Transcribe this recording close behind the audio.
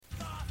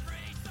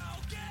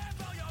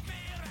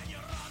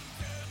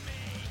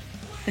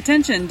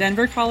Attention,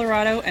 Denver,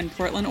 Colorado, and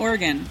Portland,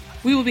 Oregon.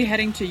 We will be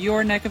heading to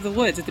your neck of the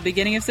woods at the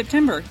beginning of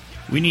September.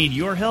 We need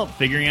your help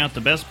figuring out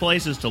the best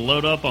places to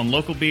load up on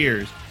local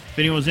beers. If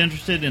anyone's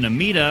interested in a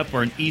meetup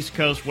or an East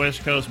Coast,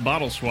 West Coast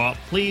bottle swap,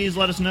 please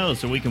let us know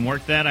so we can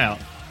work that out.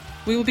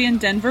 We will be in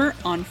Denver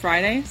on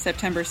Friday,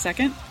 September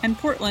 2nd, and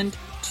Portland,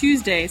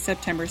 Tuesday,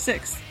 September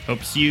 6th. Hope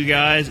to see you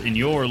guys in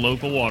your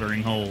local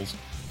watering holes.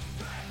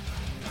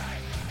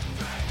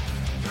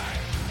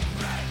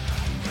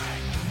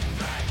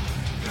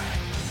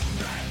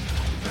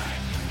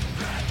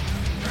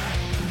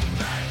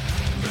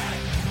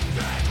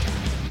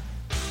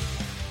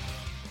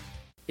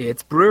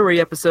 It's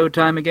brewery episode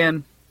time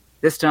again.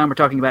 This time we're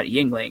talking about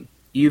Yuengling.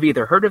 You've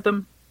either heard of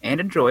them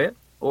and enjoy it,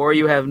 or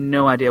you have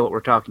no idea what we're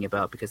talking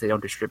about because they don't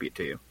distribute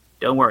to you.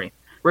 Don't worry.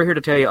 We're here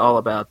to tell you all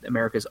about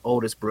America's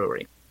oldest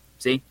brewery.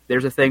 See,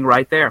 there's a thing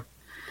right there.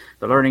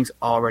 The learning's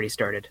already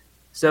started.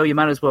 So you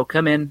might as well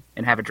come in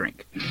and have a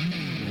drink.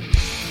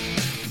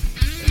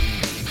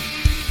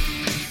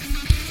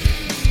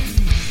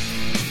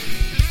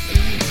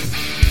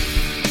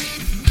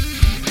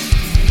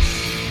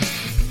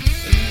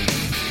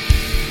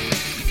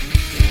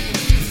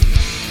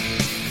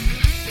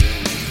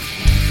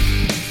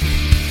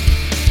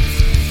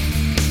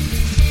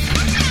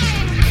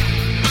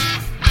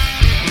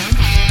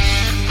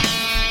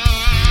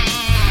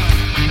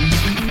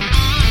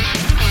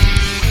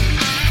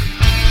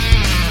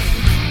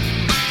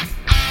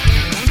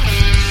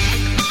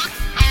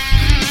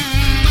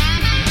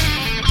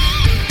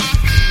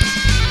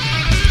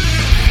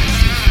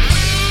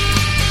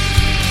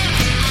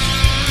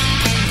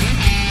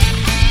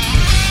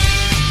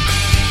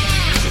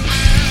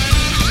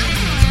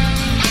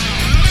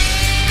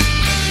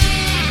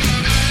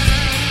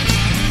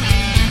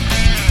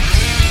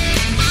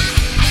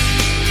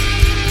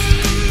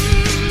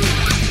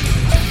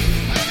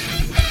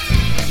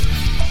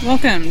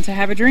 Welcome to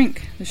Have a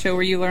Drink, the show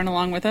where you learn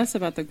along with us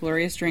about the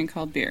glorious drink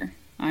called beer.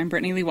 I'm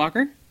Brittany Lee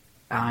Walker.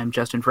 I'm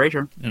Justin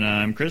Frazier. And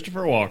I'm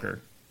Christopher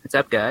Walker. What's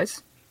up,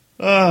 guys?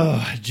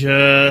 Oh,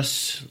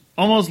 just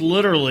almost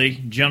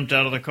literally jumped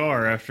out of the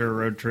car after a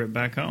road trip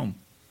back home.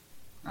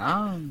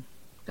 Oh,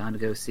 gone to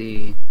go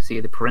see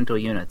the parental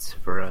units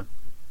for a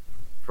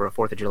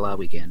 4th of July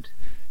weekend.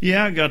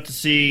 Yeah, I got to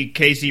see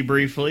Casey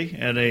briefly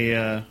at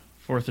a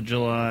 4th of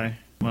July,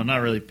 well, not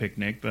really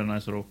picnic, but a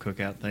nice little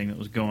cookout thing that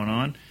was going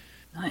on.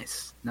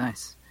 Nice.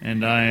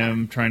 And I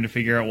am trying to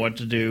figure out what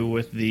to do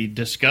with the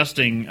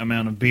disgusting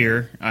amount of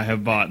beer I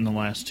have bought in the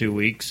last 2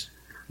 weeks.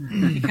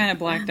 You kind of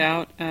blacked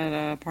out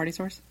at Party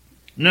Source?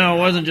 No, it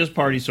wasn't just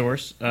Party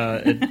Source.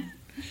 At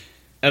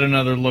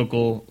another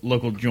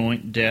local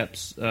joint,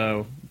 Depths,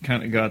 kind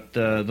of got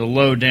the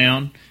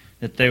lowdown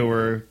that they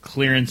were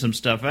clearing some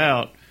stuff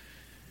out,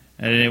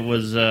 and it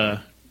was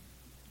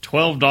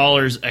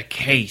 $12 a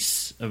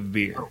case of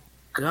beer. Oh,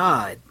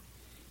 God.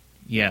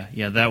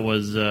 Yeah, that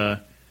was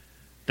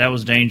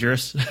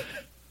dangerous.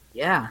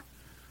 Yeah.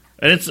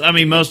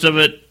 And most of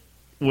it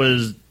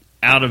was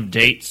out of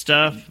date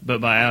stuff,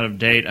 but by out of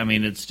date, I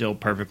mean it's still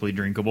perfectly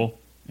drinkable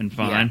and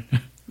fine. Yeah.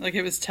 Like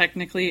it was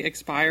technically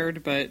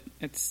expired, but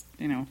it's,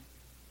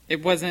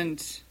 it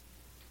wasn't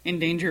in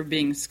danger of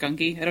being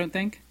skunky, I don't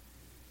think.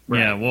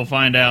 Right. Yeah, we'll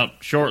find out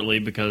shortly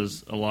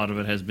because a lot of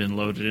it has been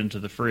loaded into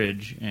the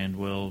fridge and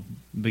will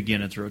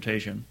begin its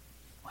rotation.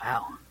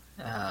 Wow.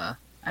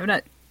 I'm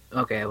not...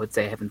 Okay, I would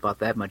say I haven't bought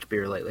that much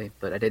beer lately,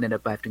 but I did end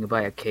up having to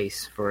buy a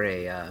case for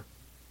a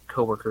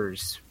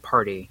coworker's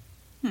party.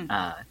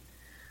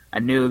 I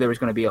knew there was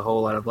going to be a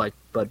whole lot of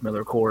Bud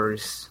Miller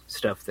Coors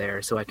stuff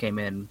there, so I came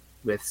in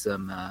with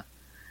some. I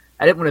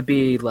didn't want to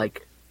be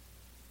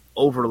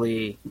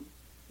overly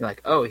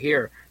oh,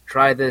 here,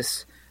 try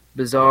this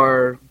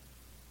bizarre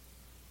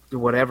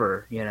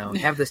whatever,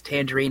 have this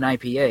tangerine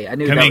IPA. I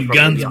knew come that in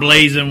guns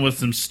blazing with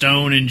some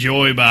Stone and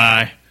Joy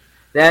by.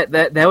 That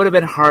would have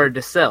been hard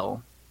to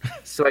sell.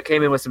 So I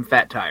came in with some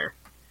Fat Tire.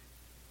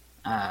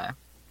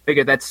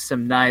 Figured that's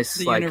some nice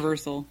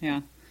universal, yeah.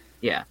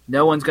 Yeah,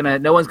 no one's gonna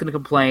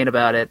complain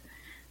about it,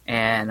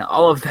 and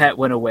all of that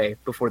went away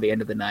before the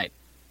end of the night.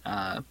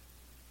 I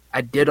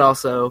did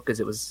also, because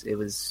it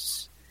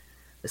was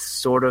a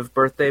sort of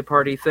birthday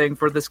party thing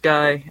for this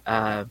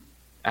guy.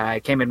 I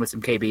came in with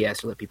some KBS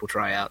to let people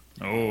try out.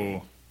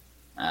 Oh,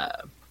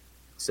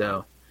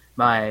 so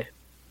my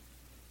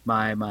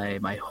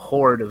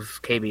hoard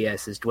of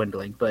KBS is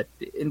dwindling, but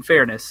in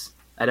fairness,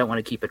 I don't want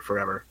to keep it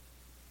forever.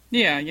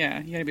 Yeah,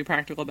 you gotta be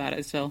practical about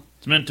it still.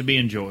 It's meant to be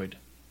enjoyed.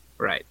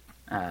 Right.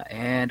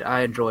 And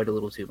I enjoyed a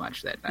little too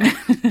much that night.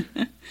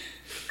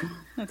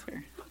 That's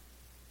fair.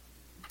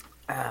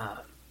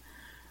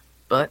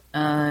 But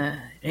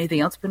anything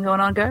else been going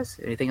on, guys?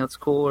 Anything else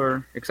cool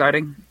or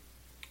exciting?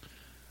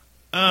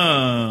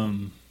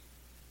 Well,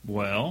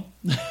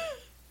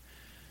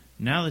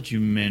 now that you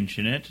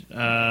mention it,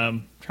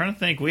 trying to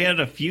think, we had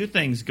a few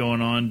things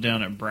going on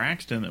down at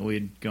Braxton that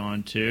we'd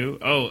gone to.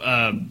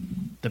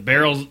 The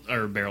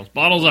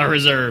bottles are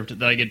reserved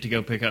that I get to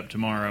go pick up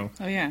tomorrow.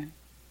 Oh, yeah.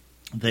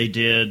 They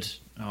did.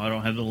 I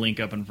don't have the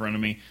link up in front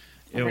of me.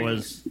 It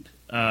was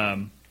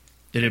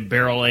They did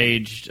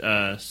barrel-aged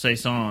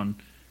Saison.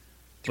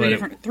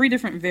 Three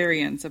different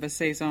variants of a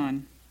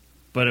Saison.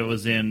 But it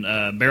was in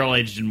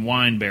barrel-aged in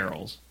wine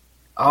barrels.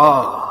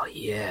 Oh,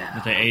 yeah.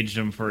 But they aged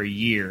them for a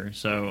year.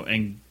 So,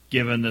 and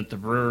given that the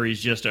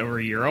brewery's just over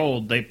a year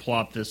old, they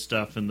plopped this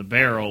stuff in the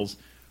barrels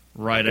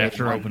right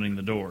after opening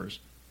the doors.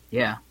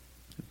 Yeah.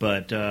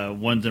 But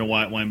one's in a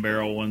white wine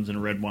barrel, one's in a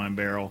red wine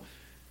barrel,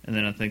 and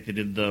then I think they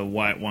did the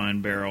white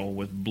wine barrel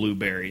with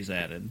blueberries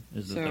added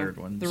is the third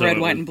one. The red,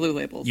 white, and blue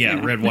labels.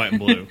 Yeah, red, white, and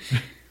blue.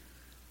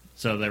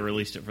 So they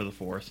released it for the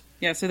 4th.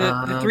 Yeah, so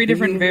the three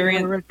different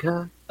variants.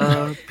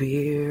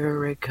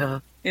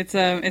 Iberica.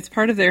 It's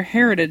part of their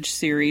Heritage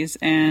series,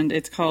 and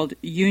it's called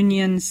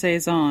Union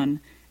Saison.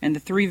 And the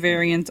three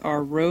variants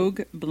are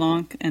Rogue,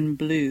 Blanc, and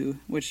Bleu,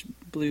 which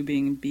blue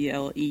being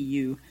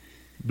BLEU.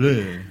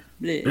 Bleu.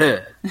 Bleu.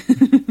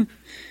 Bleh.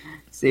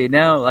 See,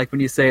 now, like, when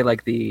you say,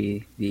 like,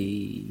 the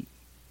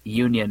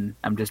Union,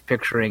 I'm just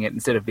picturing it,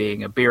 instead of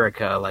being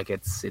Iberica, like,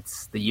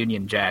 it's the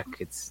Union Jack.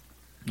 It's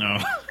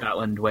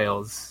Scotland,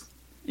 Wales.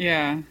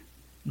 Yeah.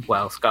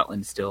 While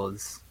Scotland still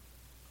is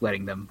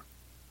letting them,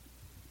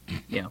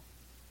 Yeah,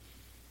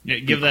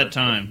 give that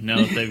time. Now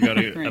that they've got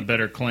a Right.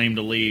 better claim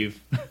to leave,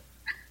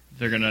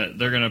 they're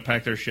gonna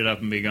pack their shit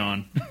up and be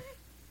gone.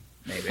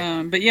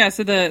 maybe. But yeah,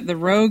 so the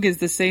Rogue is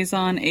the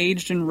Saison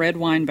aged in red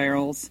wine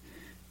barrels.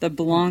 The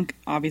Blanc,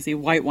 obviously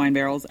white wine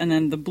barrels. And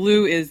then the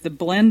Blue is the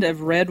blend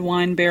of red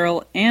wine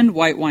barrel and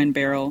white wine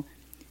barrel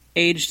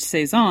aged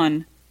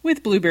Saison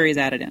with blueberries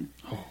added in.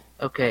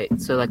 Okay,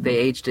 so, like, they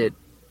aged it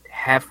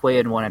halfway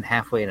in one and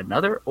halfway in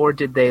another? Or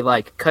did they,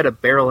 like, cut a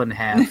barrel in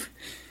half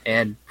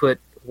and put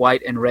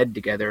white and red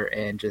together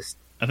and just...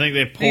 I think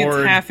they I think poured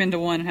it's half into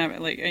one, half,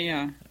 like,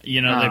 yeah.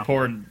 They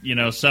poured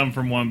some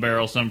from one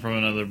barrel, some from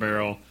another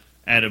barrel,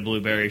 added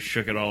blueberries,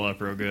 shook it all up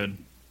real good.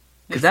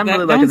 Because I'm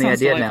really that liking one the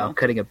sounds idea delightful. now,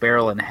 cutting a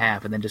barrel in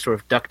half and then just sort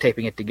of duct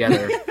taping it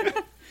together.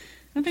 I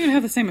don't think it would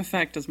have the same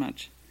effect as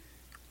much.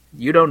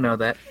 You don't know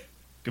that.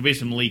 Could be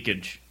some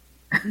leakage.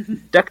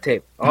 Duct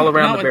tape all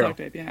around Not the with barrel. duct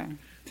tape, yeah. You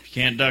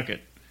can't duck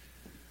it.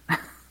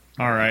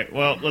 All right,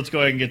 well, let's go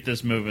ahead and get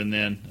this moving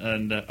then.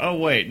 And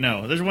wait,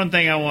 no, there's one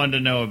thing I wanted to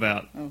know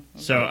about. Oh, okay.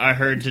 So I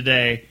heard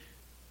today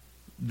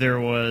there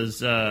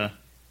was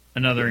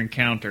another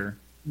encounter.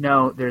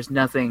 No, there's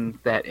nothing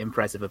that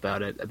impressive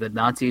about it. The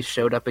Nazis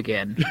showed up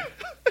again.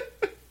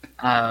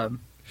 My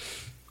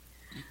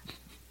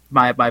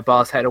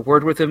boss had a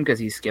word with him because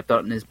he skipped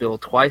out on his bill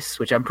twice,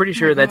 which I'm pretty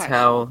sure that's gosh.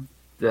 how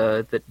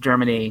the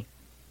Germany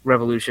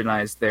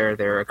revolutionized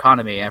their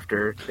economy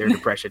after their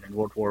depression in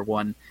World War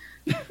One.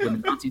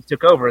 When the Nazis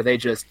took over, they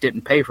just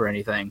didn't pay for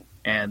anything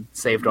and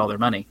saved all their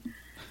money.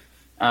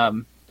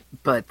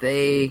 But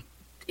he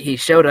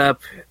showed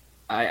up.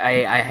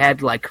 I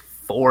had like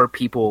 4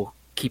 people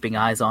keeping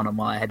eyes on him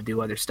while I had to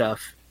do other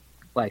stuff,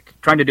 like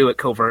trying to do it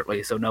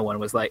covertly so no one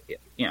was like,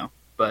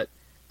 But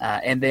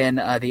and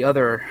then the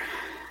other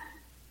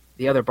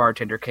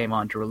bartender came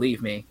on to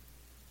relieve me,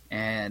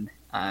 and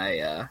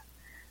I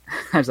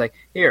was like,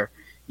 here,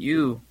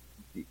 you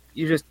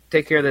just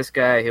take care of this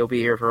guy. He'll be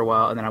here for a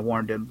while. And then I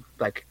warned him,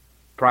 like,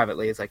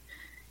 privately. It's like,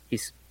 he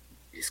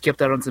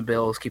skipped out on some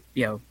bills.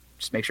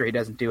 Just make sure he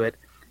doesn't do it.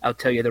 I'll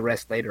tell you the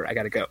rest later. I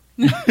gotta go.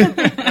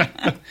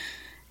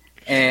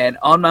 And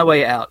on my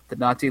way out, the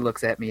Nazi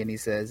looks at me and he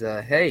says,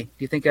 hey, do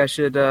you think I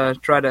should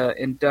try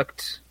to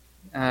induct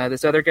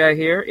this other guy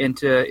here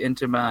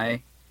into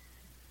my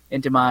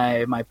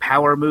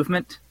power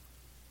movement?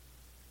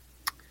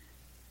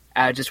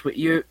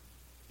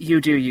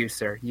 You do you,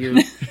 sir.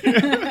 You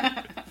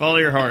Follow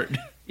your heart.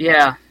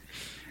 Yeah.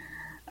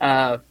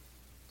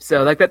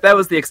 So like that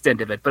was the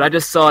extent of it. But I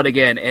just saw it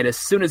again, and as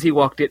soon as he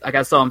walked in, like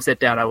I saw him sit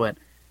down, I went,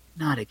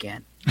 not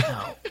again.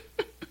 No.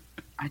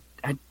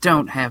 I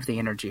don't have the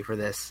energy for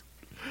this.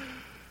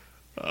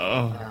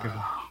 Oh,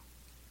 God.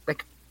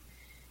 Like,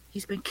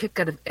 he's been kicked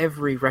out of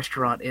every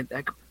restaurant.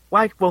 Like,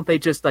 why won't they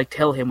just like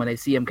tell him when they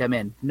see him come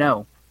in?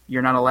 No,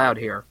 you're not allowed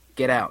here.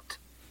 Get out.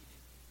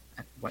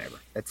 Whatever.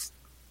 It's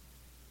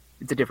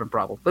a different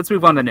problem. Let's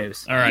move on to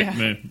news. All right,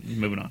 Yeah.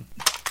 moving on.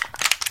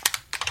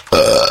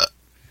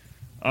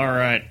 All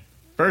right,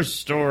 first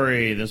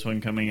story. This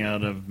one coming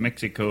out of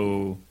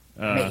Mexico.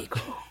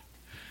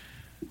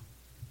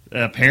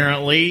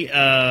 Apparently,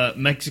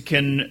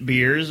 Mexican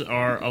beers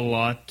are a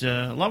lot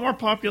more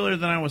popular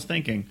than I was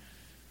thinking.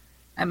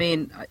 I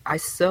mean, I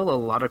sell a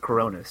lot of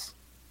Coronas.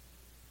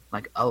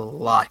 Like, a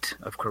lot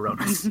of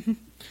Coronas.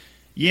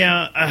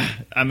 Yeah,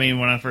 I mean,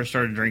 when I first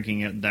started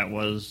drinking it, that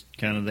was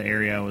kind of the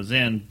area I was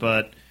in.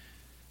 But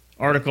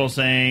article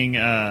saying,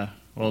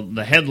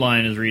 the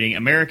headline is reading,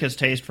 America's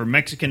taste for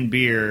Mexican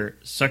beer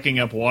sucking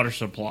up water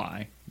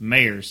supply,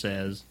 mayor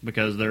says,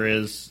 because there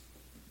is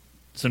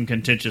some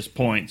contentious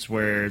points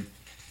where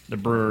the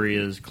brewery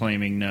is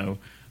claiming no.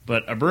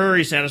 But a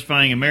brewery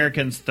satisfying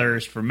Americans'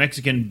 thirst for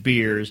Mexican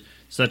beers,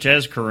 such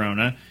as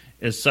Corona,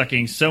 is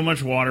sucking so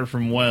much water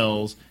from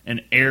wells in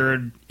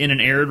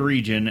an arid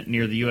region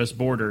near the U.S.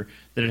 border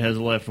that it has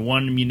left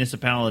one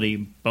municipality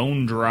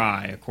bone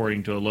dry,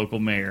 according to a local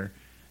mayor.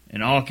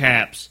 In all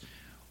caps,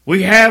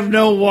 We have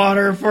no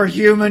water for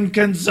human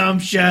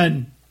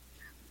consumption.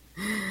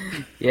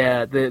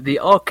 Yeah, the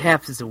all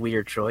caps is a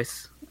weird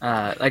choice.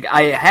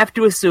 I have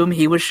to assume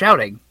he was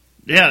shouting.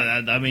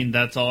 Yeah, I mean,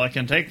 that's all I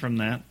can take from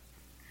that.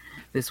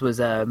 This was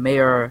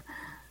Mayor...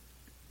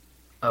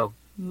 Oh,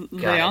 God,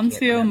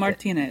 Leoncio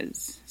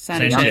Martinez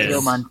Sanchez.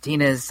 Leoncio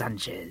Martinez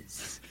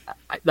Sanchez.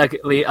 I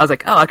was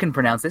like, oh, I can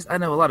pronounce this. I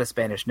know a lot of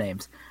Spanish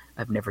names.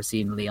 I've never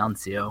seen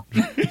Leoncio.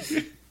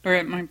 Or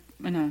I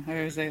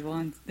always say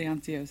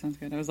Leoncio sounds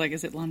good. I was like,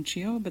 is it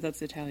Lancio? But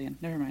that's Italian.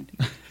 Never mind.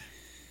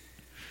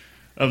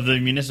 Of the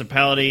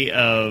municipality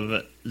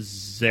of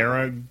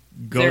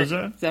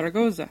Zaragoza?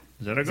 Zaragoza.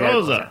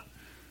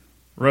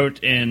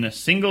 Wrote in a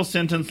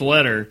single-sentence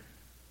letter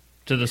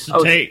to the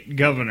state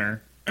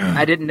governor.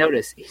 I didn't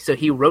notice. So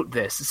he wrote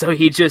this. So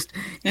he just...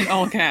 In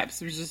all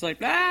caps. It was just like,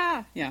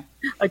 ah! Yeah.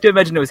 I can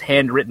imagine it was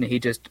handwritten. He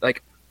just,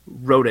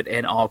 wrote it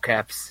in all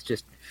caps.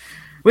 Just,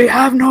 we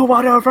have no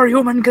water for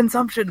human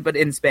consumption, but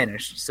in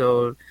Spanish.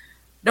 So,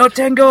 no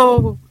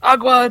tengo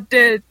agua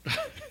de...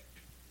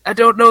 I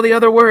don't know the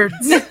other words.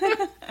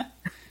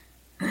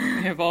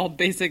 We have all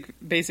basic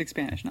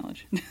Spanish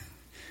knowledge.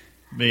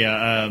 But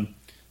yeah,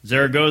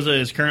 Zaragoza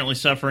is currently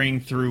suffering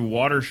through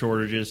water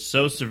shortages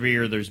so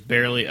severe there's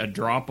barely a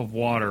drop of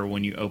water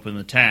when you open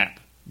the tap,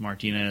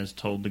 Martinez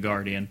told The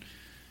Guardian.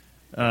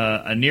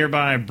 A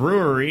nearby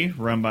brewery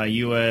run by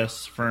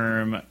U.S.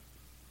 firm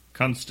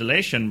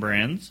Constellation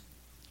Brands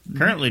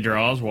currently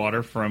draws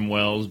water from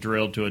wells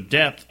drilled to a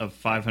depth of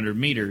 500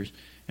 meters,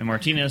 and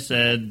Martinez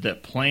said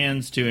that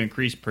plans to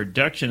increase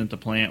production at the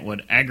plant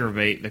would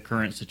aggravate the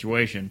current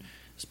situation,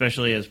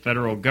 especially as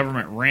federal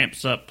government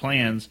ramps up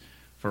plans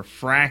for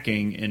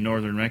fracking in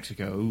northern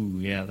Mexico. Ooh,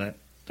 yeah,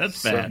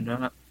 that's bad.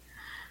 So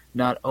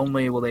not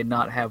only will they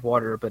not have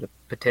water, but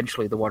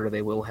potentially the water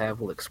they will have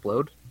will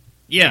explode.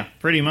 Yeah,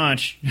 pretty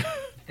much.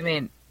 I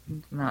mean,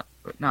 not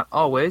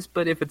always,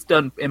 but if it's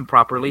done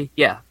improperly,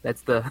 yeah,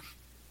 that's the...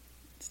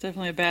 It's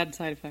definitely a bad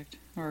side effect,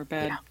 or a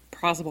bad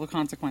possible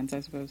consequence,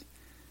 I suppose.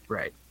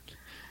 Right.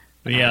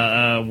 But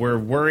yeah, we're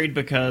worried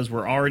because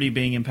we're already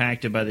being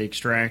impacted by the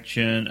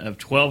extraction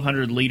of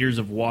 1,200 liters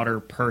of water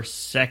per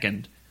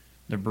second.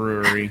 The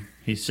brewery,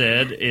 he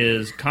said,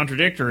 is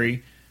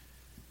contradictory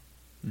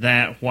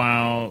that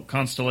while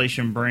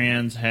Constellation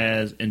Brands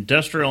has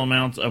industrial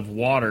amounts of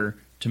water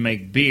to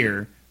make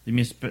beer,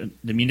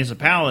 the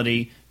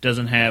municipality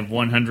doesn't have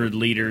 100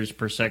 liters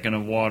per second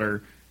of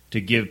water to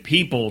give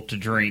people to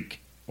drink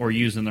or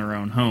use in their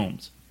own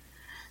homes.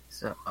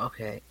 So,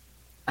 okay.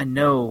 I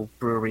know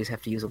breweries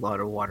have to use a lot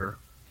of water.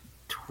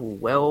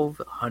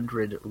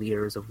 1,200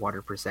 liters of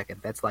water per second.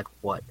 That's like,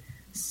 what,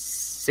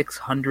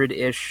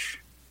 600-ish...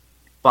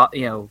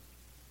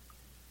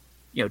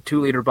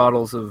 2-liter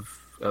bottles of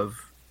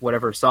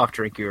whatever soft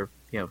drink you're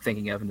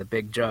thinking of in the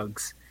big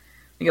jugs.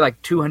 I think like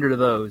 200 of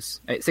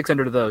those,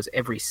 600 of those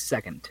every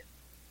second.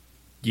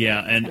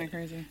 Yeah, and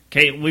crazy.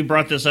 Kate, we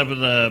brought this up at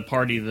the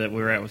party that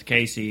we were at with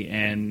Casey,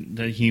 and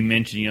he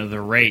mentioned the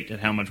rate at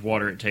how much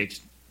water it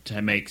takes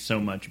to make so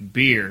much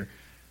beer,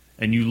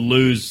 and you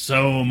lose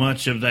so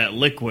much of that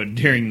liquid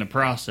during the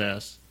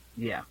process.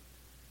 Yeah,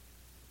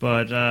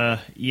 but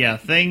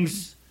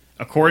things.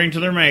 According to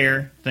their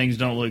mayor, things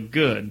don't look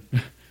good.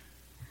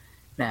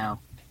 Now,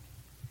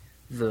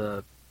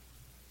 the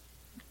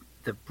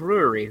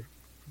brewery,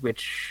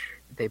 which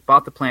they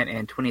bought the plant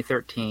in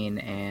 2013,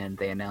 and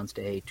they announced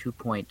a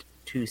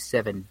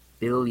 $2.27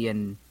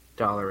 billion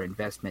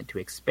investment to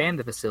expand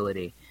the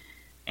facility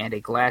and a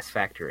glass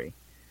factory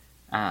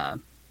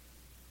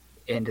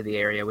into the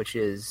area, which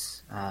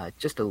is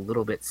just a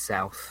little bit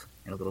south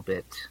and a little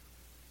bit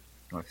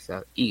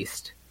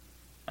north-south-east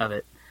of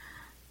it.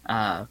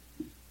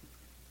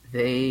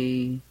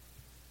 They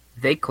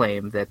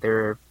claim that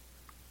they're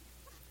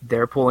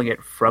pulling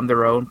it from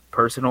their own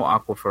personal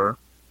aquifer.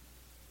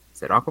 Is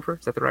that aquifer?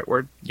 Is that the right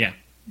word? Yeah.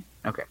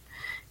 Okay.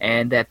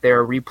 And that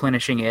they're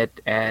replenishing it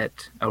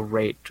at a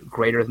rate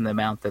greater than the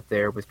amount that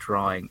they're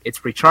withdrawing.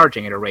 It's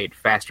recharging at a rate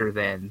faster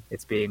than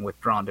it's being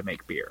withdrawn to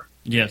make beer.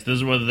 Yes, this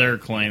is what they're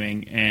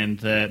claiming, and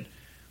that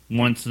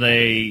once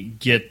they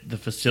get the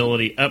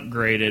facility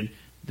upgraded,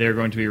 they're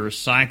going to be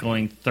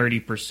recycling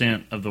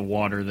 30% of the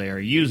water they are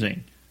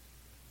using.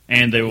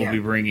 And they will be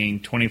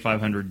bringing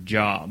 2,500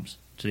 jobs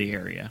to the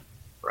area.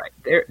 Right.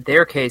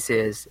 Their case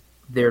is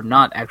they're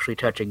not actually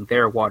touching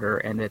their water,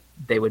 and that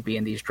they would be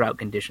in these drought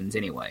conditions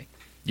anyway.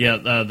 Yeah,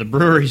 the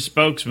brewery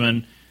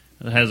spokesman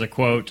has a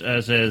quote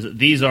says,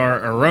 "These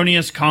are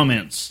erroneous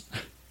comments."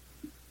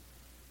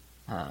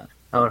 Hold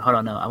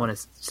on, no. I want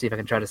to see if I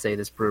can try to say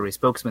this brewery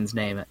spokesman's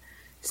name.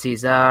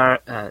 Cesar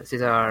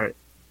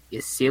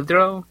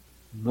Isidro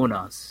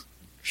Munoz.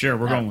 Sure,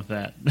 we're going with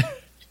that.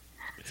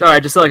 Sorry,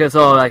 I just feel like it's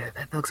all like,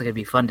 that looks like it'd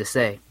be fun to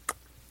say. It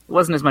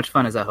wasn't as much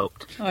fun as I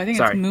hoped. Oh, I think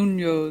it's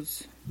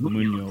Munoz.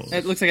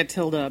 It looks like a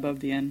tilde above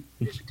the N.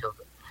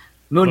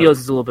 Munoz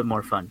is a little bit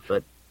more fun,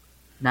 but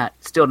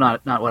still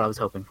not what I was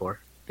hoping for.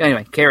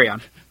 Anyway, carry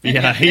on.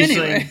 Yeah, he's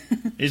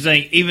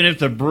saying even if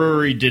the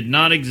brewery did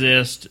not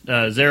exist,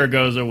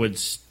 Zaragoza would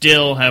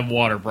still have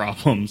water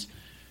problems.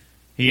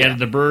 He added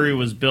the brewery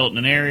was built in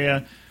an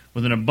area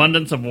with an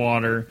abundance of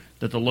water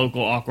that the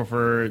local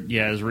aquifer,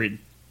 is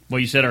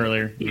what you said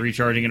earlier,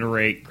 recharging at a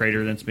rate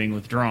greater than it's being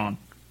withdrawn.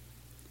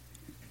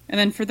 And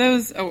then for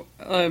those,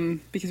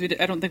 because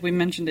I don't think we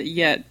mentioned it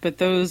yet, but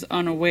those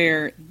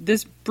unaware,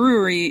 this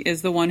brewery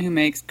is the one who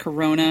makes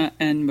Corona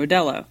and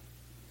Modelo.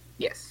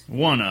 Yes.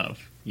 One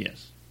of,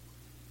 yes.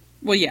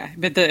 Well, yeah,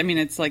 but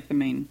it's like the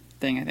main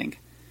thing, I think.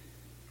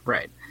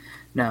 Right.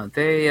 No,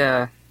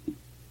 they're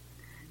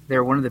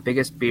one of the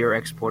biggest beer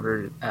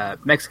exporters.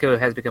 Mexico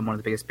has become one of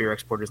the biggest beer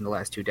exporters in the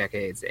last 2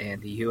 decades,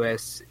 and the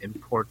U.S.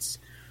 imports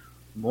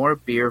more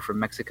beer from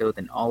Mexico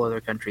than all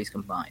other countries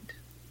combined.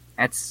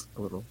 That's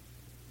a little...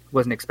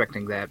 Wasn't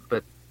expecting that,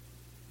 but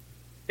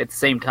at the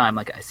same time,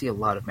 I see a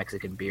lot of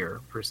Mexican beer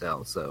for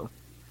sale, so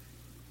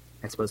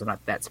I suppose I'm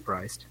not that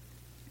surprised.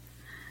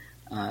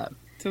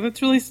 So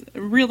that's really,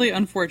 really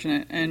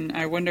unfortunate, and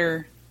I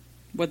wonder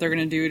what they're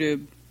going to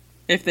do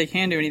if they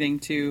can do anything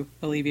to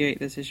alleviate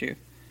this issue.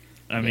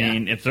 I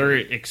mean, if they're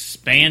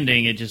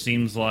expanding, it just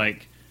seems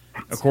like,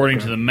 according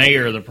to the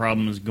mayor, the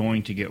problem is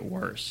going to get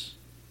worse.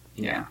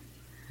 Yeah.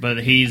 But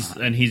he's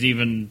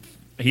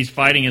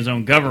fighting his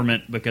own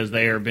government because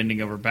they are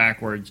bending over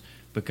backwards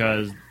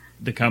because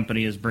the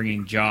company is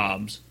bringing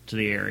jobs to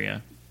the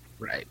area.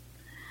 Right.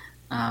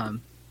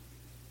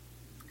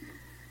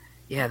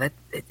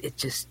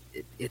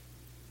 It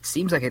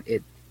seems like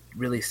it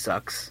really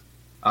sucks,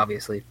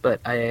 obviously,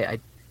 but I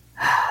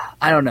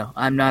don't know.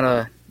 I'm not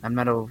a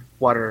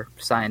water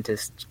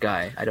scientist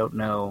guy. I don't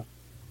know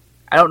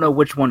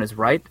which one is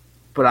right,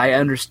 but I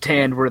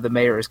understand where the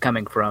mayor is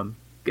coming from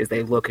because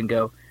they look and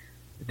go,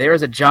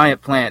 there's a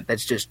giant plant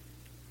that's just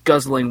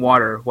guzzling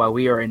water while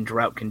we are in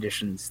drought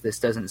conditions. This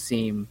doesn't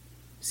seem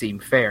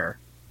fair.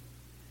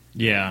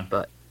 Yeah.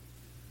 But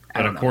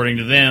according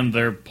to them,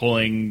 they're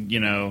pulling,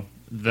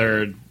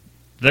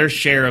 their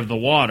share of the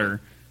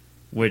water,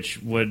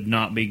 which would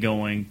not be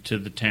going to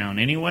the town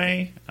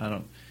anyway.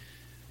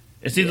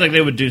 It seems like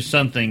they would do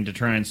something to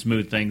try and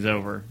smooth things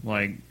over.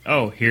 Like,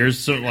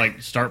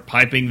 start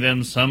piping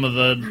them some of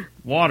the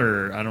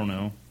water. I don't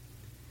know.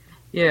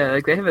 Yeah,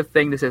 they have a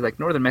thing that says,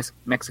 northern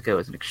Mexico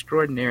is an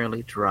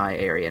extraordinarily dry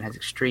area and has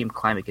extreme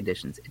climate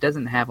conditions. It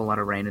doesn't have a lot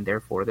of rain, and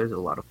therefore there's a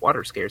lot of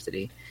water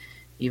scarcity.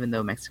 Even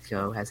though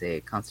Mexico has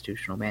a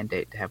constitutional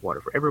mandate to have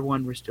water for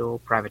everyone, we're still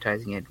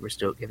privatizing it. We're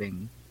still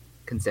giving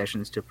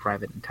concessions to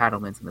private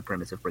entitlements on the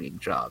premise of bringing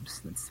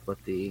jobs. That's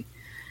what the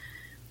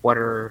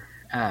water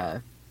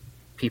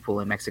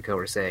people in Mexico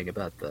are saying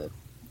about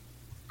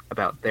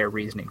their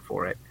reasoning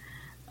for it.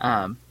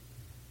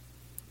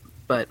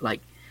 But,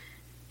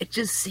 it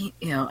just seems,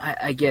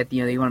 I get,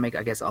 they want to make,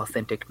 I guess,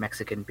 authentic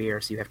Mexican beer,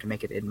 so you have to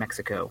make it in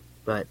Mexico.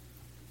 But,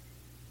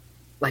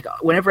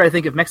 whenever I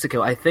think of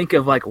Mexico, I think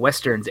of,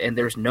 westerns, and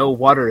there's no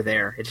water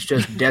there. It's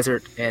just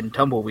desert and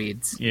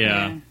tumbleweeds.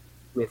 Yeah.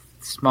 With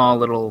small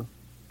little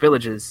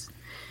villages,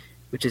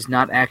 which is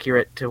not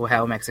accurate to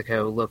how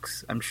Mexico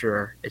looks, I'm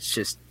sure. It's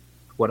just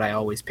what I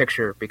always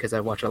picture because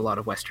I watch a lot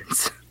of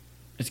westerns.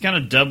 It's kind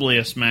of doubly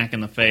a smack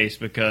in the face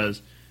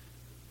because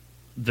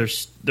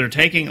they're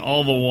taking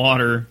all the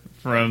water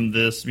from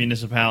this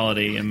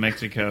municipality in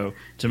Mexico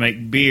to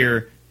make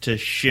beer to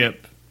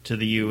ship to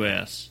the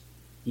U.S.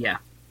 Yeah.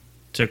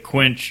 To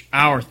quench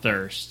our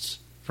thirsts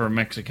for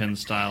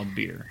Mexican-style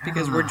beer.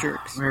 Because we're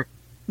jerks.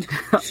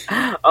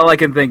 All I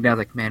can think now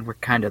is man, we're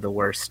kind of the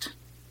worst.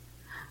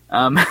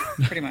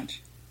 Pretty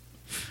much.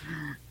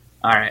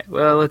 All right,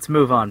 well, let's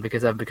move on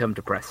because I've become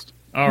depressed.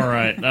 All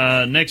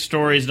right, next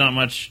story is not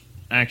much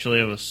actually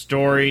of a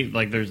story.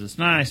 There's this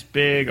nice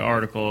big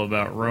article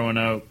about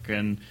Roanoke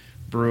and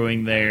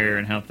brewing there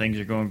and how things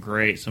are going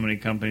great. So many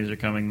companies are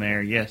coming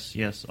there.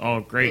 Yes,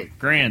 all great,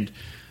 grand.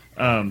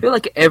 I feel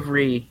like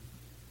every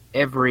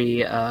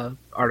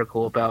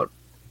article about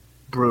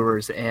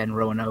brewers and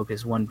Roanoke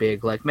is one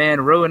big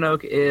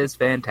Roanoke is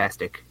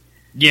fantastic.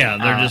 Yeah,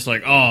 they're just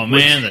oh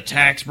man, the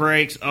tax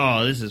breaks.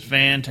 Oh, this is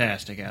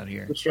fantastic out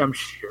here. Which I'm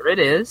sure it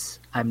is.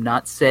 I'm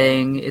not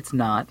saying it's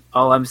not.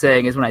 All I'm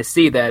saying is when I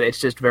see that, it's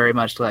just very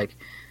much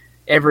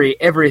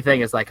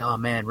everything is oh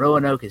man,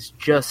 Roanoke is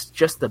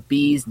just the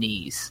bee's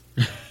knees.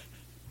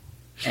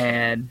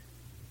 And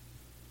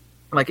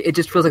it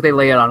just feels like they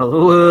lay it on a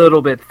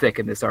little bit thick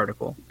in this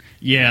article.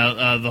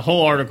 Yeah, the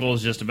whole article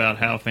is just about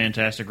how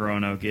fantastic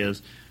Roanoke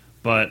is.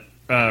 But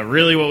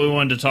really what we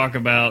wanted to talk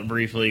about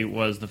briefly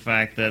was the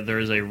fact that there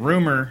is a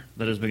rumor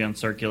that has begun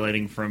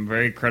circulating from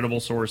very credible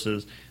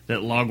sources that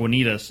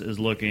Lagunitas is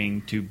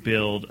looking to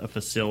build a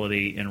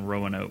facility in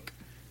Roanoke.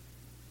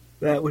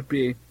 That would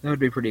be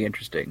pretty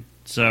interesting.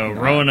 So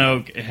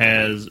Roanoke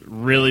has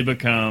really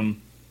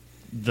become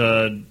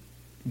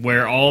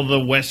where all the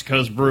West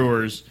Coast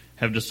brewers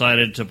have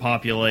decided to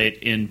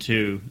populate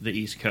into the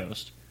East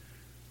Coast.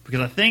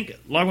 Because I think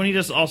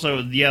Lagunitas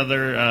also,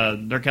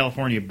 they're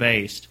California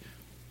based,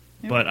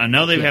 but I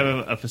know they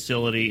have a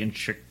facility in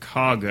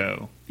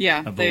Chicago.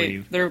 Yeah, I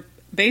believe they're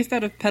based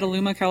out of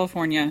Petaluma,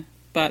 California,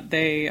 but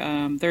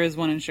there is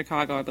one in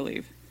Chicago, I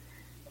believe.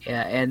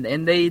 Yeah,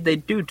 and they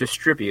do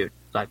distribute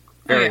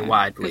very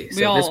widely.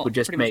 So this would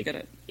just make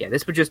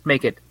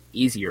it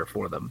easier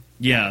for them.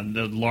 Yeah,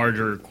 the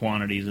larger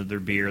quantities of their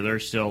beer.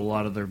 There's still a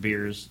lot of their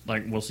beers,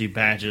 like we'll see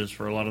batches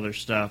for a lot of their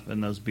stuff,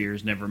 and those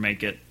beers never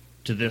make it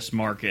to this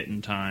market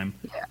in time.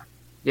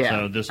 Yeah.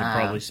 So this will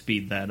probably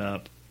speed that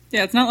up.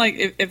 Yeah, it's not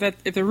like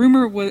if the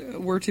rumor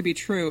were to be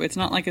true, it's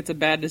not like it's a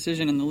bad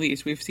decision in the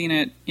least. We've seen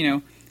it,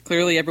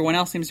 clearly everyone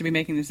else seems to be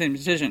making the same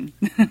decision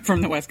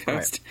from the West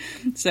Coast.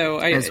 Right. So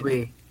as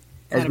we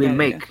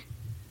make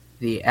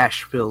the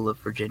Asheville of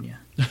Virginia,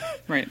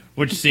 right,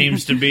 which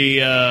seems to be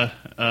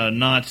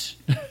not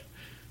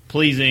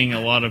pleasing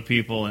a lot of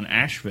people in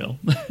Asheville.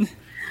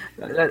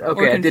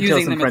 Okay, I did tell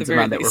some friends of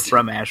mine that were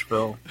from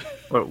Asheville.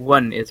 Or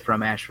one is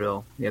from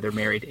Asheville. The other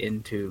married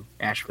into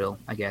Asheville,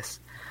 I guess.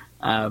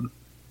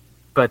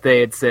 But they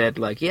had said,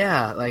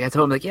 I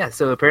told them,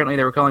 so apparently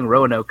they were calling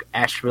Roanoke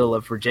Asheville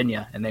of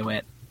Virginia. And they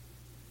went,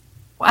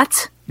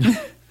 what?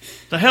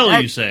 The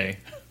hell you say?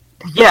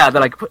 Yeah,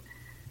 they're like, that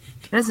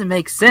doesn't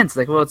make sense.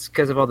 Like, well, it's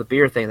because of all the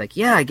beer thing. Like,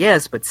 yeah, I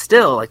guess, but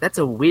still, that's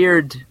a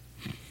weird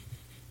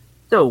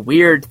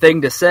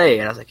thing to say.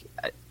 And I was like,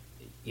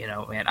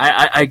 man,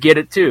 I get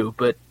it too,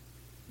 but,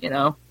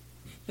 Like,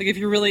 if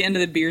you're really into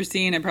the beer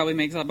scene, it probably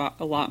makes a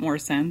lot more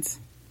sense.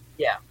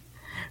 Yeah.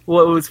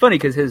 Well, it was funny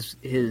because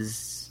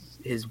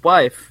his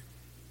wife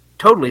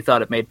totally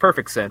thought it made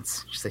perfect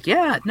sense. She's like,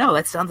 yeah, no,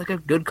 that sounds like a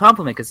good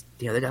compliment because,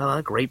 they got a lot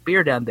of great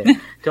beer down there.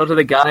 Tell to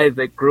the guy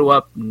that grew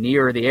up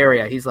near the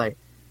area, he's like,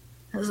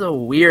 that's a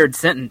weird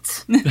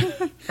sentence.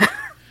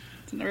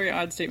 It's a very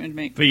odd statement to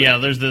make. But yeah,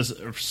 there's this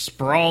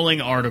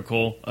sprawling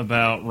article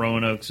about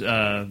Roanoke's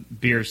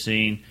beer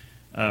scene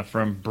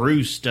from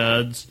Brew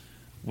Studs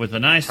with a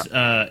nice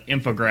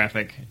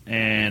infographic,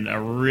 and I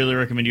really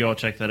recommend you all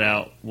check that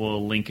out.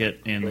 We'll link it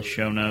in the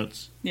show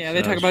notes. Yeah,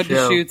 they talk about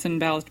Deschutes and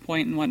Ballast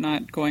Point and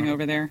whatnot going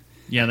over there.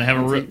 Yeah, they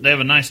have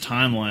a nice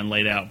timeline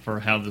laid out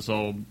for how this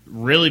all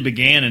really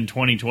began in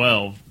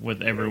 2012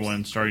 with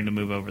everyone starting to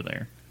move over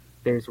there.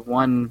 There's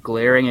one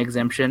glaring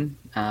exemption.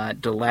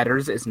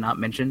 DeLadders is not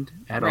mentioned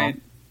at all.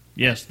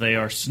 Yes, they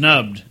are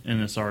snubbed in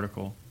this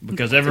article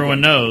because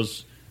everyone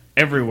knows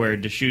everywhere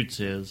Deschutes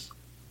is,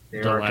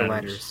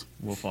 DeLadders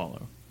will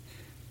follow.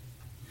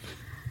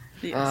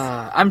 Yes.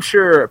 I'm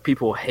sure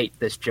people hate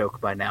this joke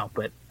by now,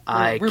 but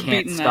I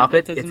can't stop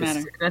it. It's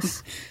a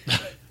sickness.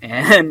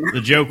 And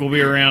the joke will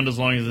be around as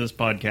long as this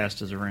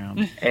podcast is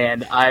around.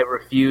 And I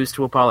refuse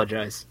to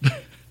apologize. All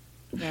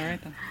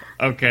right, then.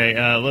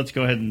 Okay, let's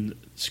go ahead and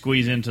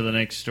squeeze into the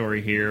next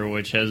story here,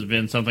 which has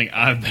been something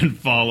I've been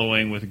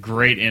following with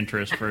great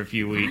interest for a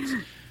few weeks.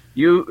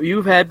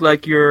 You've had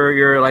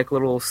your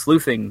little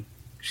sleuthing,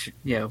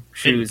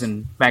 shoes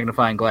and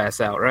magnifying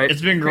glass out, right?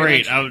 It's been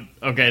great.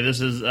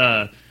 This is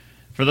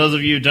for those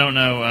of you who don't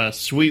know,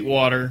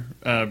 Sweetwater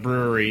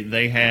Brewery.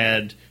 They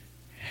had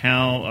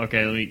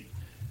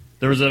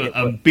there was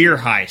a beer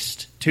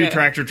heist. Two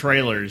tractor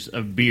trailers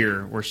of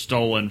beer were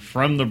stolen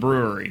from the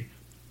brewery.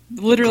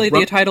 Literally,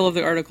 the title of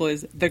the article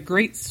is "The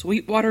Great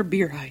Sweetwater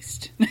Beer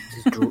Heist."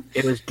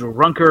 It was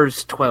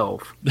Drunkers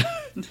 12.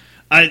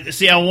 I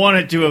want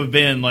it to have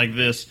been like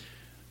this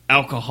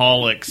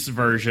alcoholics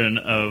version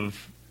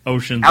of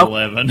Ocean's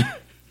 11.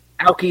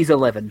 Alkies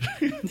 11.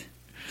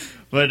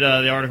 But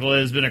the article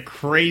has been a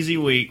crazy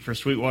week for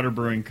Sweetwater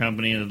Brewing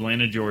Company in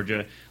Atlanta,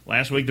 Georgia.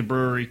 Last week, the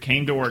brewery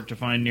came to work to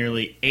find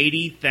nearly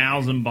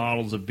 80,000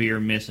 bottles of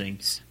beer missing.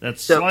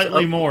 That's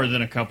slightly more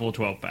than a couple of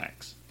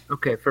 12-packs.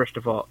 Okay, first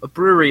of all, a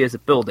brewery is a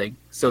building,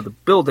 so the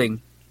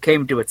building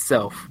came to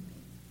itself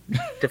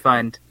to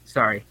find...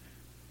 Sorry.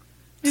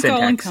 It's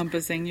syntax. All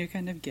encompassing. You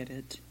kind of get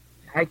it.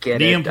 I get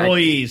it. The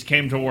employees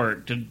came to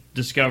work to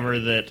discover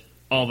that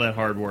all that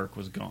hard work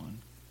was gone.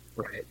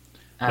 Right.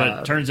 But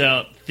it turns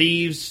out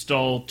thieves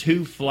stole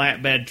 2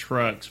 flatbed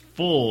trucks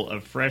full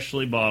of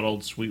freshly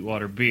bottled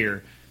Sweetwater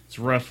beer. It's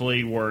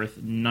roughly worth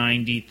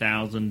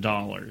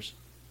 $90,000.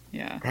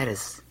 Yeah. That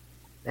is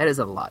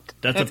a lot.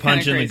 That's a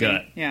punch in the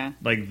gut. Yeah.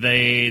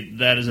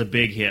 That is a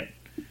big hit.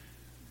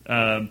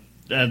 I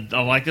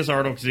like this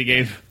article because he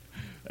gave...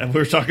 And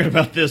we were talking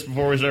about this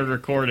before we started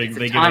recording.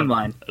 They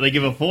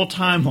give a full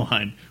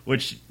timeline,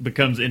 which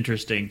becomes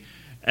interesting.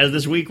 As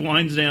this week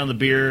winds down, the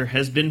beer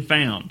has been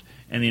found,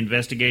 and the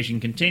investigation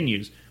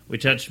continues. We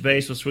touched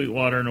base with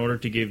Sweetwater in order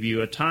to give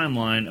you a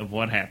timeline of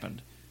what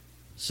happened.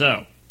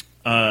 So,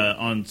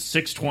 on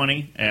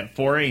 6/20 at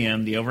 4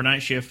 a.m., the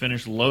overnight shift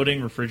finished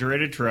loading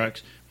refrigerated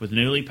trucks with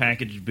newly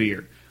packaged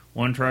beer.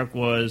 One truck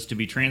was to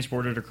be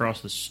transported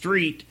across the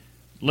street,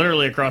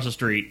 literally across the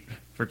street,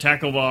 for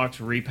tackle box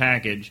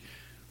repackage,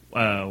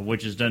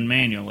 which is done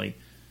manually.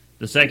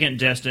 The second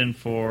destined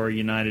for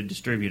United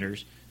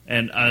Distributors.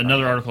 And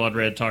another article I'd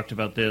read talked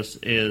about this,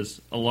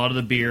 is a lot of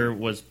the beer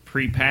was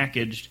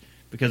pre-packaged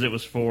because it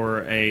was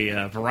for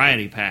a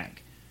variety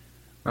pack.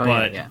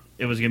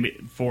 It was going to be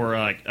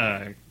for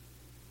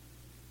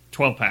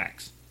 12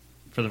 packs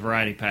for the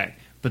variety pack,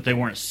 but they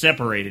weren't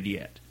separated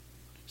yet.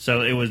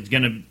 So it was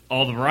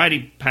all the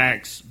variety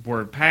packs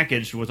were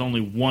packaged with only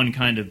one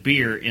kind of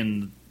beer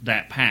in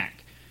that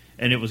pack.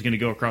 And it was going to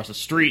go across the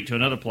street to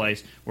another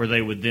place where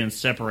they would then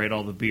separate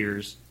all the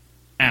beers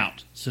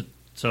out.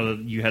 So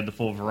you had the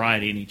full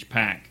variety in each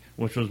pack,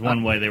 which was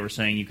one way they were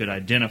saying you could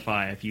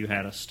identify if you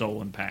had a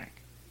stolen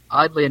pack.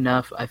 Oddly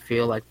enough, I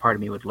feel like part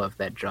of me would love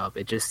that job.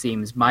 It just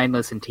seems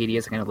mindless and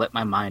tedious. I'm going to let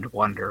my mind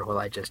wander while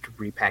I just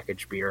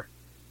repackage beer.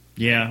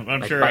 Yeah,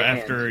 I'm Like sure by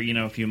after, hand.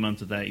 a few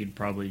months of that, you'd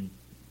probably,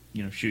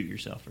 shoot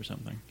yourself or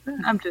something.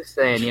 I'm just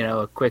saying,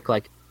 a quick,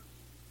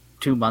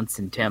 2 months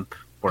in temp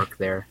work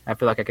there. I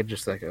feel like I could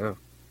just,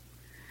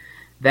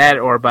 that,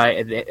 or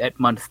at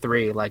month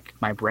 3,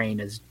 my brain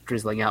is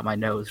drizzling out my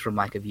nose from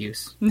lack of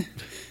use.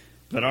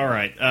 But all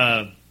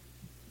right,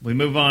 we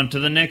move on to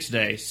the next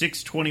day,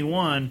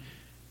 6:21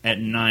 at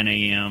 9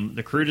 a.m.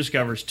 The crew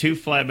discovers 2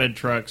 flatbed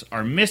trucks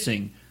are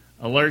missing,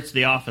 alerts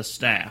the office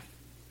staff.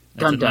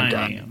 That's Dun, at dun,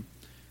 9 a.m.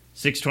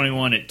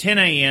 6:21 at 10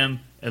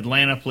 a.m.,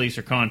 Atlanta police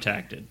are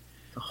contacted.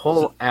 A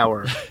whole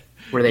hour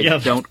where they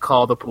don't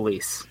call the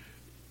police.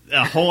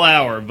 A whole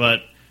hour,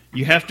 but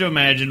you have to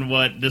imagine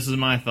this is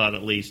my thought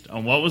at least,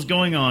 on what was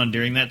going on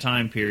during that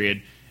time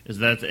period, is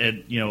that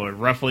at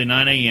roughly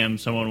 9 a.m.,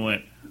 someone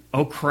went,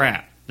 oh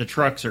crap, the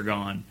trucks are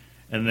gone.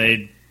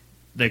 And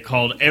they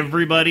called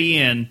everybody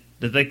in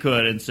that they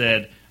could and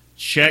said,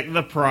 check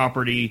the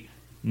property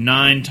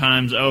 9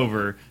 times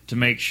over to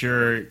make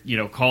sure,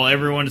 call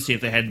everyone to see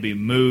if they had to be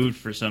moved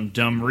for some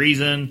dumb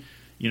reason.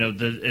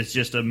 It's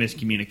just a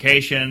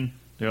miscommunication.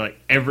 They're like,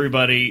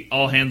 everybody,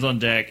 all hands on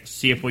deck,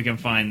 see if we can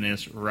find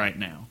this right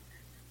now.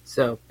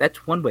 So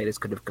that's one way this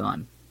could have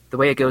gone. The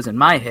way it goes in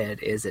my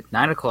head is at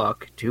 9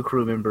 o'clock, 2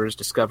 crew members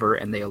discover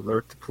and they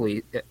alert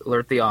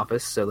the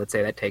office. So let's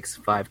say that takes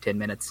 5-10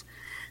 minutes.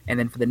 And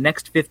then for the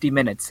next 50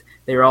 minutes,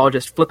 they're all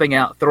just flipping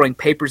out, throwing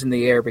papers in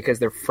the air because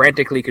they're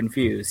frantically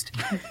confused.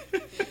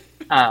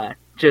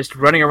 Just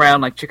running around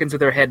like chickens with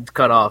their heads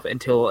cut off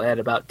until at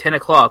about 10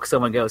 o'clock,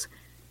 someone goes,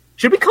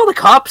 should we call the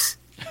cops?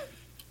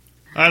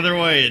 Either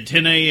way, at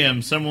 10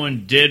 a.m.,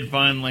 someone did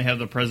finally have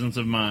the presence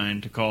of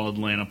mind to call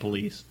Atlanta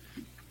police.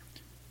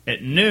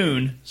 At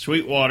noon,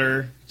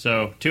 Sweetwater,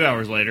 so 2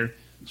 hours later,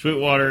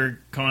 Sweetwater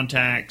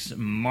contacts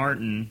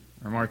Martine,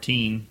 I don't know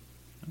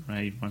how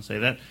you want to say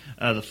that,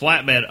 the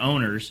flatbed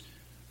owners,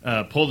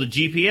 pull the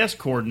GPS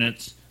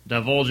coordinates,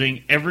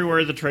 divulging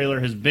everywhere the trailer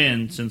has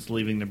been since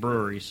leaving the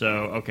brewery. So,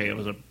 okay, it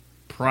was a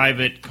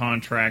private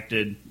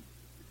contracted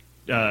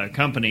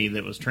company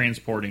that was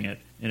transporting it,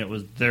 and it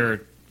was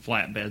their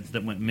flatbeds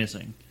that went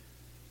missing.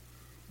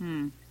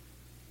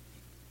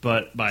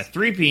 But by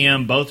 3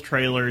 p.m., both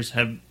trailers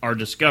are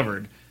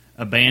discovered,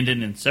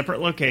 abandoned in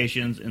separate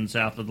locations in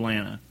South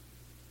Atlanta.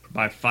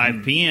 By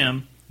 5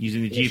 p.m.,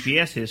 using the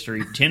GPS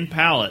history, 10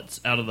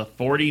 pallets out of the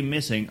 40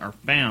 missing are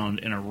found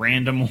in a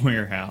random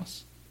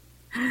warehouse.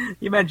 You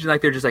imagine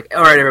they're just like,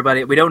 all right,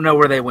 everybody, we don't know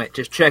where they went.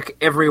 Just check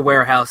every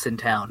warehouse in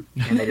town.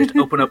 And they just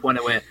open up one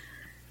and went,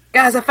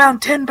 guys, I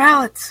found 10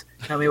 pallets.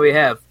 How many we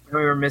have? How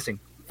many we're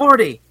missing?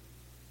 40.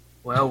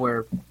 Well,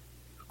 we're a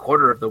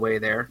quarter of the way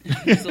there.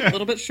 It's a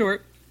little bit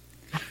short.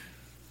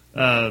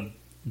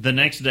 The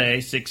next day,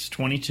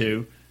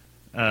 6:22,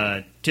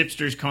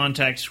 tipsters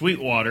contact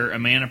Sweetwater. A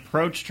man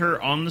approached her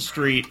on the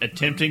street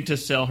attempting to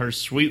sell her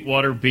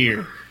Sweetwater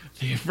beer.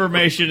 The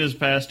information is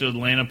passed to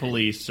Atlanta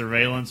police.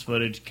 Surveillance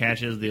footage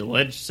catches the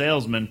alleged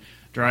salesman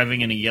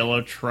driving in a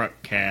yellow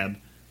truck cab.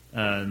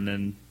 And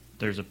then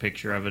there's a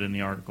picture of it in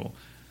the article.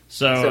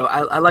 So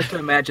I like to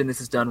imagine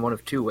this is done one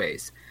of 2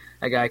 ways.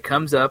 A guy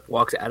comes up,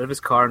 walks out of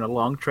his car in a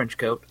long trench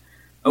coat,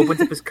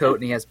 opens up his coat,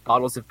 and he has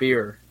bottles of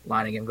beer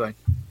lining him going,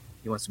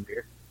 you want some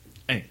beer?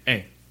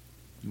 Hey,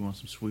 you want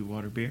some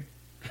Sweetwater beer?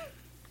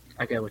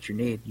 I got what you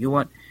need. You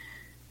want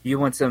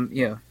some,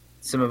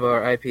 some of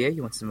our IPA?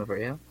 You want some of our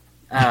ale?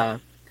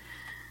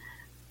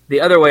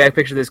 The other way I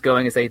picture this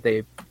going is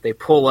they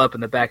pull up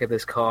in the back of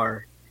this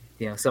car.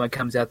 Someone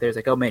comes out there, is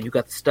like, oh man, you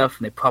got the stuff,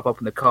 and they pop up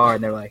in the car,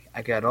 and they're like,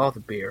 I got all the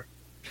beer.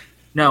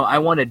 No, I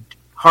wanted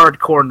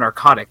hardcore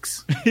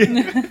narcotics.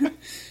 And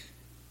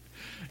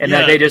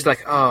then they just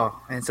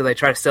and so they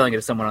try selling it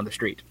to someone on the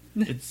street.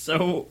 It's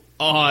so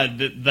odd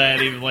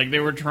that even they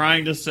were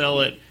trying to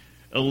sell it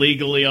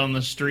illegally on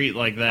the street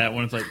like that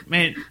when it's like,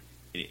 man,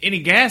 any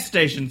gas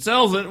station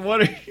sells it.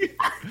 What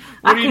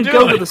are you doing?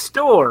 Go to the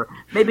store.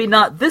 Maybe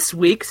not this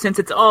week since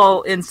it's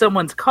all in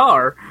someone's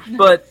car,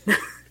 but...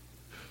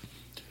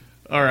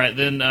 All right,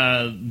 then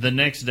the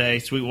next day,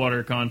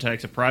 Sweetwater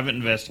contacts a private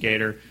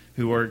investigator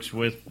who works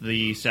with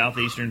the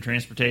Southeastern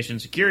Transportation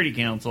Security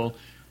Council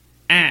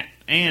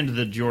and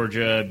the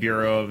Georgia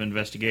Bureau of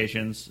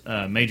Investigation's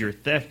Major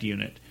Theft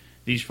Unit.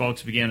 These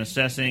folks began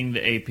assessing the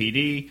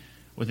APD.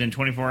 Within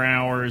 24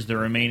 hours, the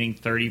remaining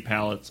 30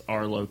 pallets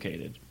are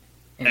located.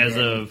 As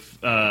of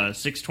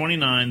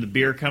 6:29, the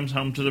beer comes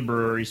home to the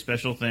brewery,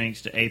 special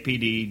thanks to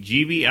APD,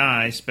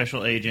 GBI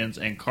special agents,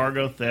 and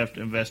cargo theft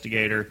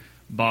investigator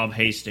Bob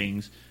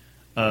Hastings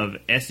of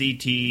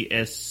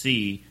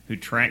SETSC, who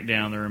tracked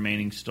down the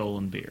remaining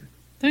stolen beer.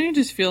 Don't you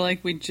just feel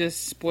like we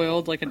just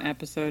spoiled an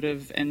episode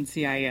of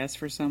NCIS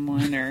for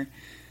someone or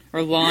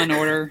Law and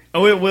Order?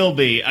 Oh, it will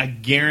be. I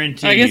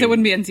guarantee. I guess it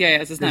wouldn't be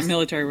NCIS. It's not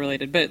military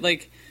related, but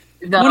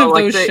one of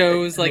those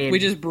shows. We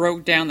just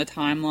broke down the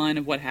timeline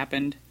of what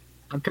happened.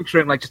 I'm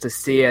picturing just a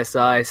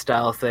CSI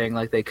style thing.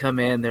 They come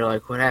in, they're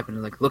like, "What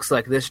happened?" Like, looks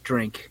like this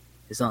drink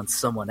is on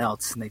someone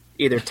else, and they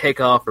either take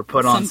off or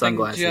put on Something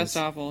sunglasses. just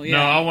awful. Yeah.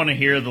 No, I want to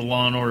hear the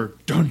Law and Order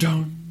dun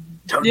dun.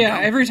 Dun, Yeah,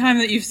 dun. every time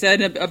that you've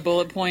said a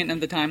bullet point of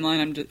the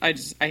timeline,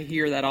 I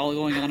hear that all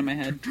going on in my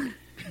head.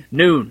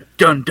 Noon.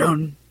 Dun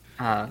dun.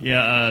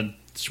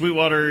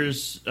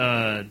 Sweetwater's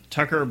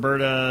Tucker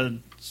Berta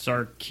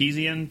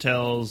Sarkeesian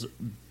tells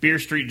Beer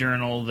Street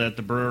Journal that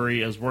the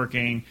brewery is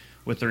working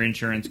with their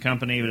insurance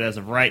company, but as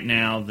of right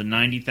now, the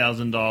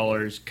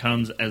 $90,000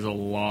 comes as a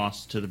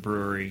loss to the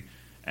brewery,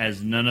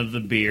 as none of the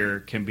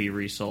beer can be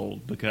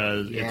resold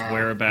because its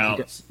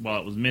whereabouts, while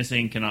it was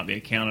missing, cannot be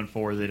accounted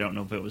for. They don't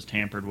know if it was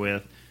tampered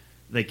with.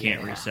 They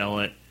can't resell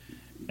it.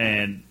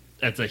 And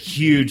that's a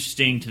huge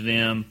sting to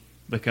them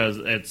because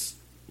it's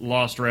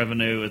lost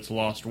revenue, it's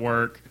lost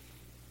work.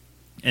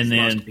 And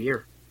then Lost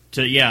beer.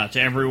 to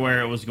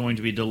everywhere it was going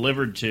to be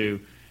delivered to,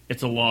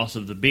 it's a loss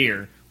of the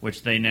beer,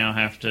 which they now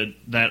have to,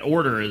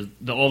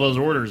 all those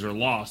orders are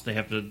lost. They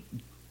have to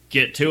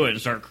get to it and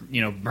start,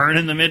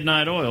 burning the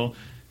midnight oil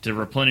to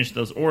replenish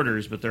those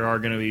orders, but there are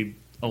going to be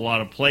a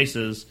lot of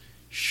places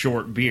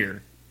short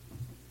beer.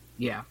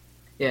 Yeah.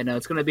 Yeah, no,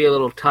 it's going to be a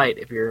little tight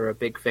if you're a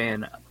big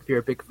fan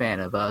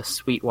of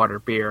Sweetwater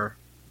beer.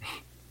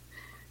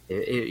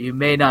 You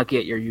may not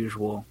get your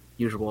usual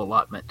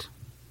allotment.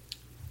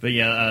 But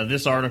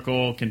this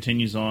article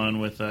continues on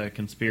with a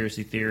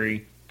conspiracy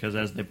theory, because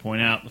as they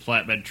point out, the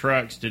flatbed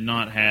trucks did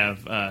not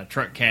have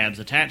truck cabs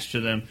attached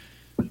to them,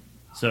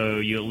 so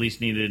you at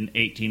least needed an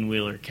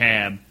 18-wheeler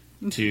cab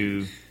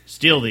to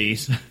steal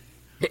these.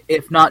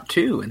 If not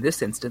two, in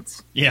this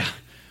instance. Yeah,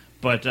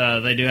 but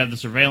they do have the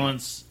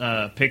surveillance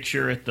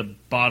picture at the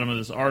bottom of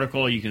this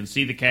article. You can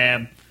see the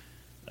cab.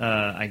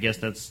 I guess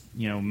that's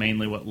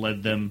mainly what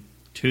led them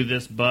to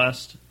this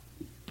bust.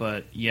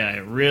 But yeah,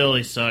 it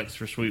really sucks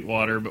for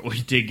Sweetwater, but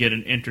we did get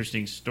an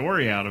interesting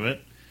story out of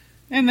it.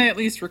 And they at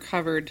least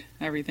recovered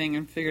everything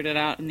and figured it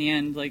out in the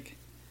end. I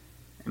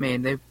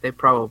mean, they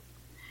probably...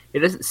 It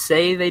doesn't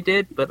say they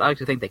did, but I like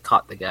to think they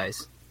caught the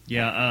guys.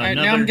 Yeah.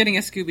 Now I'm getting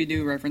a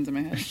Scooby-Doo reference in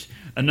my head.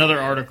 Another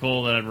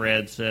article that I've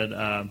read said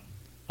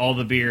all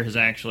the beer has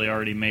actually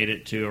already made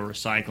it to a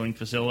recycling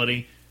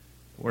facility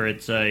where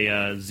it's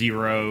a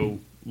zero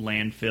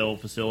landfill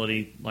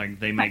facility. Like,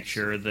 they make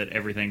sure that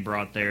everything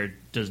brought there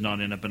does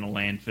not end up in a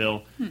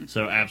landfill.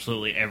 So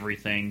absolutely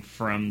everything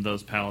from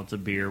those pallets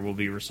of beer will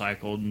be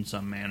recycled in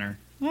some manner.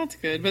 Well, that's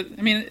good. But,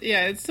 I mean,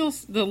 yeah, it's still...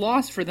 The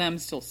loss for them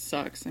still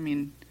sucks. I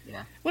mean...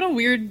 Yeah. What a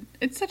weird...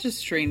 It's such a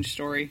strange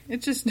story.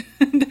 It's just...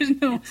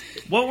 There's no...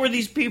 What were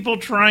these people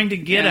trying to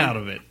get out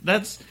of it?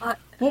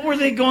 What were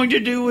they going to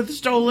do with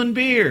stolen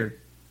beer?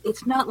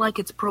 It's not like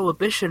it's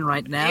prohibition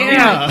right now.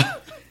 Yeah.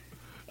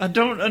 I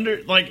don't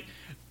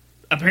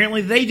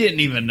apparently they didn't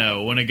even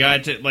know when a guy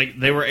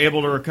they were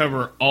able to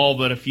recover all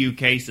but a few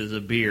cases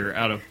of beer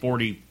out of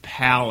 40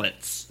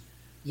 pallets.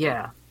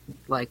 Yeah.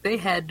 They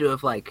had to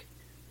have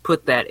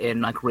put that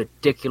in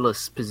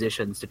ridiculous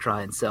positions to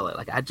try and sell it.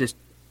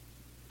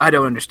 I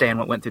don't understand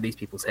what went through these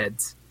people's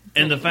heads.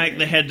 And the fact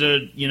they had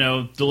to,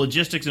 the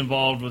logistics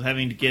involved with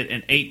having to get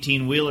an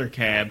 18-wheeler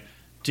cab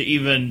to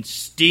even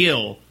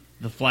steal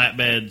the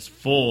flatbeds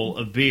full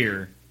of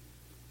beer.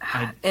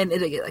 And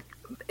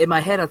in my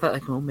head, I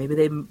thought, maybe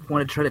they want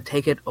to try to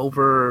take it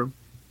over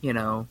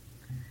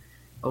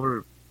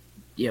wherever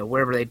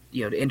they,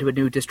 into a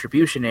new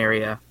distribution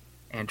area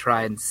and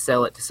try and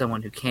sell it to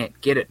someone who can't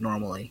get it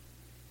normally.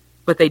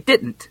 But they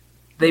didn't.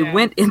 They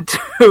went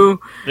into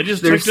they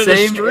just their took to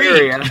same the street.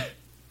 area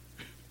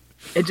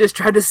and just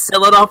tried to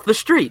sell it off the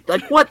street.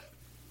 What?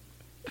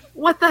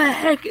 What the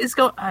heck is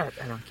going? I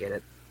don't get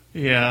it.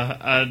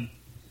 Yeah,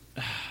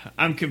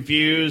 I'm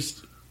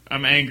confused.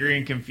 I'm angry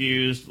and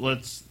confused.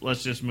 Let's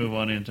just move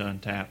on into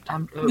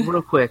Untappd.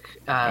 Real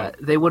quick,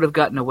 they would have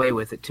gotten away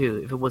with it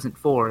too if it wasn't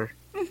for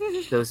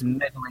those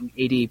meddling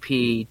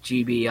ADP,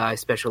 GBI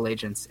special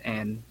agents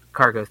and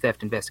cargo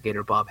theft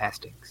investigator Bob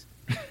Hastings.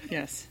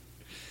 Yes.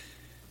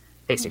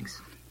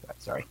 Hastings.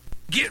 Sorry.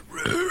 Get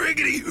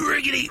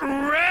riggedy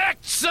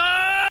wrecked,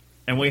 son!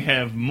 And we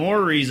have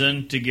more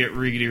reason to get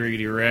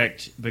riggedy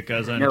wrecked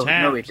because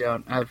Untappd... No, we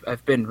don't.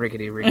 I've been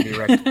riggedy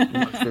wrecked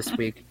once this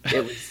week.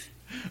 It was...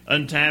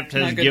 Untappd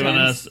has given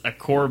us a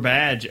core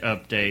badge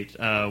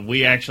update.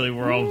 We actually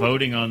were all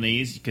voting on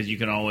these because you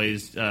can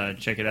always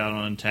check it out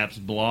on Untappd's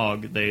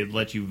blog. They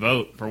let you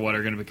vote for what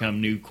are going to become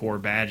new core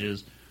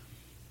badges.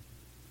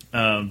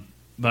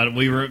 But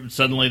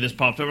suddenly this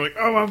popped up. We're like,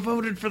 oh, I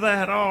voted for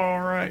that. Oh, all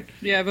right.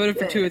 Yeah, I voted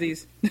for 2 of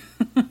these.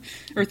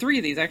 Or 3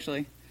 of these,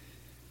 actually.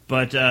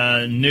 But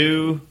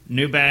new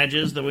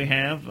badges that we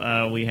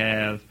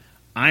have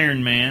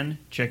Iron Man.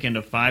 Check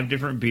into 5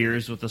 different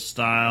beers with the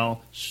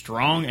style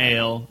Strong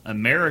Ale,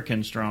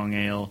 American Strong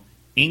Ale,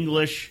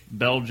 English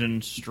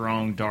Belgian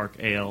Strong Dark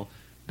Ale,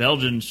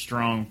 Belgian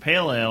Strong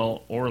Pale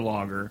Ale or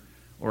Lager,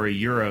 or a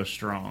Euro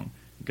Strong.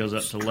 It goes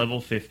up to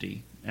level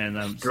 50.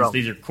 And since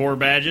these are core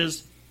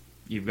badges,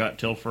 you've got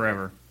till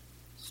forever.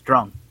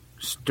 Strong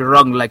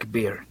like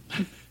beer.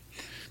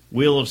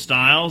 Wheel of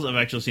Styles. I've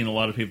actually seen a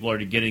lot of people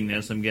already getting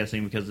this. I'm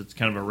guessing because it's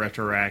kind of a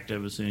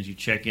retroactive. As soon as you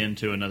check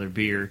into another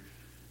beer,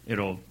 it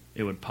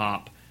would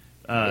pop.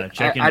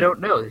 I don't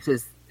know. This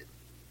is...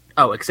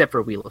 Oh, except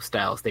for Wheel of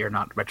Styles. They are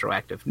not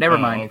retroactive. Never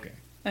mind. Okay.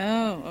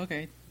 Oh,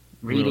 okay.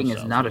 Reading Wheel of is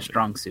Styles not a will be.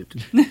 strong suit.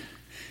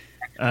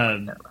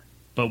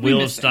 But Wheel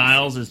of missed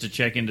Styles is to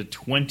check into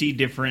 20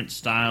 different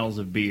styles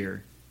of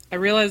beer. I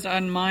realized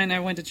on mine, I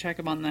went to check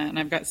them on that, and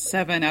I've got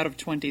 7 out of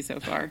 20 so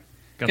far.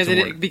 Got some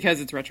work.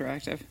 Because it's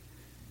retroactive.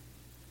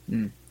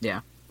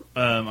 Yeah.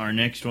 Our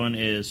next one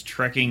is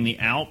Trekking the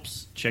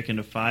Alps. Check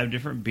into 5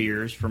 different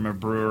beers from a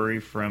brewery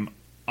from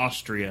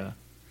Austria.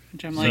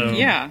 Which I'm So- like,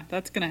 yeah,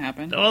 that's going to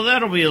happen. Well,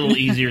 that'll be a little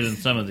easier than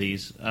some of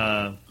these.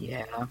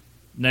 Yeah.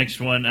 Next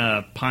one,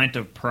 Pint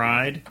of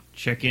Pride.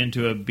 Check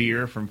into a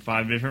beer from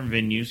 5 different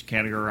venues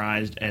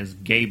categorized as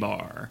gay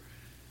bar.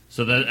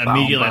 So that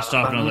immediately I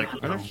stopped and I was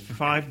like, are there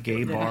 5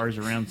 gay bars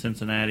around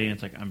Cincinnati? And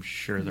it's like, I'm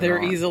sure there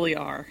are. There easily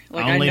are.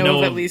 Like, I I only know know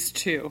of at of- least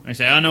 2. I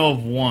say, I know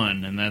of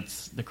one, and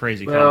that's the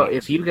Crazy Well, Fox.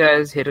 if you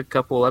guys hit a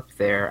couple up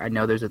there, I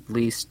know there's at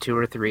least 2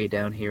 or 3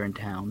 down here in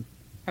town.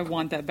 I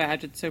want that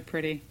badge. It's so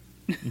pretty.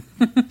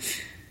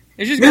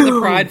 It's just got the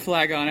pride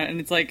flag on it, and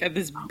it's like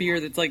this beer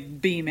that's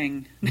like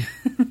beaming.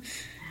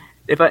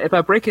 If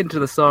I break into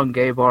the song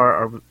 "Gay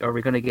Bar," are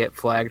we going to get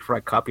flagged for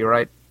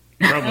copyright?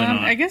 Probably not.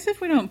 I guess if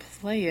we don't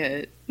play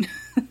it.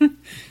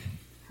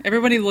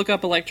 Everybody look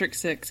up Electric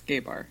Six Gay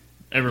Bar.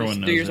 Everyone Just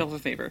knows do it. yourself a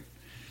favor.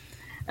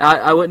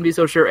 I wouldn't be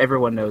so sure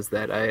everyone knows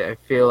that. I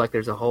feel like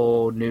there's a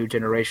whole new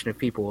generation of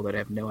people that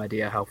have no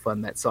idea how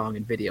fun that song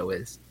and video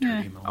is.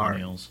 Yeah.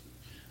 Millennials.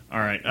 All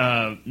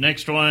right.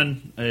 Next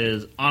one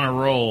is On a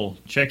Roll.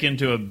 Check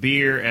into a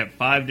beer at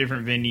 5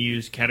 different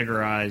venues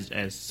categorized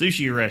as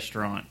sushi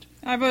restaurant.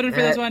 I voted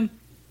for That- this one.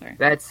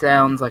 That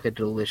sounds like a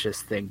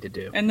delicious thing to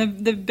do. And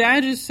the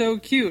badge is so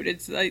cute.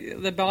 It's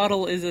like the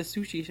bottle is a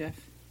sushi chef.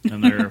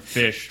 And there are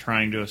fish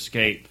trying to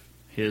escape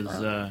his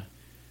Mostly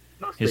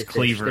his fish.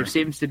 cleaver. There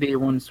seems to be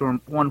one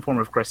form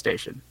of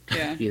crustacean,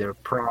 Yeah. either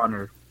prawn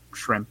or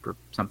shrimp or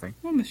something.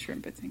 One with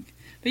shrimp, I think.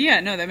 But yeah,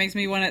 no, that makes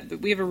me want to.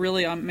 We have a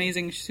really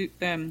amazing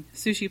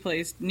sushi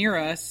place near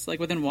us, like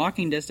within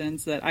walking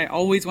distance, that I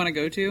always want to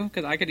go to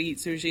because I could eat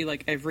sushi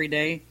like every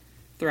day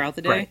throughout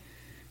the day. Right.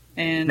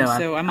 And No,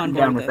 so I'm on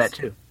board down with this. that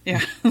too. Yeah,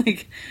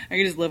 like I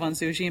could just live on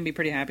sushi and be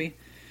pretty happy.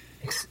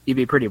 You'd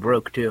be pretty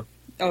broke too.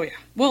 Oh yeah,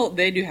 well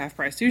they do half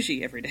price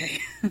sushi every day.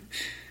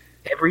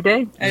 Every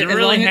day? Is it As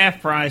really long as-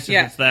 half price if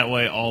Yeah. it's that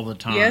way all the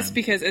time? Yes,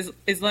 because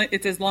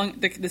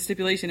the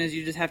stipulation is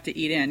you just have to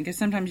eat in. Because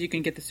sometimes you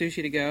can get the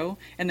sushi to go,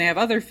 and they have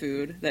other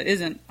food that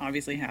isn't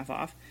obviously half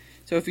off.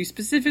 So if you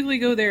specifically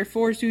go there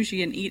for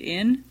sushi and eat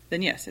in,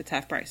 then yes, it's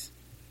half price.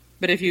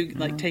 But if you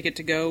like take it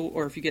to go,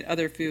 or if you get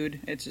other food,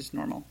 it's just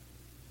normal.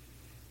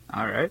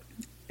 All right.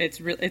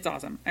 It's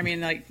awesome. I mean,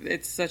 like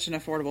it's such an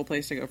affordable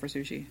place to go for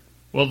sushi.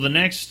 Well, the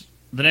next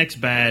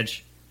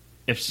badge,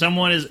 if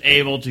someone is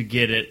able to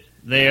get it,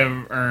 they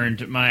have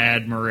earned my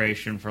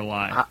admiration for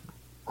life.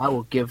 I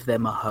will give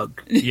them a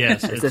hug.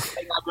 Yes, It's a it's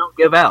thing I don't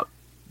give out.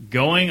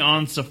 going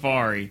on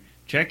safari.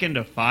 Check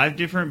into 5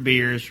 different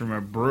beers from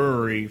a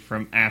brewery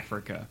from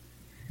Africa.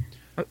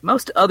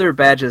 Most other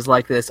badges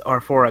like this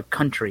are for a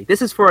country.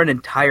 This is for an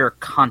entire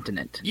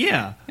continent.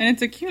 Yeah, And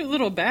it's a cute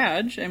little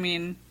badge. I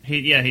mean,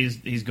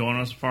 he's going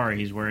on safari.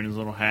 He's wearing his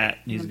little hat.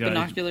 He's got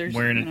Binoculars,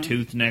 wearing a you know.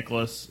 tooth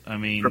necklace. I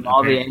mean, From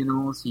all the apparently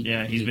animals he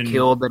he's been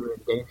killed that are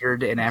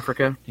endangered in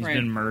Africa. he's Right.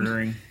 been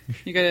murdering.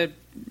 you got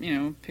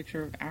a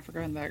picture of Africa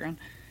in the background.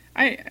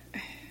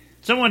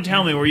 Someone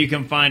tell me where you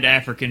can find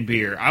African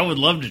beer. I would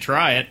love to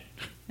try it.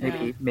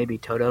 Maybe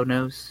Toto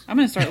knows. I'm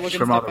gonna start looking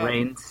From all stuff the up.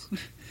 rains.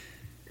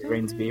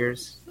 Rains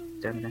beers.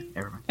 Never mind.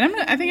 And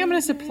I think I'm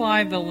going to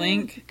supply the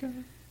link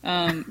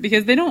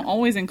because they don't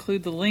always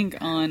include the link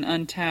on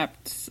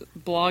Untapped's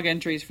blog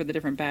entries for the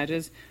different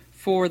badges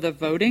for the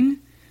voting.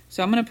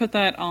 So I'm going to put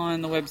that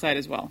on the website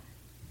as well.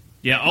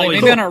 Yeah, Like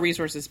always. maybe on our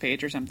resources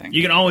page or something.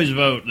 You can always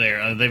vote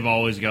there. They've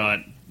always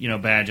got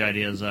badge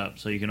ideas up,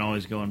 so you can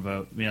always go and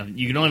vote.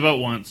 You can only vote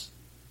once.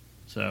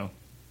 So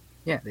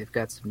Yeah, they've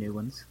got some new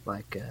ones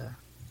like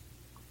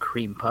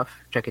Cream Puff.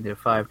 Check into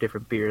 5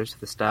 different beers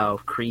with the style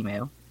of cream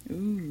ale.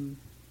 Ooh.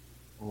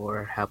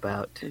 Or how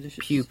about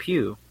Delicious. Pew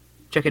Pew?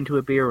 Check into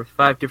a beer with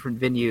 5 different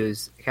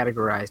venues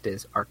categorized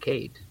as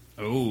arcade.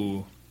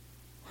 oh,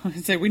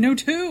 Say we know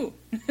two.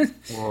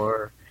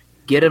 Or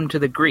Get 'em to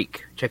the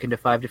Greek. Check into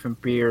 5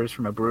 different beers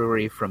from a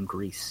brewery from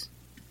Greece.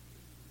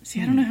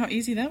 See, I don't know how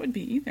easy that would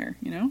be either.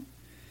 yeah,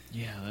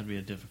 that'd be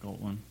a difficult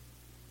one.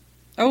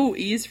 Oh,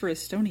 E is for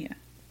Estonia.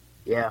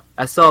 Yeah,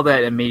 I saw that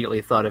and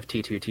immediately thought of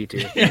T2T2.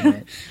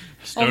 Estonian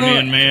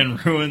Although- man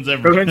ruins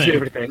everything. Ruins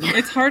everything.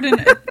 It's hard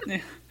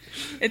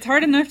it's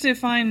hard enough to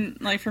find,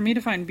 like, for me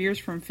to find beers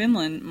from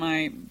Finland,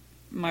 my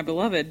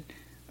beloved,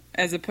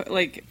 and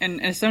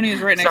Estonia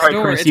is right next Sorry,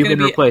 door. Chris, It's you've going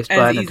been to be replaced by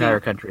as an easy. entire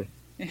country.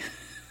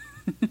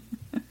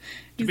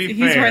 To be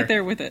He's fair, right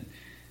there with it.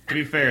 To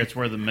be fair, it's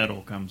where the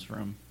metal comes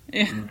from.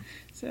 Yeah.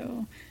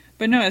 So,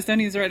 but no,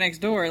 Estonia's right next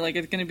door. Like,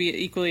 it's going to be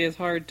equally as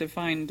hard to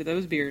find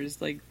those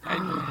beers. Like,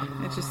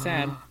 it's just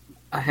sad.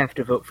 I have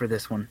to vote for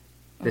this one.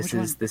 Oh, This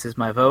which is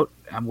my vote.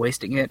 I'm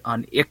wasting it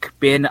on Ich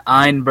bin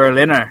ein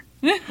Berliner.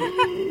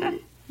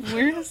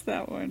 Where is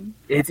that one?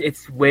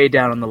 It's way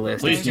down on the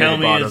list. Please It's near tell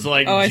the me bottom. it's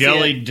like Oh, I see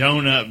jelly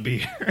donut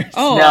beers.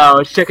 Oh, No,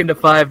 it's check into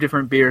 5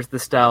 different beers, the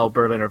style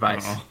Berliner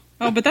Weiss. Oh.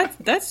 oh, but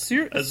that's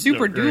super so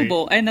great.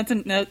 doable, and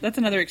that's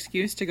another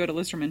excuse to go to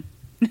Listerman.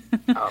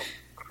 Oh,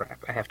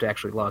 crap. I have to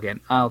actually log in.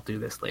 I'll do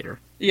this later.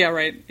 Yeah,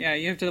 right. Yeah,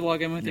 you have to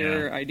log in with Yeah.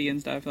 your ID and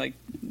stuff. Like,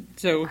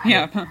 so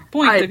yeah,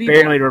 point I to people.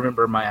 barely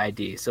remember my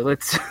ID, so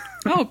let's...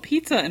 Oh,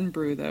 pizza and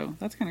brew though.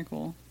 That's kind of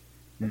cool.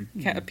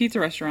 Pizza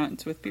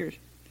restaurants with beers.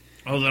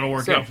 Oh, that'll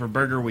work So- out for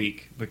Burger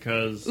Week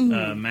because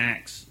Ooh.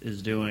 Max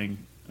is doing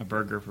a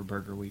burger for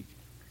Burger Week.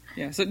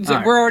 Yeah, so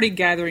Alright. we're already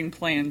gathering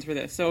plans for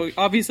this. So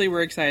obviously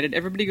we're excited.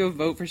 Everybody go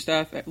vote for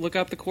stuff. Look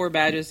up the core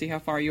badges, see how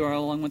far you are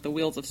along with the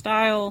Wheels of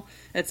Style,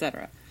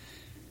 etc.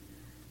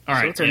 All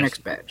right, So what's our yes.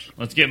 next badge?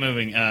 Let's get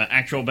moving.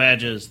 Actual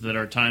badges that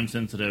are time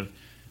sensitive.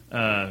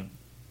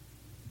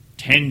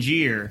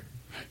 Tangier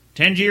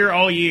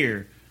all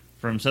year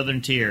from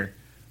Southern Tier.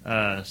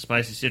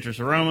 Spicy citrus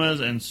aromas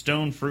and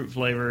stone fruit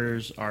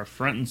flavors are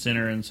front and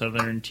center in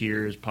Southern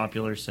Tier's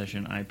popular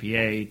session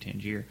IPA,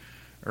 Tangier.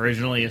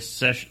 Originally a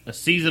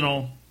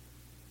sessional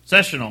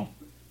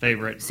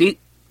favorite.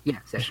 Yeah,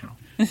 sessional.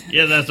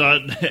 Yeah, that's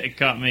what it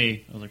caught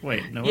me. I was like,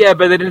 wait, no. Yeah,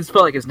 but then it's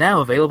felt like it's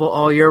now available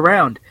all year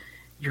round.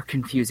 You're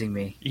confusing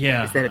me.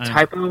 Yeah, Is that a I-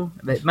 typo?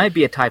 That might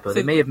be a typo. So-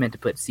 They may have meant to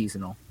put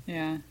seasonal.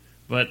 Yeah.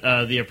 But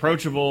the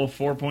approachable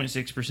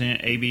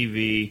 4.6%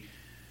 ABV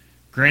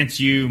grants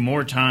you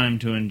more time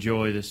to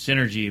enjoy the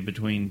synergy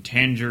between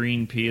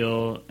tangerine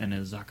peel and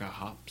Azaka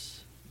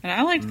hops. And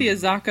I liked the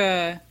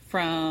Azaka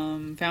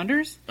from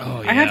Founders.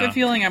 Oh, I have yeah. a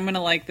feeling I'm going to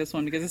like this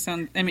one because it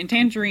sounds... I mean,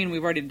 Tangerine,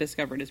 we've already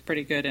discovered, is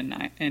pretty good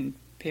in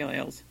pale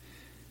ales.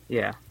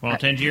 Yeah. While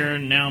Tangier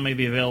now may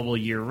be available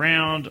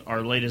year-round,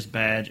 our latest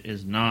badge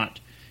is not.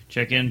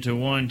 Check into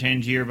one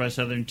Tangier by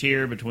Southern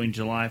Tier between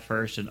July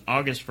 1st and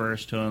August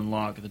 1st to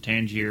unlock the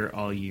Tangier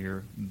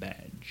all-year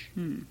badge.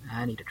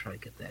 I need to try to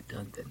get that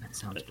done then. That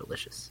sounds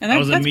delicious. And I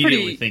was that's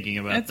immediately pretty, thinking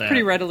about that's that.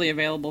 pretty readily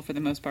available for the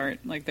most part,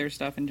 like their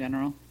stuff in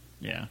general.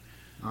 Yeah.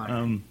 All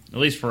right. At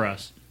least for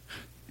us.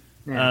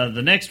 Yeah.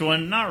 The next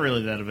one, not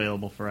really that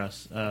available for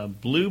us.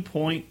 Blue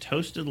Point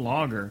Toasted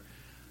Lager.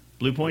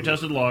 Blue Point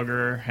Toasted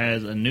Lager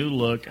has a new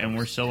look, and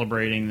we're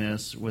celebrating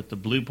this with the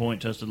Blue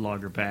Point Toasted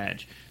Lager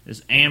badge.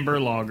 This amber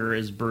lager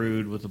is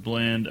brewed with a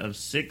blend of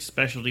 6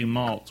 specialty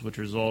malts, which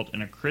result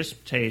in a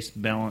crisp taste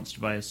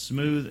balanced by a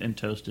smooth and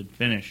toasted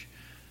finish.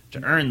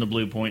 To earn the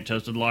Blue Point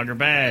Toasted Lager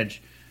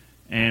badge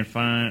and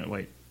find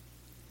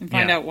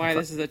And out why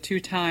this is a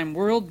 2-time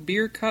World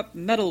Beer Cup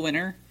medal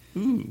winner.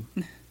 Ooh.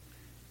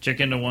 Check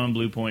into one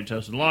Blue Point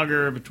Toasted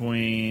Lager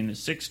between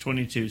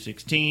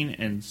 6/22/16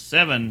 and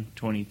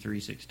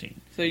 7/23/16.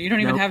 So you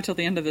don't even Nope. have till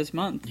the end of this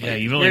month. Yeah,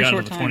 Like, you've only very got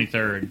short until the time.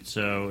 23rd.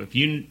 So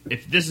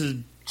if this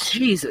is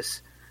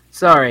Jesus.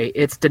 Sorry,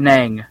 it's Da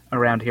Nang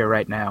around here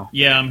right now.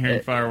 I'm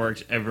hearing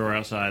fireworks everywhere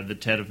outside. The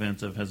Tet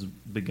Offensive has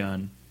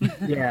begun.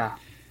 Yeah.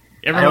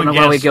 Everyone know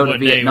why we guess go to what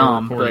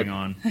Vietnam, day we're recording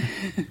on.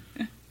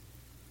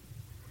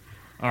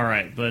 All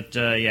right, but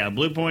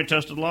Blue Point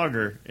Toasted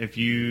Lager. If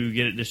you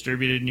get it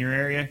distributed in your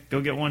area,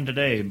 go get one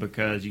today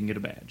because you can get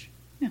a badge.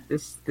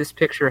 This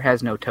picture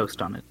has no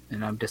toast on it,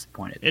 and I'm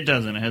disappointed. It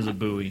doesn't. It has a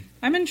buoy.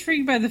 I'm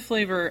intrigued by the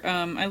flavor.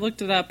 I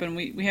looked it up, and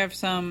we have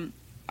some...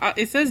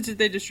 it says that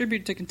they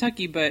distribute to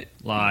Kentucky, but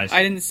Lies.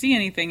 I didn't see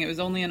anything. It was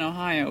only in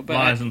Ohio. But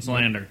Lies and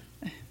slander.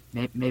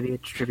 Maybe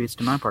it distributes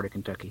to my part of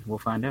Kentucky. We'll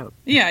find out.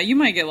 yeah, you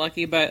might get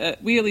lucky,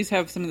 but we at least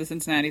have some of the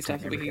Cincinnati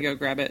stuff that we could go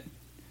grab it.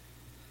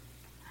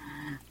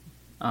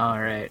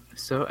 All right.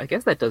 So I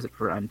guess that does it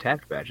for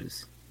Untapped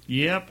badges.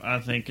 Yep, I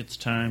think it's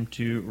time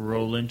to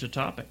roll into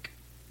topic.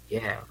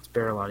 Yeah, let's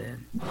barrel on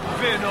in.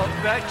 We're not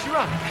that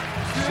drunk.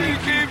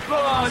 Cheeky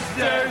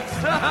bastards.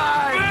 We're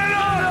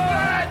not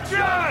that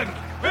drunk.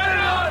 We're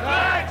not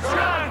that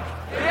drunk.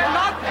 We're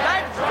not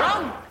that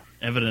drunk.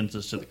 Evidence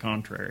is to the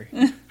contrary.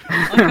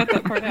 I'll cut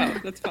that part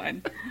out. That's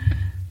fine.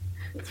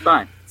 It's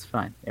fine. It's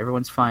fine.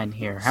 Everyone's fine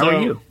here. How So-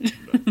 are you?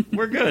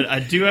 We're good. I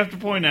do have to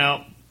point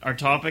out our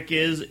topic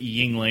is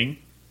Yuengling.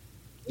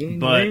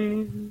 But-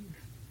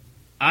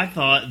 I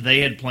thought they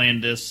had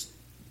planned this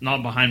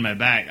not behind my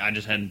back. I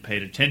just hadn't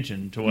paid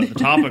attention to what the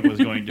topic was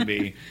going to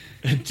be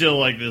until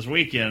like this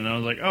weekend. And I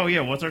was like, oh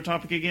yeah, what's our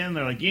topic again?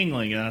 They're like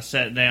Yuengling. And I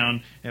sat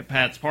down at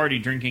Pat's party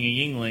drinking a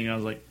Yuengling. And I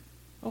was like,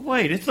 oh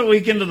wait, it's the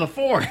weekend of the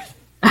 4th.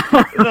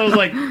 And I was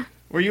like,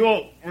 were you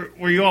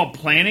all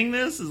planning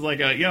this? It's like,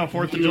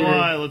 4th of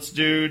July, let's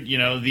do,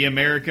 the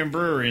American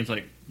brewery. And it's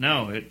like,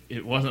 no,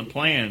 it wasn't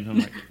planned. I'm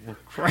like, well,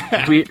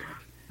 crap.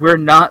 We're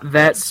not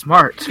that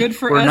smart. Good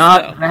for We're us,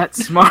 not though. that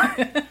smart.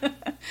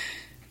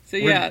 So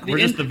yeah, we're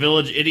just the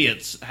village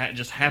idiots,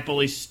 just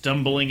happily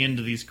stumbling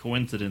into these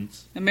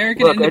coincidences.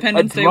 American Look, a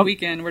Independence Day drunk-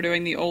 weekend. We're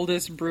doing the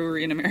oldest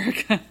brewery in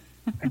America.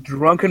 A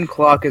drunken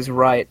clock is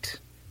right.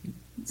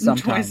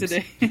 Sometimes. Twice a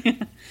day.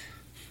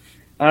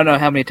 I don't know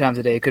how many times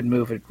a day it could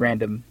move at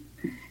random.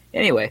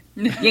 Anyway,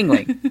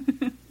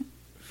 Yuengling.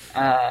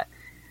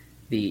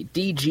 The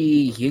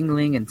DG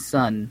Yuengling and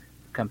Son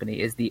Company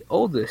is the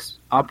oldest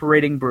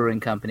operating brewing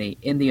company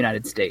in the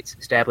United States,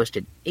 established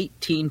in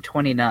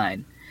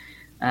 1829.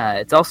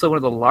 It's also one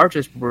of the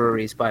largest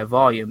breweries by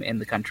volume in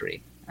the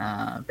country.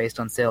 Based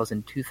on sales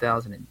in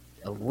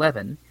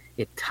 2011,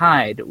 it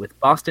tied with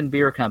Boston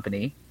Beer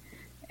Company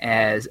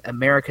as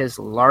America's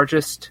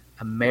largest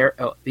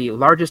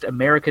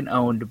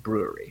American-owned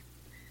brewery,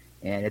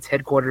 and it's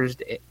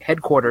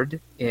headquartered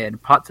in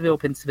Pottsville,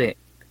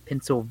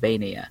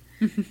 Pennsylvania.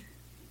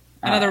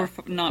 Another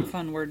not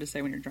fun word to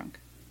say when you're drunk.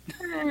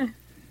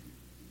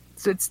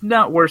 So it's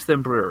not worse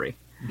than brewery.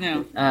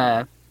 No.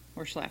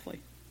 Or Schlafly.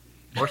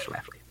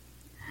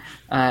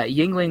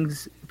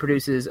 Yuengling's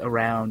produces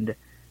around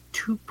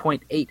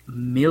 2.8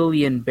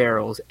 million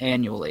barrels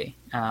annually,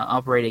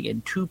 operating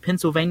in 2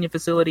 Pennsylvania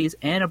facilities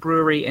and a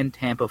brewery in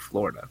Tampa,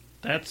 Florida.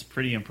 That's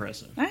pretty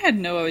impressive. I had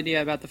no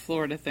idea about the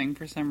Florida thing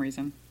for some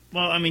reason.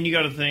 Well, I mean, you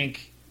got to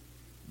think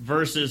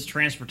versus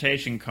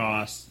transportation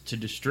costs to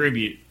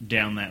distribute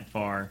down that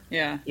far.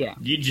 Yeah.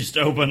 You just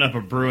open up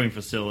a brewing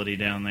facility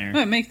down there.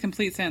 No, it makes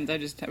complete sense. I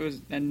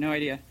had no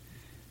idea.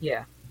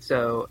 Yeah.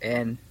 So,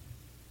 and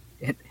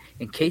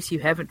in case you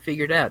haven't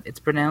figured out, it's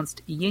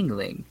pronounced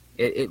Yuengling.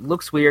 It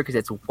looks weird because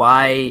it's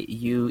Yuengling.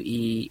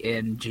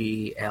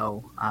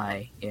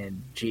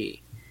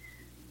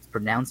 It's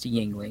pronounced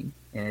Yuengling,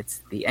 and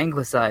it's the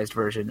anglicized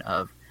version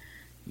of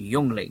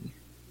Yuengling,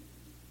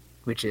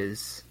 which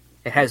is,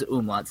 it has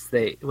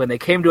umlauts. When they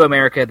came to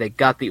America, they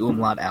got the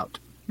umlaut out.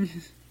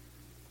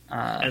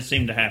 That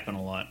seemed to happen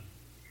a lot.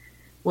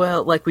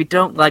 Well, we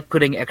don't like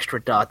putting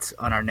extra dots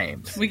on our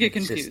names. We get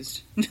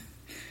confused.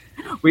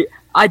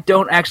 I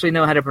don't actually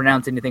know how to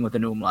pronounce anything with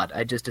an umlaut.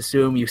 I just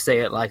assume you say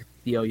it like,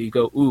 you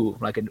go ooh,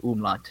 like an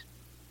umlaut.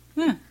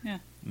 Yeah.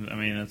 I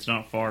mean, it's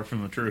not far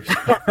from the truth.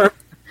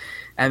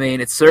 I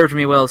mean, it served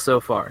me well so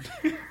far.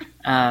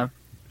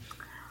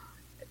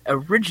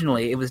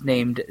 Originally, it was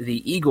named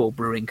the Eagle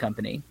Brewing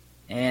Company,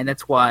 and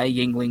that's why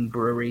Yuengling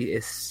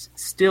Brewery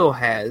still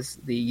has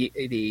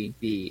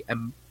the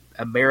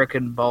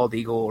American bald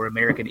eagle or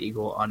American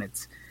eagle on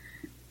its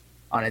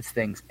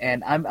things.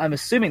 And I'm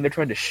assuming they're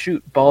trying to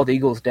shoot bald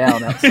eagles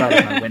down outside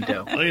of my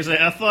window. Like I say,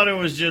 I thought it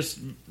was just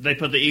they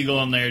put the eagle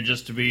on there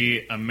just to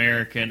be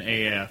American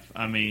AF.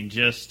 I mean,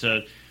 just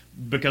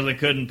because they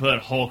couldn't put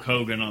Hulk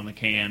Hogan on the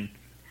can.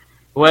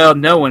 Well,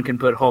 no one can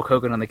put Hulk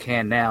Hogan on the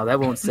can now. That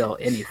won't sell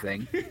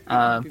anything. Too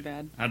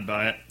bad. I'd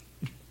buy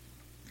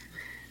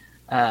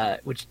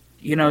it. Which,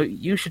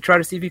 you should try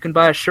to see if you can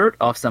buy a shirt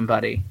off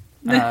somebody.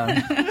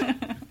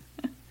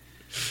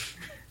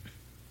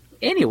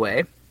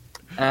 Anyway,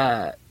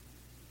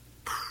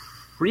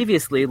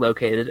 previously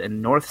located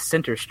in North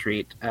Center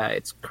Street,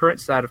 its current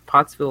site of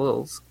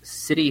Pottsville's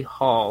City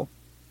Hall.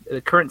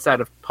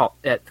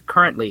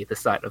 Currently the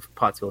site of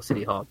Pottsville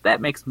City Hall. That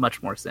makes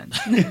much more sense.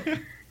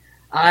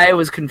 I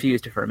was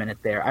confused for a minute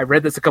there. I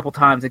read this a couple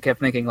times and kept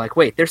thinking,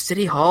 wait, their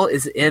City Hall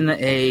is in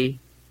a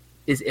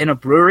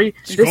brewery?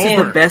 Sure. This is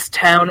the best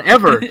town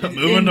ever.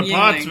 Moving to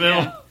Pottsville.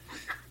 Yeah.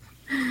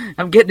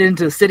 I'm getting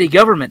into city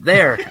government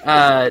there.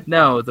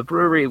 No, the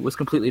brewery was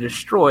completely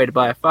destroyed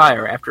by a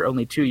fire after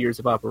only 2 years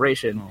of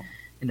operation,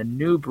 and a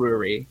new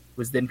brewery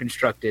was then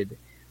constructed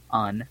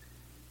on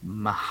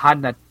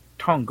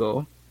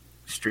Mahanatongo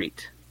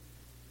Street,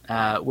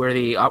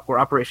 where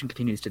operation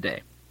continues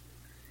today.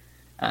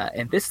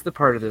 And this is the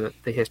part of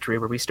the history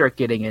where we start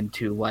getting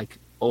into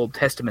Old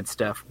Testament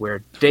stuff,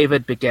 where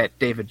David begat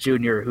David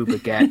Jr., who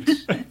begat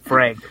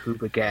Frank, who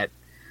begat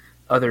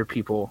other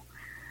people.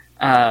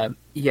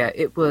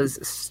 It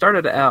was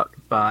started out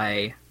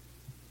by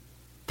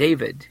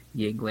David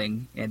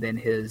Yuengling and then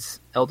his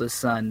eldest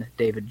son,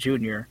 David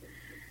Jr.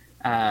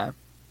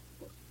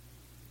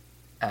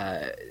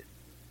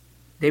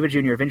 David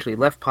Jr. eventually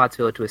left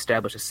Pottsville to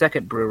establish a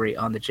second brewery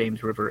on the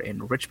James River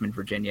in Richmond,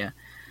 Virginia,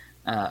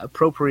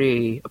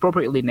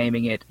 appropriately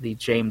naming it the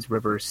James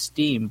River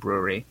Steam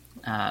Brewery.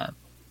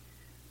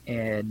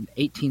 In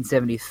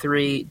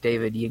 1873,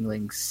 David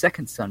Yuengling's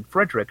second son,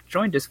 Frederick,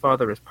 joined his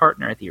father as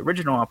partner at the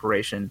original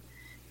operation,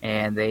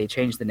 and they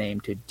changed the name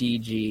to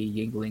D.G.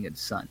 Yuengling and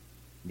Son.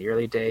 In the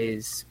early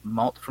days,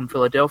 malt from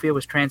Philadelphia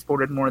was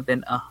transported more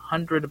than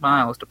 100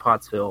 miles to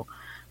Pottsville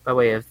by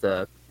way of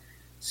the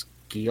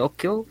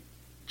Schuylkill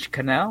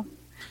Canal.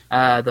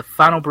 The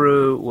final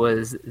brew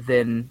was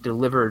then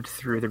delivered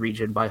through the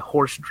region by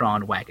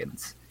horse-drawn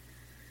wagons.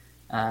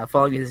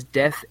 Following his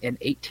death in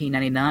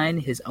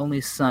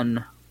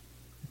 1899,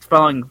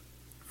 following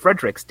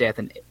Frederick's death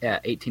in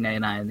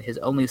 1899, his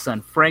only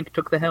son Frank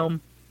took the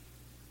helm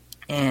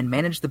and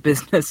managed the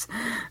business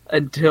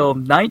until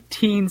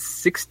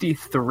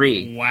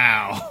 1963.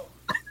 Wow.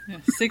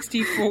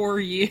 64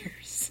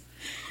 years.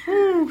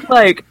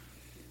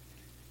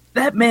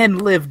 That man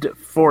lived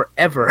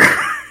forever.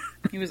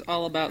 He was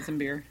all about some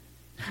beer.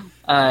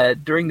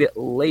 During the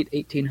late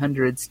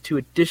 1800s, 2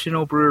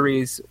 additional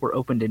breweries were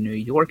opened in New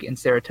York and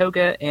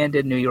Saratoga, and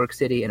in New York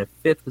City, and a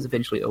 5th was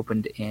eventually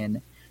opened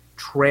in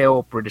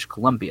Trail, British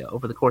Columbia.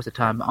 Over the course of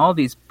time, all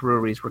these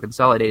breweries were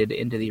consolidated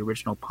into the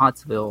original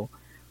Pottsville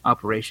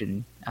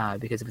operation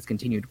because of its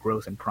continued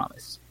growth and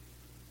promise.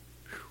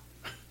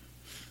 A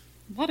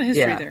lot of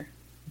history there.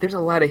 there's a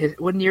lot of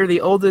when you're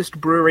the oldest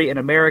brewery in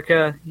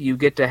America, you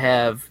get to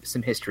have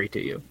some history to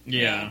you.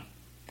 Yeah.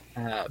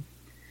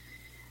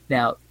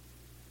 Now,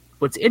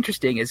 what's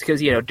interesting is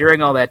because,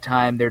 during all that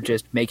time, they're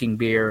just making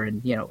beer,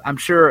 and, I'm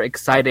sure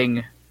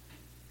exciting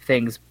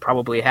things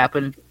probably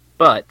happened,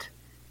 but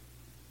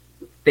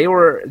they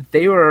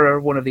were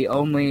one of the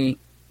only,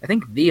 I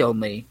think the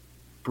only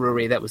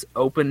brewery that was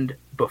opened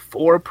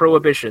before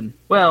Prohibition.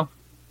 Well,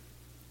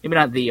 maybe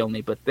not the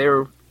only, but they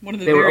were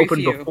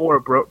opened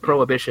before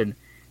Prohibition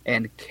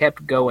and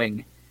kept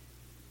going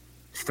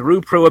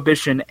through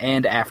Prohibition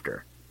and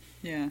after.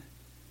 Yeah.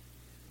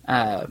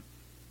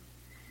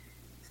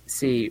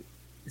 See,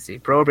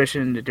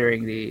 Prohibition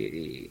during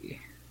the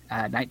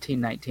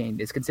 1919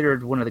 is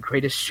considered one of the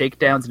greatest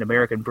shakedowns in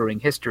American brewing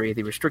history.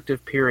 The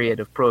restrictive period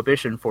of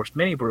Prohibition forced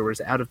many brewers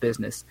out of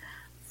business.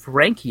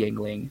 Frank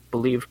Yuengling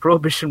believed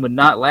Prohibition would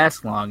not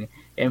last long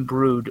and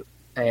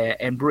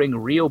brewing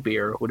real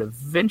beer would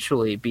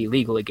eventually be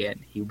legal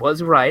again. He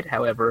was right,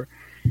 however,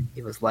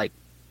 it was like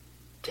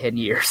 10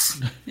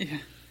 years. Yeah.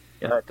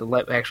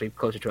 Actually,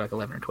 closer to like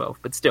 11 or 12,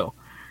 but still.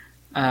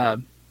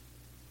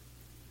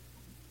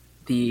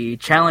 The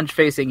challenge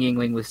facing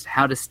Yuengling was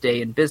how to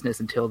stay in business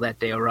until that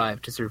day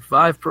arrived. To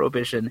survive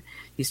Prohibition,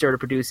 he started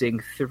producing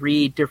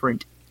 3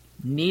 different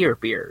near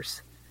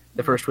beers.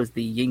 The first was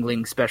the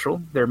Yuengling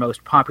Special, their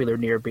most popular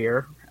near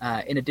beer.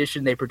 In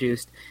addition, they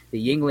produced the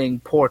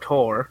Yuengling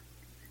Porter,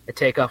 a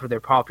takeoff of their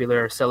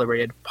popular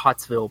celebrated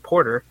Pottsville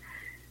Porter.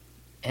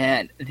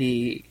 And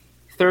the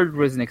third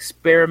was an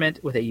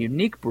experiment with a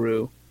unique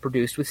brew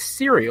produced with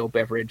cereal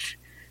beverage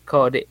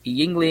called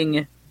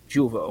Yuengling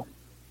Juvo.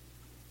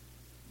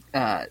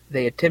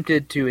 They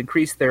attempted to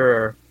increase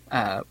their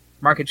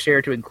market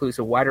share to include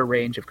a wider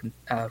range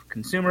of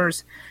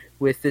consumers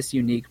with this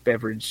unique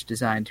beverage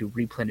designed to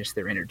replenish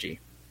their energy.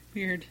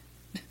 Weird.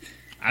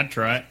 I'd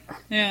try it.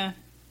 Yeah.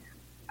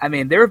 I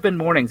mean, there have been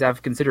mornings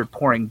I've considered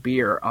pouring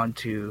beer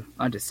onto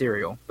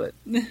cereal, but,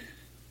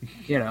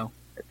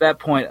 at that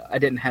point I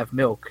didn't have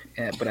milk,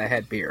 but I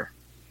had beer.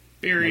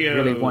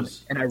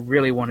 Cheerios. I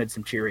really wanted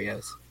some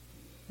Cheerios.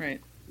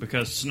 Right.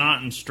 Because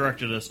Snot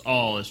instructed us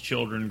all as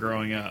children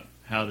growing up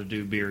how to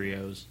do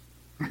beerios.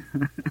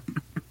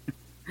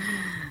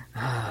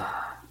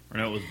 Or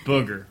no, it was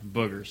Booger.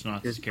 Booger,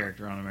 Snot's his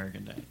character on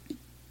American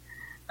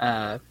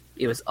Dad.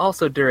 It was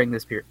also during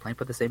this period, playing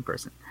by the same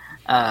person.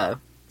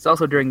 It's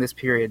also during this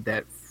period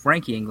that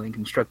Frank Yuengling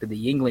constructed the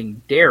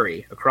Yuengling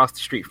Dairy across the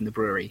street from the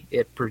brewery.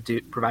 It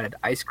provided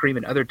ice cream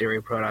and other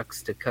dairy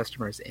products to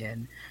customers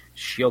in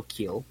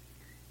Schuylkill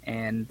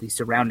and the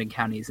surrounding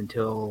counties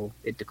until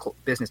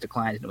business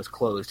declined and it was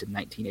closed in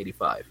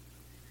 1985.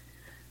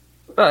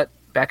 But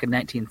back in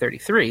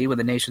 1933, when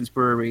the nation's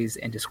breweries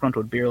and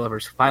disgruntled beer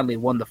lovers finally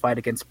won the fight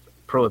against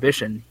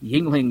Prohibition,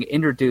 Yuengling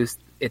introduced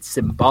its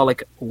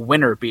symbolic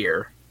winter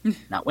beer.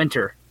 Not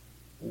winter.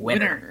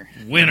 Winter.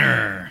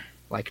 Winner.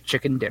 Like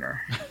chicken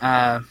dinner.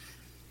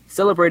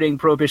 Celebrating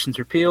Prohibition's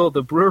repeal,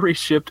 the brewery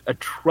shipped a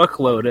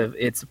truckload of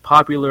its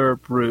popular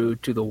brew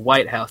to the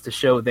White House to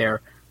show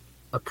their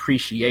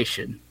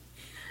appreciation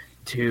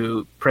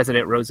to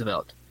President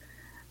Roosevelt.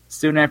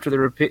 Soon after the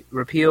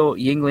repeal,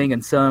 Yuengling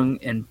and Sung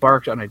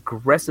embarked on an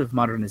aggressive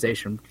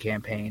modernization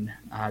campaign,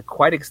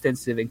 quite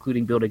extensive,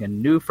 including building a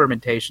new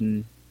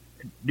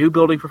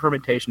building for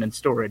fermentation and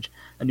storage,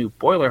 a new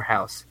boiler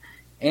house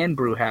and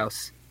brew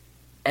house,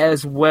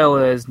 as well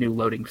as new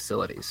loading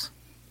facilities.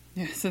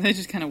 Yeah, so they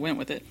just kind of went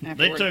with it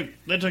afterward.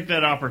 They took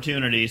that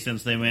opportunity,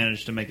 since they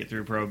managed to make it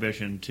through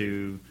Prohibition,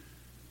 to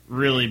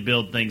really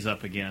build things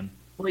up again.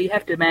 Well, you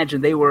have to imagine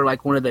they were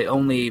like one of the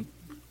only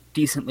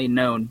decently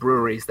known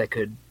breweries that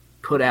could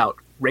put out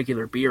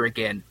regular beer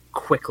again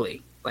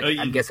quickly. Like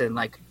I'm guessing,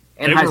 like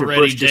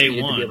Anheuser-Busch just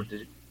needed to be able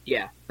to.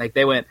 Yeah, like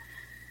they went.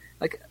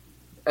 Like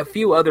a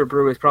few other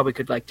breweries probably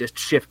could like just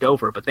shift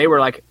over, but they were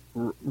like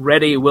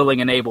ready, willing,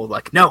 and able.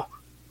 Like, no,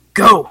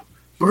 go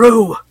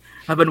brew.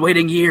 I've been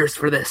waiting years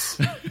for this.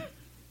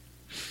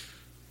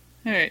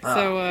 All right,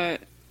 so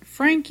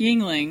Frank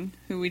Yuengling,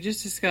 who we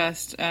just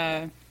discussed,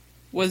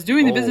 was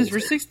doing the business for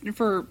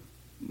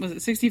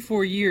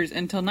 64 years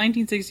until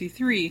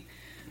 1963.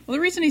 Well,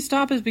 the reason he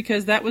stopped is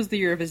because that was the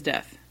year of his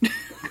death.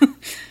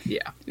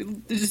 Yeah.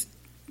 It just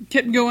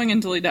kept going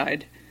until he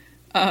died.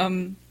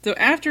 So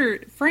after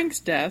Frank's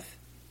death,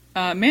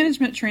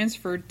 management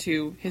transferred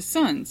to his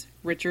sons,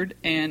 Richard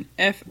and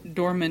F.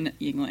 Dorman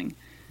Yuengling.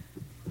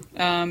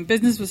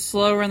 Business was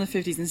slow around the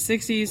 50s and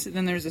 60s.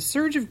 Then there was a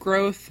surge of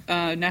growth,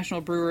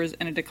 national brewers,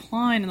 and a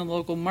decline in the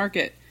local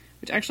market,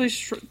 which actually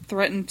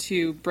threatened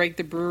to break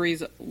the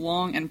brewery's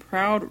long and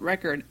proud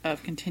record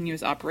of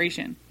continuous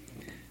operation.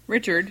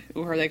 Richard,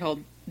 or they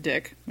called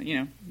Dick,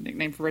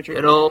 nickname for Richard.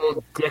 Good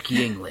old Dick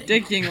Yuengling.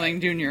 Dick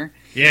Yuengling Jr.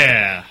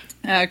 Yeah.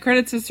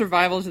 Credits his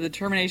survival to the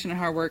determination and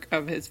hard work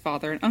of his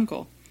father and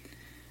uncle.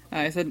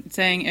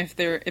 Saying if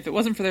it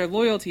wasn't for their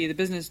loyalty, the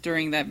business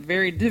during that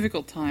very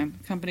difficult time,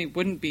 the company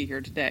wouldn't be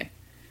here today.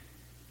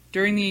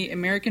 During the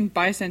American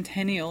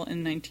Bicentennial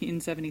in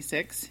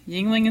 1976,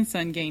 Yuengling and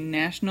Son gained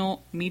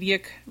national media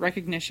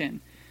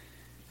recognition.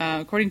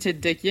 According to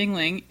Dick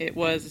Yuengling, it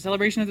was a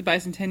celebration of the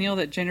bicentennial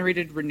that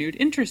generated renewed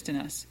interest in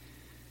us.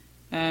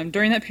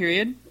 During that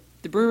period,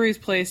 the brewery is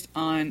placed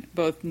on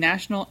both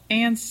national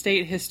and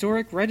state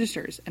historic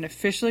registers and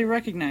officially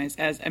recognized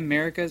as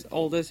America's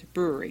oldest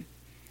brewery.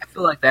 I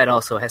feel like that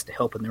also has to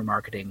help in their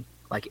marketing.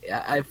 Like,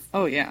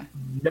 Oh, yeah.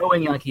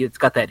 knowing like it's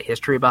got that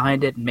history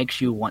behind it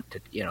makes you want to,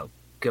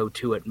 go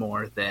to it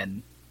more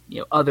than,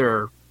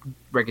 other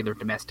regular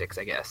domestics,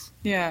 I guess.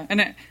 Yeah,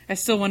 and I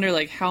still wonder,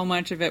 like, how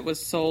much of it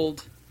was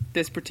sold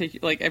this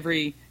particular, like,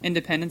 every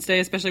Independence Day,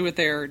 especially with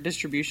their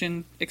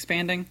distribution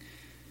expanding.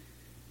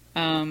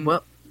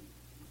 Well,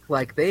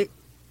 like,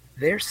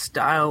 their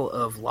style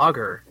of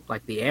lager,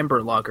 like the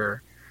amber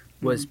lager,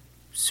 was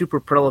super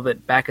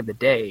prevalent back in the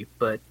day,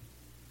 but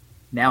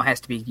now has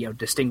to be,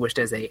 distinguished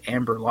as a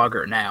amber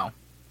lager now.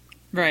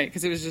 Right,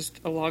 because it was just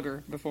a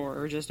lager before,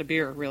 or just a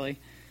beer, really.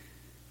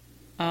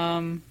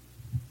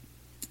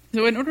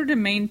 So in order to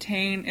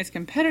maintain its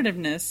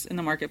competitiveness in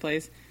the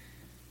marketplace,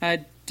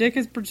 Dick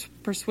has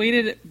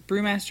persuaded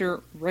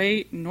brewmaster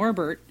Ray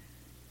Norbert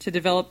to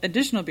develop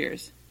additional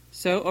beers.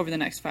 So over the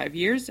next 5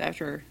 years,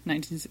 after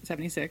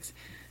 1976,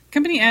 the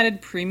company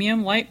added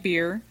premium light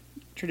beer,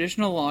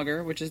 traditional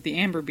lager, which is the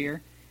amber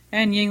beer,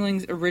 and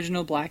Yuengling's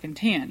original black and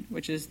tan,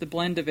 which is the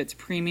blend of its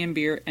premium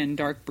beer and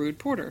dark brewed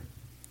porter.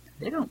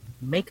 They don't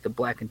make the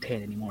black and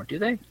tan anymore, do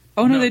they?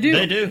 Oh, no, they do.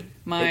 They do.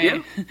 They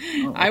do?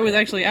 Oh, I was okay.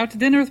 actually out to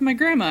dinner with my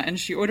grandma, and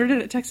she ordered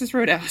it at Texas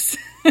Roadhouse.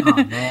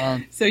 Oh,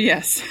 man. So,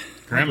 yes.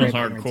 Grandma's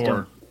grandparents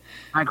hardcore.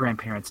 My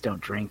grandparents don't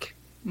drink.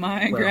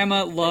 My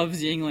grandma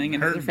loves Yuengling,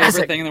 and Her- it's her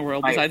favorite thing in the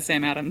world my- besides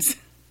Sam Adams.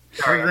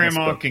 Sorry, Her I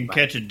grandma misspoke. can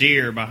catch a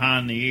deer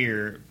behind the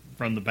ear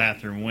from the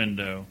bathroom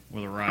window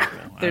with a rifle.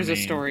 There's a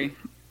story.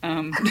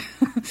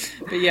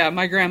 But yeah,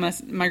 my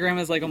grandma's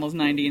like almost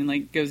 90 and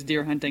like goes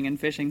deer hunting and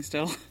fishing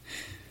still.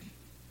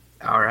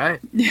 All right.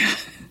 Yeah,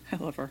 I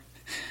love her.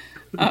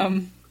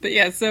 But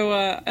yeah, so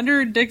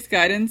under Dick's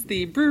guidance,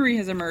 the brewery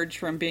has emerged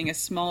from being a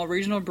small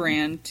regional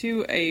brand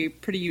to a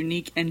pretty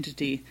unique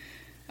entity.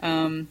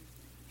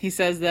 He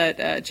says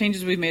that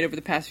changes we've made over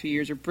the past few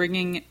years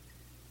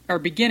are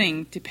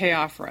beginning to pay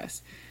off for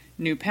us.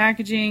 New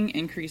packaging,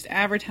 increased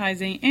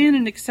advertising, and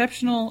an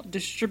exceptional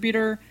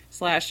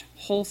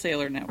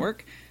distributor/wholesaler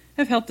network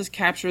have helped us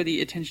capture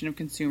the attention of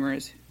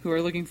consumers who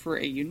are looking for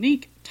a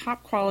unique,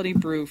 top-quality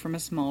brew from a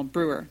small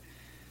brewer.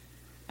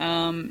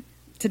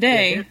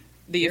 Today, Yeah,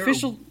 the they're-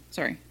 official...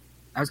 Sorry.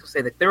 I was going to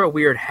say that they're a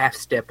weird half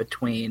step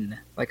between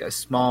like a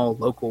small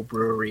local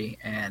brewery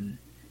and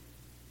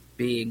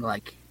being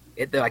like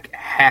they like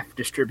half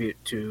distribute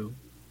to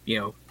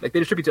like they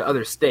distribute to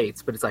other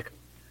states, but it's like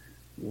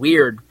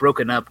weird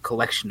broken up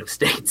collection of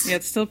states. Yeah,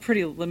 it's still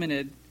pretty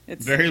limited.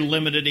 It's Very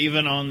limited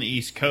even on the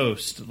East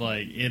Coast.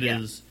 Like, it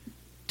is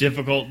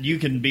difficult. You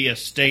can be a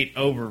state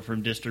over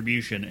from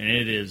distribution, and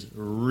it is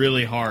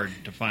really hard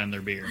to find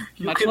their beer.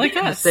 You much can like be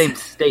in the us. same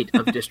state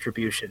of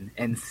distribution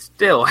and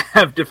still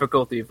have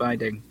difficulty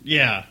finding.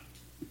 Yeah.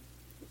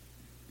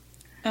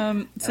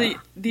 So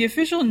the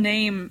official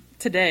name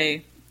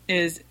today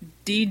is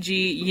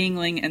DG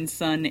Yuengling and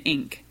Son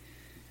Inc.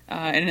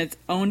 And it's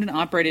owned and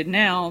operated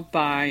now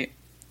by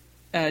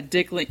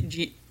Dick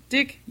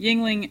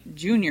Yuengling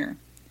Jr.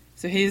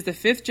 So he's the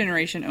 5th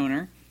generation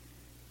owner,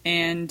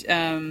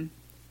 and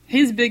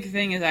his big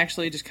thing is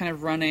actually just kind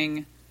of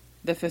running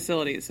the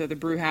facilities. So the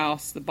brew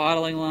house, the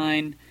bottling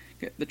line,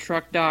 the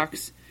truck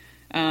docks,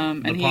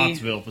 and The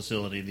Pottsville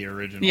facility, the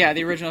original. Yeah,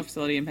 the original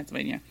facility in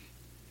Pennsylvania.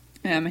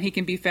 He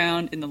can be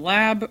found in the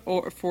lab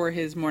or for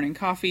his morning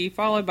coffee,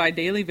 followed by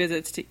daily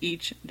visits to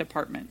each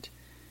department.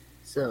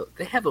 So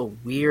they have a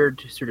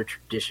weird sort of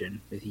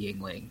tradition with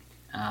Yuengling,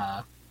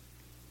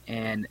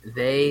 and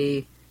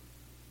because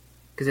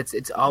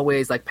it's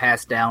always like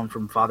passed down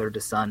from father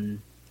to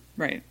son,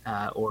 Right.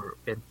 or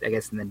I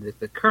guess in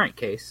the current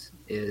case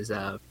is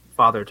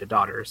father to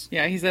daughters.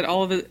 Yeah, he said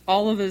all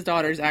of his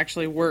daughters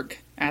actually work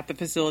at the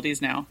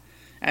facilities now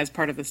as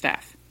part of the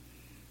staff.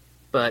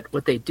 But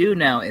what they do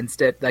now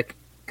instead, like,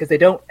 because they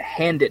don't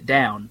hand it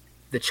down,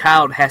 the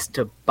child has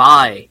to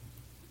buy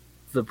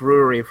the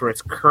brewery for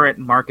its current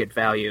market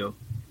value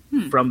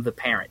from the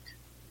parent.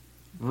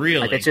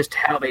 Really? Like, that's just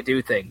how they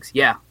do things.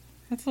 Yeah.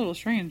 That's a little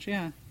strange,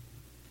 yeah.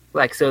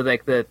 Like, so,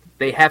 like,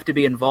 they have to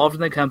be involved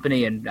in the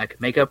company and,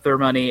 like, make up their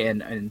money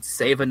and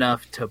save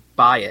enough to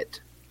buy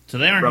it. So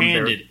they aren't from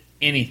their- handed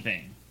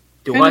anything.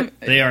 Do Kind what? of-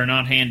 They are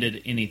not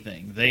handed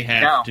anything. They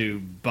have No. to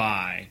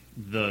buy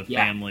the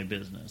Yeah. family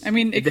business. I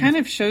mean, it It kind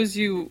of shows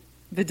you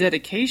the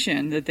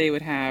dedication that they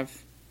would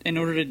have in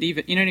order to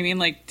even, you know what I mean?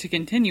 Like, to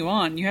continue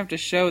on, you have to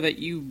show that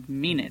you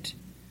mean it.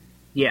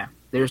 Yeah.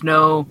 There's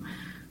no,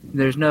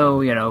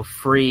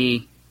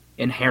 free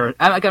inherit.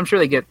 I'm sure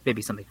they get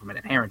maybe something from an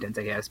inheritance,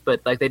 I guess,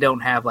 but like they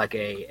don't have like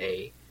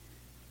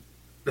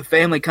the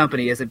family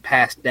company isn't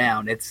passed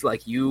down. It's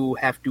like you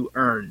have to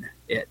earn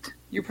it.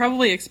 You're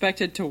probably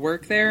expected to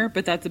work there,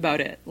 but that's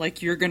about it.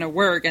 Like, you're going to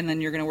work, and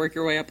then you're going to work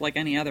your way up like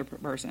any other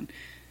person.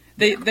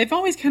 They've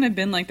always kind of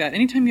been like that.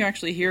 Anytime you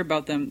actually hear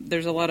about them,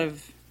 there's a lot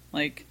of,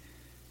 like,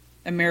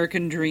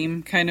 American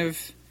dream kind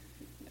of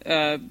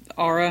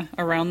aura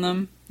around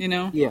them. you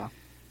know? Yeah.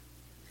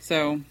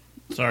 So,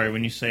 Sorry,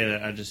 when you say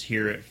that, I just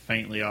hear it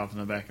faintly off in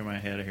the back of my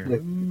head. I hear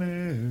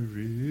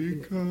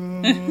America.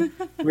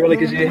 Really,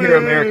 because you hear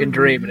American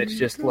Dream, and it's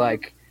just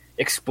like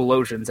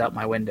explosions out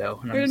my window.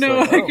 And I'm I just know,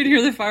 like, I could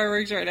hear the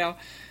fireworks right now.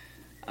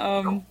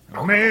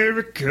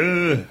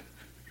 America.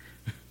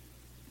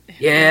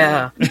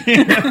 Yeah.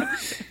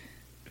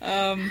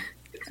 All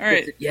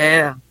right.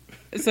 Yeah.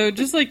 So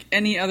just like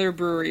any other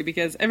brewery,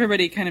 because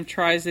everybody kind of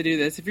tries to do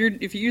this. If you're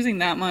using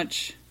that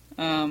much,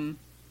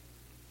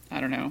 I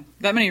don't know,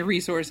 that many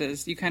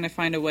resources, you kind of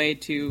find a way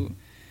to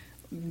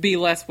be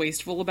less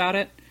wasteful about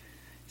it.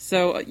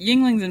 So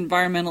Yuengling's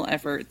environmental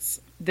efforts,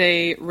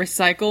 they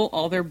recycle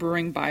all their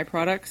brewing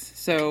byproducts.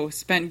 So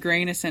spent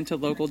grain is sent to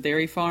local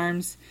dairy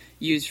farms,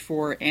 used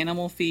for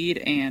animal feed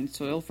and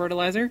soil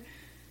fertilizer.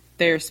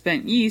 Their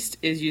spent yeast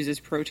is used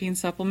as protein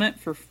supplement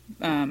for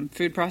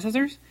food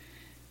processors.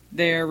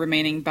 Their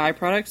remaining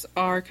byproducts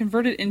are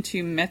converted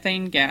into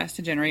methane gas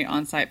to generate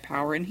on-site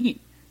power and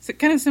heat. So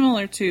kind of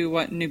similar to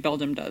what New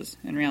Belgium does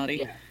in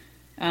reality. Yeah.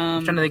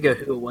 I'm trying to think of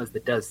who it was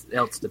that does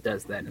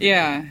that.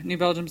 Yeah, New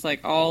Belgium's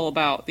like all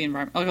about the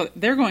environment.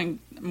 They're going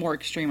more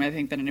extreme, I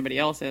think, than anybody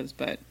else is,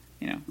 but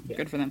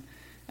good for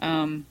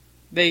them.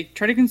 They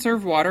try to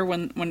conserve water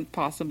when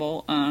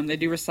possible. They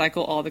do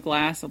recycle all the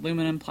glass,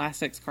 aluminum,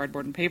 plastics,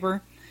 cardboard, and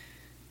paper.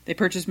 They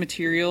purchase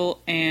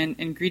material and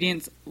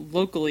ingredients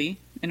locally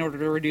in order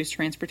to reduce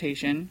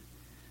transportation.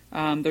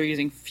 They're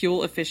using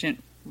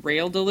fuel-efficient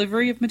rail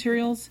delivery of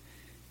materials,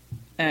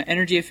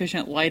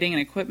 energy-efficient lighting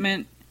and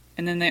equipment,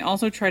 and then they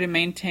also try to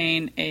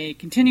maintain a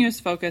continuous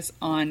focus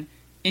on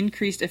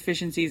increased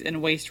efficiencies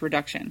and waste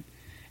reduction.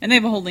 And they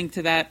have a whole link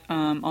to that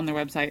on their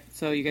website,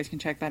 so you guys can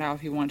check that out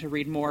if you want to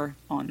read more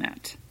on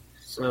that.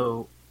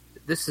 So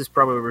this is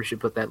probably where we should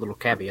put that little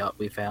caveat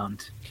we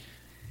found.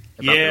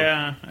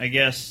 Yeah, I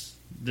guess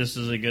this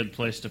is a good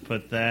place to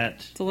put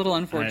that. It's a little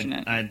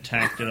unfortunate. I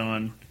tacked it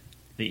on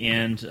the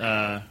end.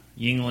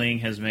 Yuengling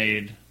has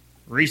made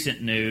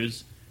recent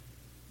news.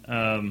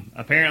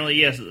 Apparently,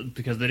 yes,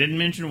 because they didn't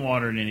mention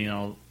water in any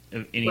of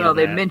Well,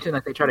 they that. mentioned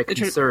that they try to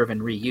conserve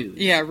and reuse.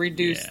 Yeah,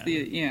 reduce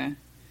Yeah.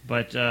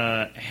 But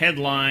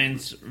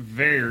headlines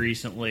very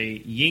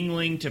recently,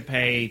 Yuengling to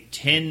pay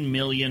 $10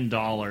 million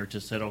to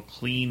settle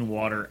Clean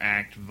Water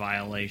Act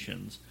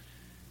violations.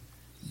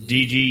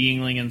 DG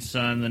Yuengling &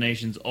 Son, the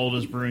nation's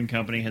oldest brewing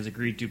company, has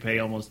agreed to pay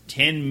almost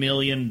 $10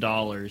 million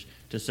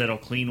to settle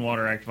Clean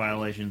Water Act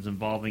violations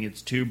involving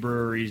its two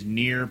breweries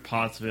near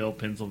Pottsville,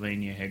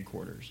 Pennsylvania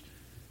headquarters.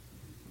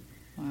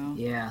 Wow.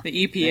 Yeah.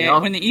 The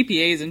EPA, when the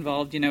EPA is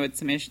involved,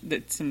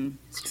 it's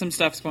some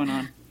stuff's going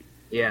on.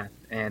 Yeah,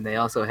 and they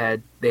also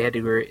had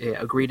to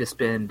agree to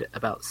spend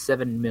about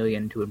 $7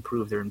 million to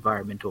improve their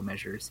environmental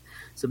measures.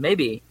 So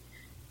maybe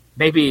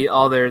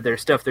all their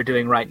stuff they're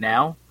doing right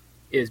now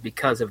is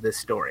because of this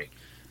story.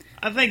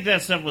 I think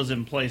that stuff was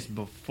in place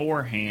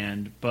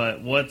beforehand,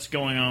 but what's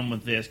going on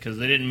with this? Because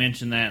they didn't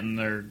mention that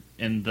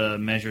in the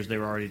measures they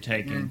were already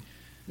taking.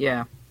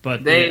 Yeah,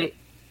 but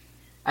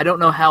I don't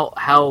know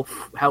how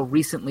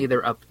recently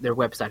their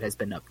website has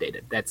been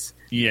updated.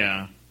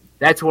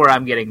 That's where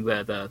I'm getting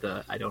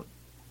the I don't.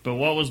 But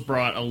what was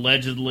brought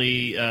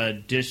allegedly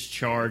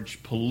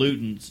discharged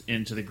pollutants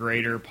into the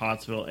greater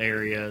Pottsville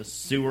area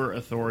sewer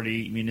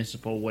authority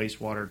municipal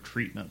wastewater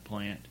treatment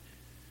plant.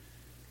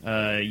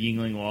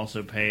 Yuengling will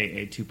also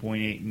pay a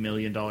 $2.8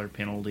 million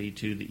penalty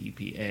to the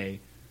EPA.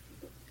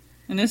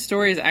 And this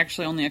story is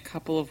actually only a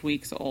couple of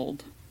weeks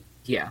old.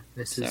 Yeah,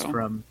 this is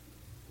from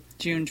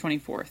June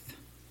 24th.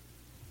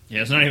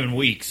 Yeah, it's not even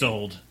weeks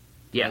old.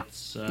 Yeah,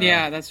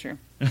 that's true.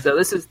 So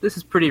this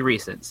is pretty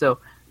recent. So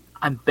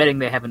I'm betting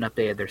they haven't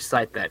updated their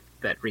site that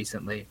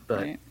recently.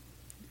 But right.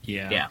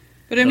 Yeah.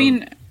 But I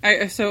mean,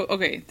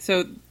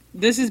 so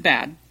this is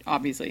bad,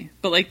 obviously.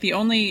 But like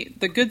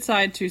the good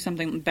side to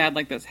something bad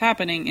like this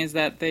happening is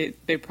that they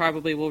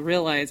probably will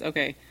realize,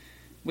 okay,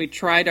 we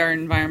tried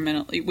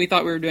we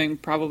thought we were doing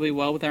probably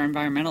well with our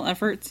environmental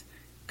efforts.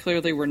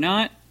 Clearly we're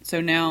not. So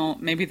now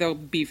maybe they'll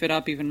beef it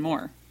up even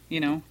more,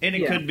 And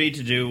it could be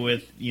to do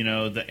with,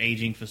 the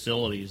aging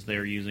facilities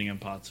they're using in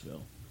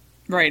Pottsville.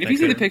 Right. If you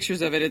see the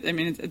pictures of it,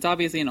 it's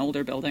obviously an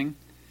older building.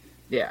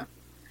 Yeah.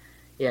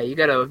 Yeah, you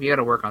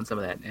gotta work on some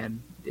of that,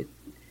 and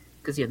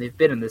because they've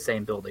been in the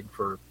same building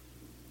for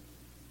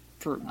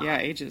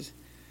ages,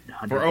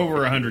 for over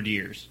 100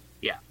 years.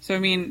 Yeah. So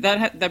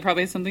that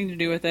probably has something to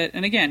do with it.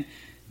 And again,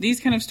 these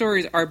kind of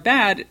stories are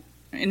bad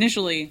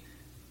initially,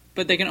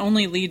 but they can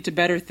only lead to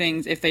better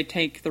things if they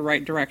take the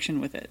right direction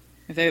with it.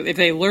 If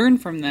they learn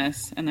from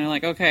this and they're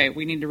like, okay,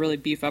 we need to really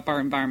beef up our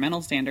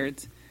environmental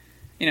standards.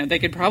 They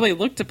could probably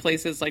look to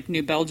places like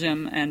New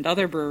Belgium and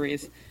other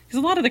breweries, because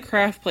a lot of the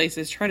craft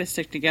places try to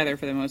stick together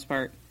for the most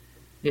part.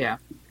 Yeah,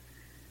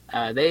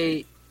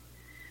 they're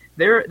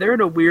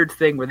in a weird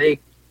thing where they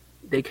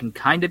can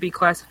kind of be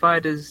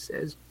classified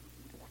as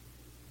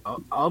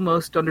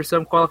almost under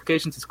some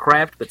qualifications as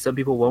craft, but some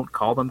people won't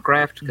call them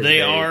craft. They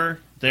are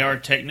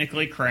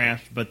technically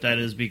craft, but that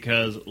is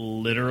because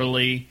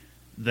literally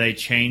they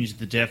change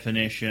the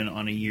definition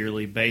on a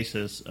yearly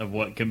basis of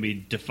what can be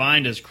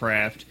defined as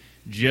craft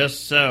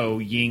just so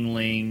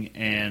Yuengling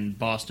and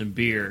Boston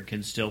Beer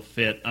can still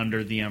fit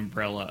under the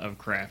umbrella of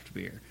craft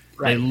beer.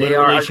 Right. They I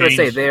literally was going to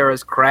say changed. they are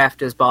as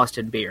craft as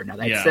Boston beer. Now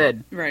that Yeah.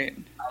 said, Right.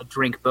 I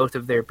drink both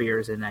of their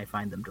beers and I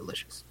find them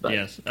delicious. But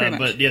Yes, Pretty much.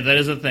 but yeah, that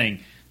is a thing.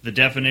 The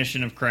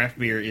definition of craft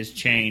beer is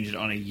changed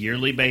on a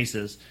yearly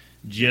basis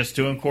just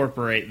to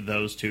incorporate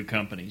those two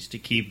companies, to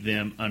keep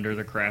them under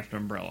the craft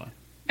umbrella.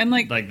 And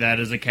like That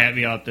is a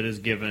caveat that is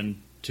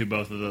given to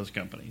both of those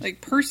companies.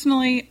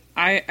 personally,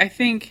 I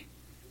think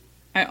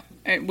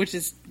which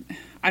is,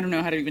 I don't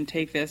know how to even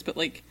take this, but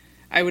like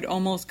I would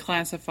almost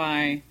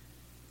classify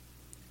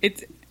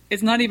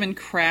it's not even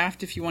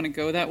craft if you want to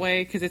go that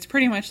way, because it's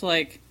pretty much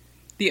like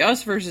the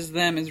us versus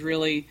them is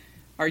really,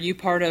 are you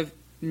part of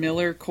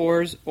Miller,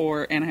 Coors,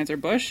 or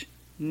Anheuser-Busch?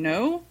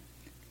 No,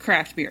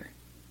 craft beer.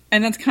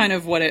 And that's kind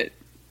of what it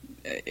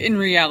in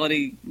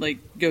reality like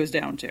goes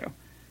down to.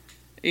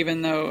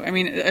 Even though, I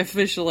mean,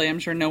 officially, I'm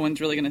sure no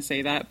one's really going to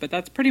say that, but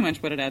that's pretty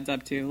much what it adds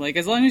up to. Like,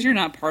 as long as you're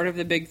not part of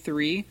the big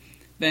three,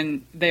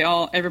 then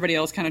everybody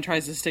else kind of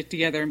tries to stick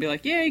together and be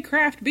like, yay,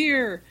 craft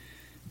beer.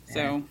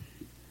 So,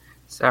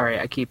 sorry,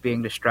 I keep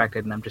being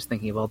distracted, and I'm just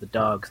thinking of all the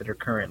dogs that are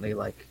currently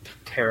like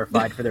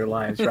terrified for their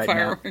lives the right now.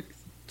 fireworks.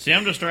 See,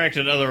 I'm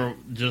distracted.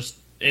 Just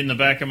in the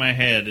back of my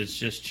head, it's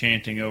just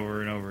chanting over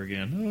and over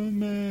again,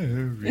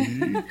 America.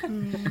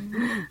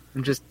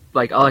 I'm just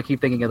like, all I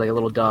keep thinking of like a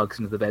little dog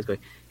into the bed going,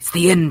 "It's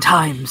the end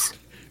times."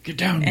 Get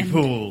down, you End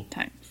fool.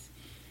 times.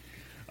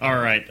 All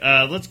right,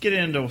 let's get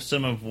into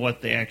some of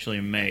what they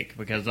actually make,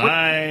 because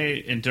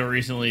I, until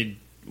recently,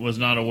 was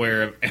not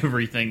aware of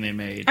everything they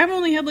made. I've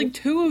only had like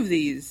 2 of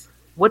these.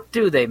 What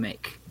do they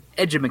make?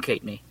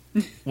 Educate me.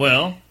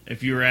 Well,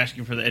 if you were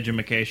asking for the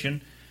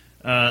edumacation,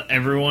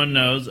 everyone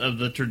knows of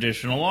the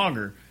traditional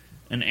lager,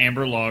 an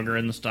amber lager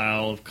in the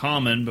style of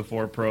common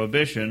before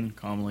Prohibition,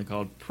 commonly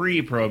called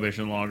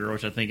pre-Prohibition lager,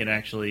 which I think it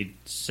actually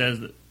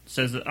says that.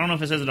 I don't know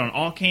if it says it on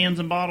all cans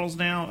and bottles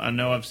now. I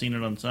know I've seen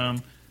it on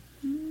some.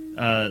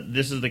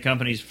 This is the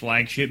company's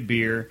flagship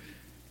beer,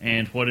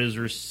 and what is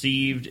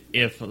received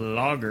if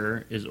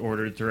lager is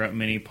ordered throughout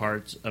many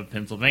parts of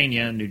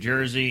Pennsylvania, New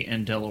Jersey,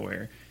 and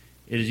Delaware.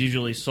 It is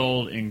usually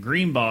sold in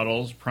green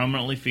bottles,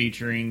 prominently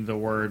featuring the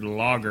word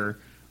lager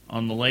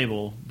on the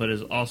label, but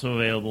is also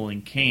available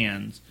in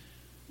cans,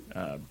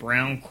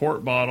 brown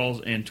quart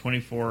bottles, and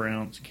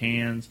 24-ounce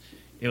cans.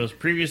 It was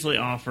previously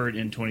offered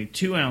in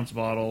 22-ounce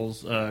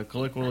bottles,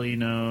 colloquially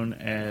known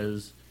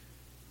as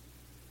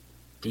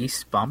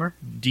Dees Bomber?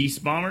 Dees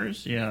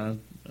Bombers. Yeah.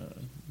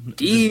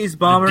 Dees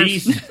Bombers.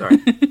 Dees- Sorry.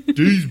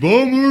 Dees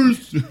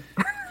Bombers!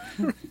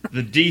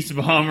 The Dees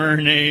Bomber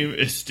name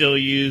is still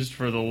used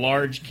for the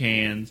large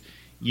cans.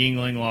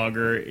 Yuengling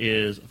Lager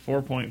is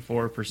 4.4%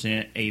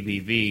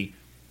 ABV.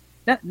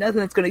 Nothing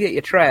that's going to get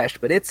you trashed,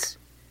 but it's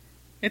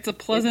It's a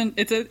pleasant.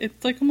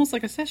 It's like almost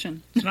like a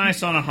session. It's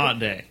nice on a hot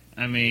day.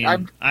 I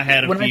mean, I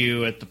had a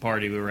few at the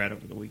party we were at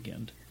over the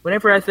weekend.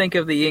 Whenever I think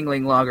of the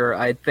Yuengling Lager,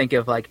 I think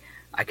of like,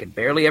 I can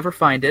barely ever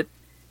find it,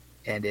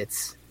 and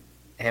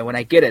when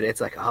I get it,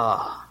 it's like,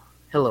 hello,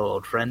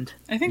 old friend.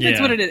 I think that's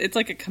what it is. It's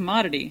like a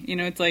commodity. You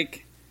know, it's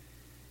like,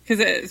 because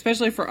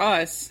especially for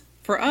us,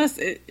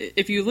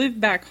 if you live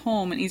back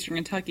home in Eastern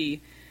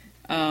Kentucky,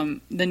 the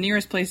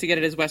nearest place to get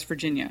it is West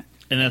Virginia.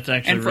 And that's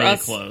actually And for really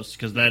us- close,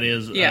 because that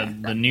is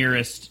the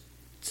nearest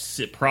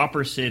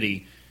proper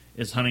city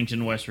is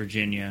Huntington, West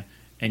Virginia,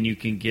 and you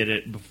can get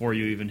it before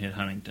you even hit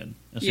Huntington.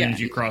 As soon as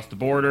you cross the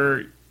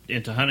border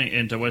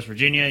into West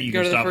Virginia, you Go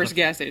can to the stop first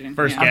gas station.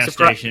 first Yeah. gas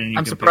station. And you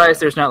I'm can surprised pick it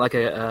there's not like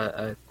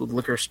a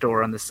liquor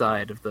store on the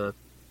side of the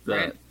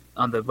Right.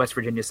 on the West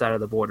Virginia side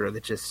of the border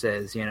that just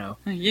says, Yuengling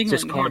it's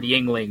just called here.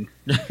 Yuengling.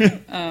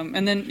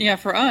 And then,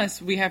 for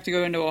us, we have to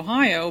go into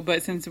Ohio,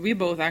 but since we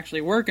both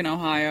actually work in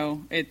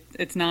Ohio,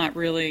 it's not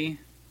really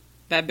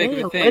that big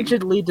They of a thing.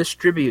 allegedly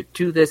distribute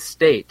to this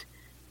state.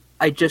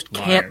 I just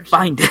can't Liars.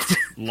 find it.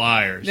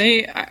 Liars.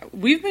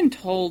 We've been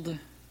told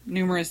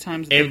numerous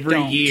times that Every they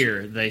don't.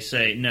 year they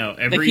say no.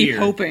 They Every keep year,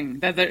 hoping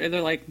that they're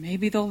like,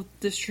 maybe they'll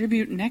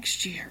distribute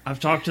next year. I've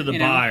talked to the You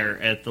know? buyer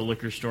at the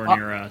liquor store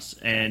near us,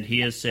 and he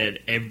has said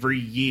every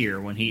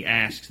year when he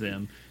asks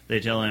them, they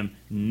tell him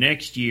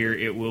next year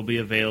it will be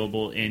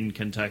available in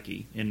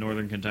Kentucky, in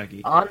northern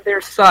Kentucky. On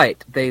their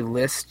site, they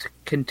list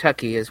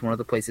Kentucky as one of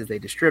the places they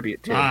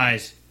distribute to.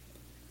 Lies.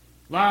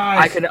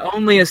 I can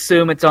only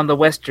assume it's on the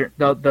western,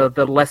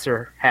 the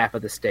lesser half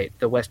of the state,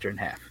 the western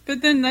half.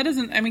 But then that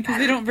doesn't. I mean, because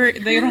they don't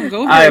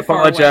go. Very I far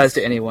apologize west.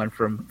 to anyone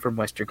from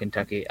western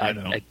Kentucky. I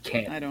don't. I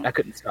can't. I don't. I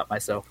couldn't stop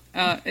myself.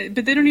 But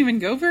they don't even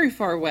go very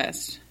far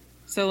west.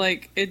 So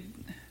like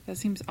that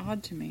seems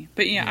odd to me.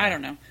 But yeah, I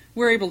don't know.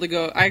 We're able to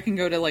go. I can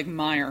go to like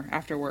Meyer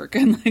after work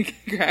and like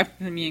grab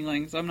some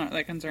Yuengling, so I'm not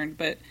that concerned.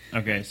 But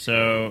Okay,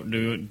 so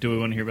do we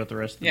want to hear about the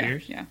rest of the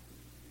beers? yeah.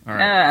 All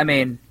right. I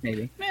mean,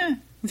 maybe. Eh.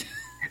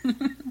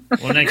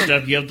 Well, next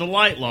up you have the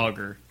light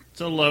lager.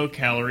 It's a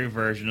low-calorie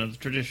version of the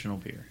traditional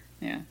beer.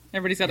 Yeah,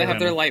 everybody's got to have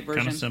their light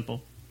version. Kind of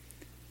simple.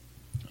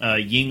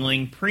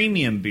 Yuengling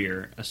Premium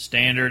Beer, a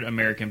standard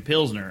American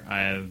Pilsner. I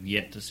have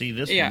yet to see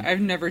this one. Yeah, I've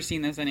never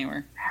seen this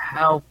anywhere.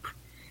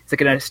 It's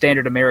like a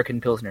standard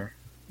American Pilsner.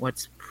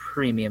 What's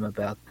premium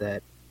about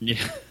that? Yeah.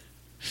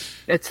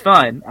 It's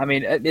fun. I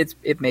mean,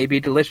 it may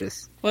be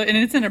delicious. Well, and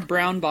it's in a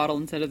brown bottle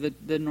instead of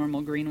the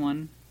normal green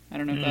one. I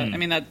don't know if that... I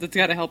mean, that's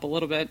got to help a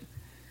little bit.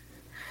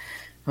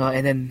 Well,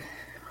 and then...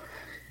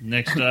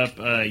 Next up,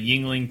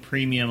 Yuengling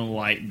Premium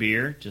Light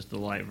Beer, just the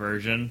light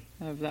version.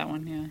 Of that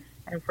one,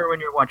 yeah. And for when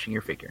you're watching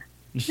your figure.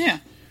 Yeah.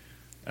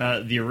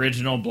 The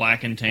original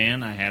Black and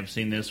Tan, I have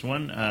seen this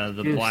one.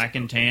 The Yes. Black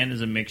and Tan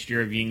is a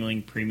mixture of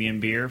Yuengling Premium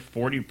Beer,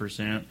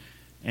 40%,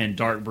 and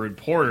Dark Brewed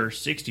Porter,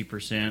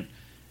 60%.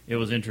 It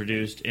was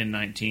introduced in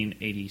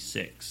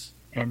 1986.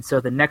 And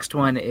so the next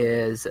one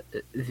is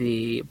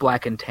the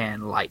Black and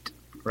Tan Light,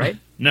 right?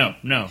 No,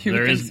 You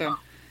would think so.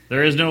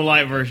 there is no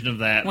light version of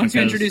that. Once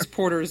you because- introduce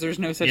porters, there's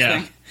no such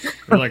yeah, thing.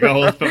 we're like, oh,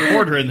 let's put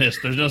porter in this.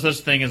 There's no such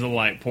thing as a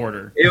light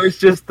porter. It was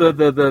just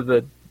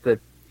the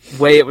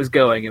way it was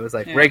going. It was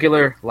like Yeah.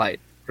 regular, light,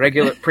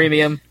 regular,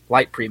 premium,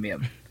 light,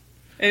 premium,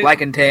 It-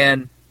 Black and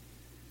Tan.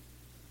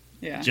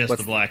 Yeah. Just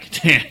What's- the Black and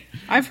Tan.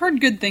 I've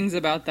heard good things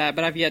about that,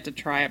 but I've yet to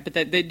try it. But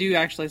that they do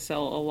actually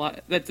sell a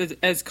lot. That's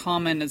as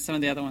common as some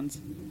of the other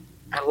ones.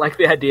 I like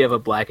the idea of a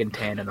Black and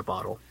Tan in a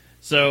bottle.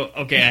 So,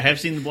 okay, I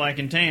have seen the Black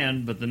and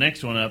Tan, but the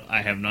next one up,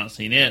 I have not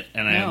seen it,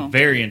 and I No. am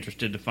very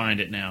interested to find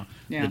it now.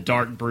 Yeah. The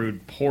Dark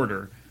Brewed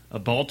Porter. A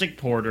Baltic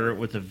Porter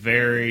with a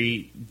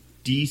very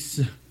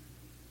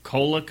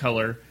cola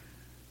color.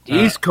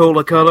 East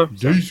Cola color.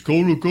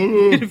 Cola I'm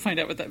color. gonna find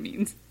out what that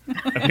means.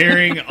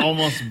 Appearing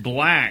almost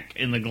black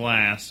in the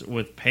glass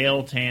with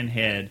pale tan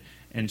head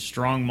and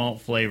strong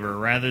malt flavor,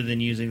 rather than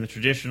using the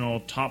traditional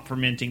top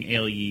fermenting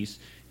ale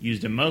yeast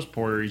used in most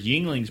porters.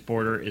 Yuengling's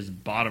porter is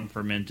bottom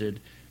fermented.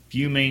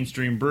 Few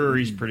mainstream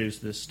breweries produce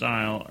this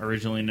style.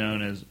 Originally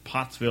known as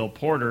Pottsville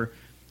Porter,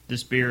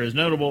 this beer is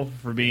notable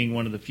for being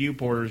one of the few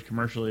porters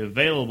commercially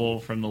available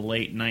from the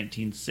late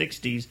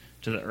 1960s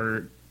to the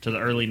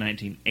early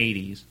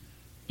 1980s.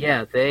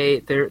 Yeah,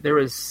 there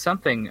was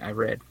something I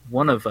read.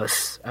 One of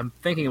us, I'm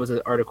thinking it was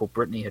an article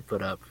Brittany had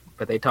put up,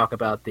 but they talk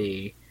about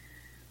the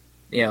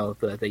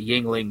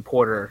Yuengling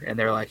porter, and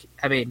they're like,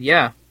 I mean,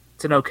 yeah,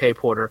 it's an okay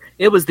porter.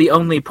 It was the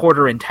only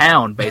porter in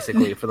town,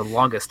 basically, for the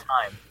longest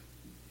time.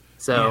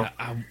 So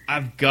Yeah,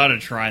 I've got to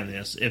try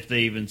this if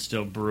they even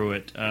still brew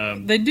it.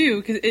 They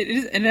do because it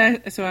is.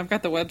 And so I've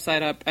got the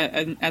website up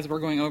as we're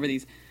going over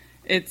these.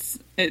 It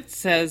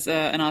says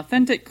an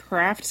authentic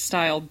craft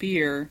style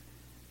beer.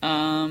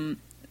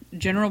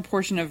 General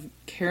portion of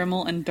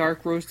caramel and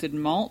dark roasted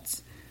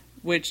malts,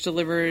 which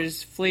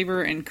delivers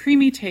flavor and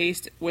creamy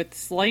taste with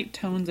slight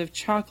tones of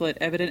chocolate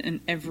evident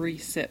in every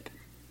sip.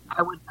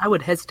 I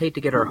would hesitate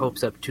to get our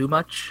hopes up too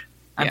much.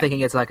 I'm Yeah.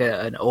 thinking it's like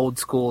an old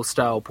school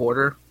style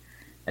porter,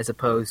 as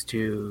opposed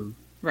to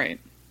Right.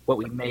 what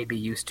we may be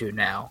used to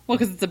now. Well,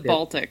 because it's a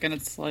Baltic and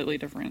it's slightly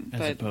different. as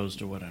But opposed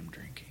to what I'm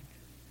drinking.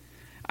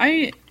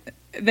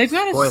 they've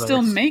got to Spoilers.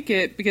 still make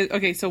it because,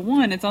 okay, so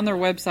one, it's on their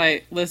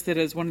website listed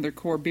as one of their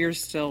core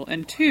beers still,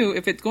 and two,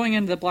 if it's going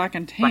into the Black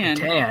and Tan, Black and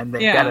Tan,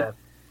 they've yeah. got to.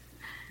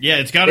 Yeah,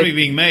 it's got to be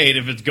being made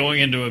if it's going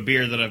into a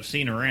beer that I've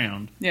seen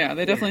around. Yeah,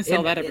 they definitely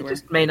sell that everywhere. It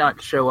just may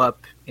not show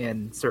up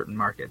in certain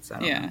markets. I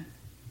don't know.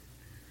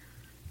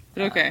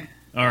 But okay.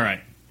 All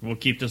right, we'll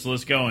keep this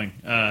list going.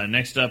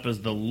 Next up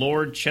is the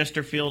Lord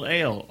Chesterfield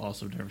Ale.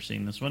 Also never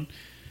seen this one.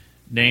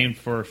 Named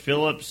for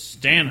Philip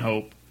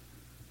Stanhope,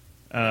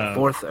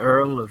 Fourth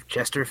Earl of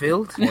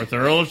Chesterfield. Fourth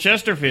Earl of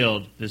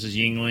Chesterfield. This is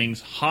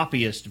Yuengling's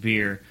hoppiest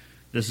beer.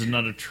 This is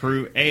not a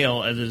true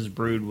ale, as it is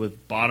brewed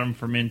with bottom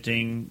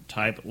fermenting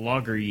type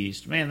lager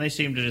yeast. Man, they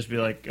seem to just be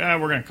like, we're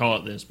going to call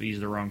it this, but use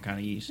the wrong kind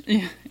of yeast.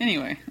 Yeah.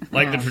 Anyway.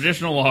 Like the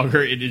traditional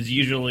lager, it is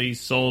usually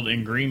sold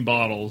in green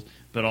bottles,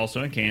 but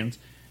also in cans,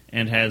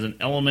 and has an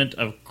element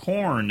of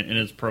corn in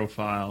its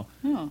profile.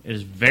 Oh. It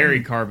is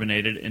very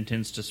carbonated and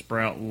tends to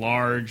sprout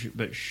large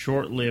but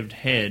short-lived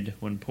head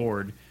when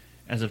poured.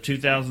 As of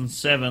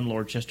 2007,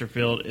 Lord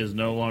Chesterfield is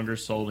no longer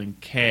sold in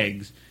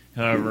kegs.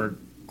 However,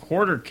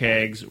 quarter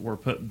kegs were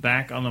put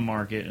back on the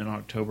market in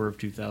October of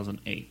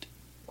 2008.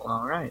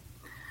 All right.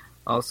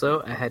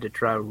 Also, I had to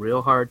try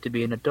real hard to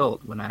be an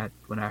adult when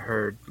I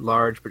heard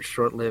large but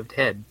short-lived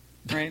head.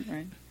 Right.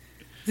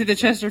 See, the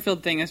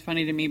Chesterfield thing is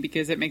funny to me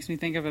because it makes me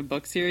think of a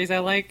book series I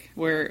like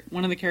where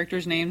one of the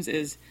characters' names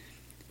is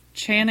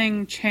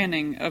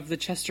Channing of the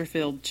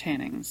Chesterfield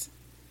Channings.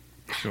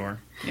 Sure.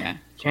 Yeah.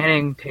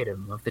 Channing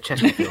Tatum of the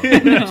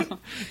Chesterfield.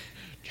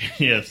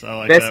 Yes, I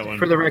like Best, that one.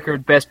 for the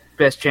record, best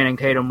Channing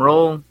Tatum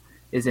role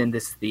is in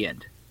This Is the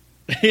End.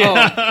 Oh,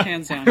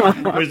 hands down.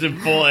 Was in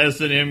full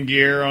S&M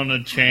gear on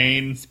a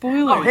chain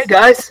Spoilers. Oh, hey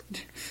guys!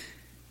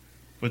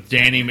 with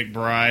Danny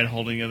McBride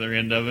holding the other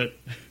end of it.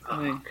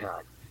 Oh,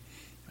 God.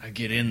 I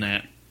get in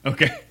that.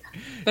 Okay.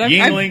 But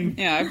Yuengling.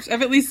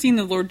 I've at least seen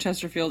the Lord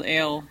Chesterfield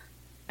Ale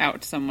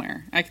out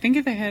somewhere. I think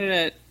if they had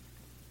it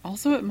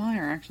also at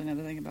Meyer, actually, now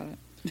that I think about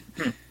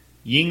it.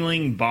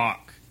 Yuengling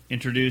Bock.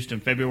 Introduced in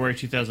February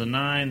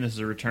 2009, this is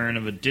a return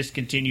of a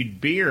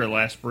discontinued beer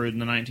last brewed in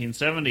the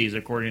 1970s,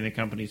 according to the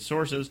company's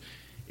sources.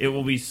 It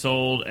will be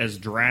sold as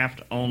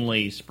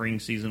draft-only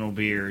spring seasonal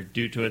beer.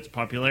 Due to its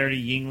popularity,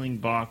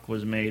 Yuengling Bock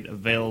was made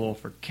available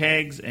for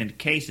kegs and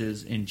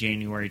cases in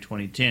January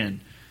 2010.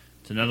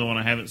 It's another one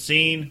I haven't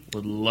seen,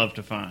 would love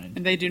to find.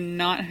 And they do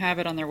not have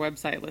it on their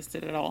website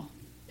listed at all.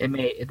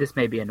 This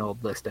may be an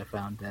old list I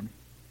found then,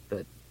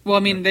 but Well, I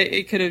mean,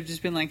 it could have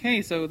just been like,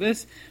 hey, so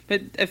this,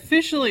 but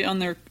officially on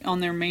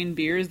their main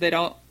beers, they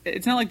don't.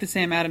 It's not like the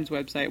Sam Adams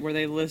website where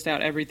they list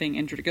out everything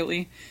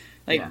intricately.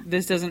 Like,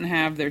 this doesn't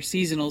have their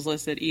seasonals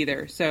listed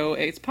either. So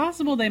it's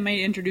possible they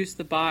may introduce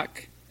the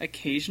Bock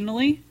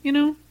occasionally, you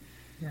know?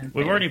 yeah,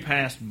 We've already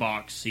passed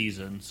Bock's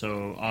season,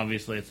 so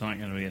obviously it's not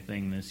going to be a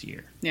thing this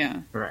year.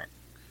 Yeah. right.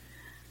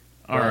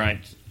 All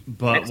right.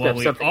 But next what up,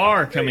 we something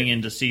are great. coming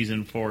into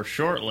season 4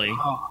 shortly,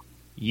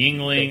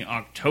 Yuengling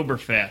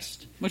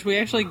Oktoberfest. Which we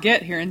actually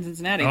get here in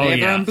Cincinnati. Oh, They have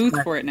their yeah. own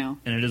booth for it now.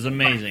 And it is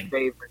amazing.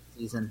 Favorite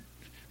season.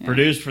 Yeah.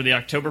 Produced for the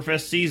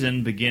Oktoberfest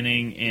season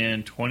beginning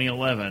in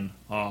 2011.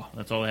 Oh,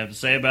 that's all I have to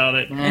say about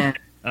it. Eh.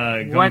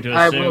 Going to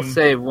I assume... will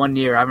say, one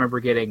year I remember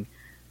getting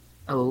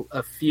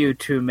a few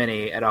too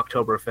many at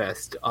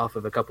Oktoberfest off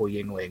of a couple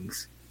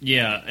Yuenglings.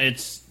 Yeah,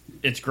 it's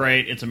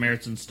great. It's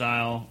American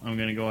style. I'm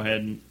going to go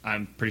ahead and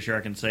I'm pretty sure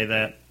I can say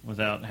that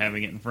without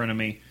having it in front of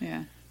me.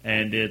 Yeah.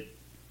 And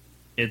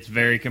it's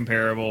very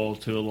comparable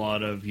to a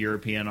lot of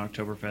European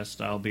Oktoberfest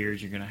style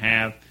beers you're going to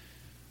have.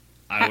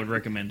 I would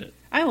recommend it.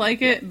 I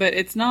like it, but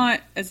it's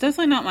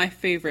definitely not my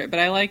favorite, but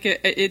I like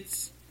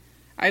it.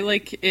 I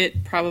like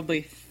it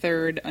probably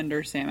third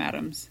under Sam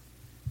Adams.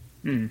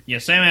 Yeah,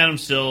 Sam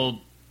Adams still,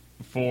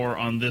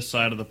 on this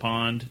side of the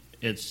pond,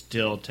 it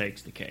still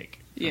takes the cake.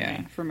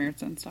 Yeah, for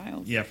Meritzen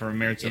styles. Yeah, for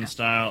American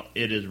style,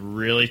 it is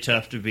really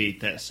tough to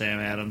beat that Sam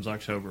Adams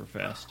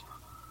Oktoberfest.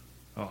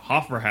 Oh,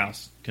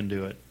 Hofbrauhaus can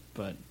do it,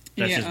 but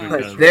that's just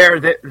because...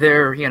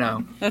 They're you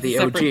know, That's the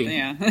a OG. separate,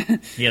 yeah.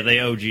 Yeah, they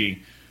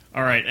OG.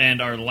 All right,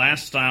 and our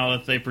last style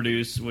that they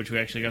produce, which we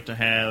actually got to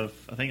have,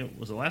 I think it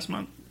was the last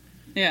month?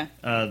 Yeah.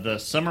 The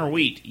Summer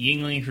Wheat.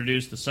 Yuengling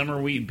produced the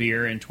Summer Wheat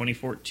beer in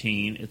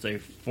 2014. It's a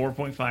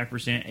 4.5%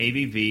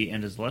 ABV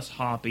and is less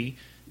hoppy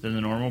than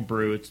the normal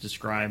brew. It's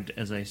described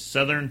as a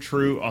Southern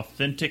True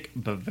Authentic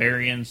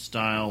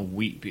Bavarian-style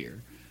wheat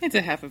beer. It's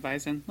a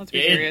Hefeweizen. Let's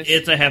be serious.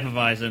 It's a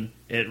Hefeweizen.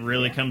 It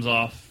really comes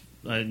off.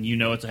 You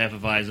know it's a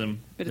Hefeweizen.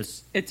 But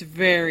it's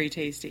very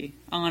tasty.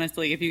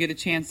 Honestly, if you get a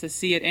chance to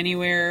see it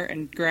anywhere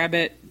and grab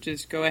it,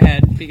 just go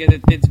ahead because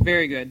it's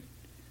very good.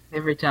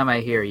 Every time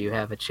I hear you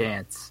have a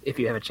chance, if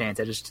you have a chance,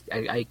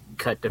 I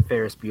cut to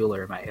Ferris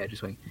Bueller in my head,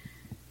 just going,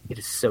 it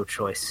is so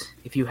choice.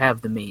 If you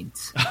have the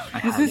means, I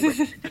highly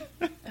recommend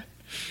it.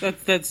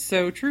 That's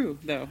so true,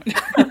 though.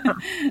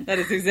 That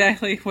is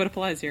exactly what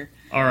applies here.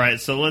 All right,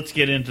 so let's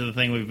get into the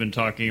thing we've been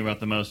talking about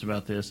the most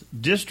about this.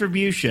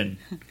 Distribution.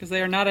 Because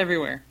they are not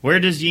everywhere. Where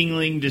does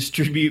Yuengling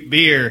distribute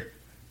beer?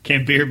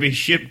 Can beer be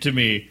shipped to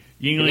me?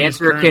 Yuengling The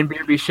answer, can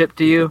beer be shipped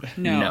to you?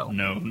 No.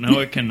 No,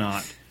 it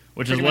cannot.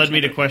 Which has Pretty led much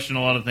me to never. question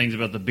a lot of things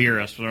about the beer.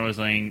 When I was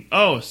saying,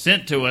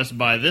 sent to us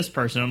by this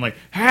person. I'm like,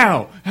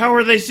 how? How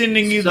are they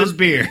sending you this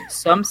beer?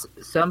 Some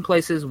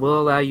places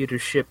will allow you to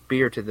ship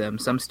beer to them.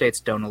 Some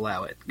states don't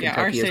allow it. Yeah,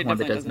 our Kentucky is state one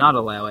that definitely does doesn't. not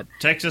allow it.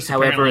 Texas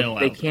However, apparently allows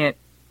they it. can't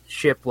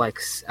ship I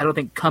don't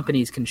think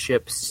companies can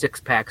ship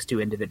 6-packs to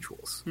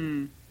individuals.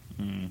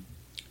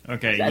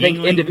 Okay, I think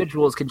Yuengling-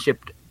 individuals can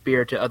ship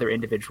beer to other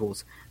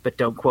individuals, but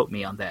don't quote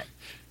me on that.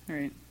 All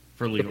right.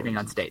 for legal Depending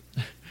on reasons. state.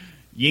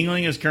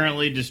 Yuengling is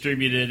currently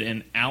distributed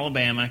in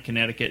Alabama,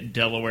 Connecticut,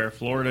 Delaware,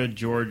 Florida,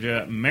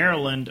 Georgia,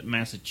 Maryland,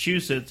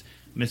 Massachusetts,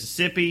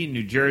 Mississippi,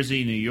 New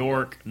Jersey, New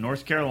York,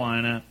 North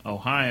Carolina,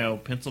 Ohio,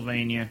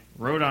 Pennsylvania,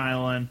 Rhode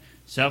Island,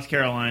 South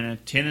Carolina,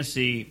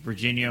 Tennessee,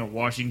 Virginia,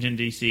 Washington,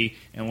 D.C.,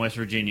 and West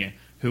Virginia.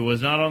 Who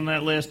was not on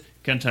that list?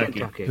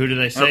 Kentucky. Who do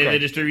they say they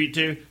distribute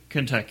to?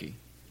 Kentucky.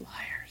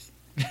 Liars.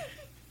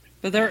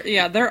 But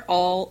they're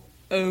all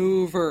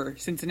over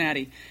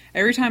Cincinnati.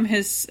 Every time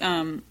his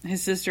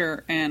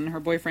sister and her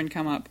boyfriend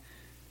come up,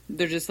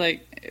 they're just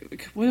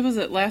like, what was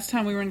it? Last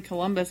time we were in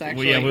Columbus,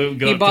 actually, we would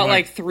go he up bought to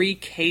like 3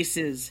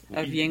 cases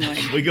of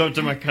Yuengling. We go up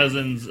to my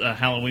cousin's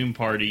Halloween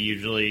party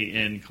usually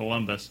in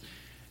Columbus,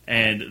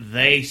 and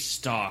they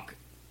stock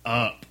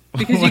up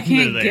Because you when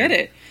can't they're get there.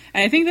 it.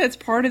 And I think that's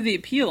part of the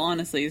appeal,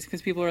 honestly, is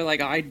because people are like,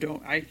 I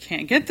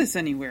can't get this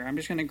anywhere. I'm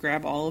just going to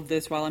grab all of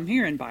this while I'm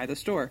here and buy the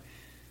store.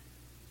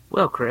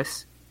 Well,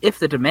 Chris, if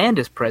the demand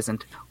is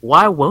present,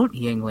 why won't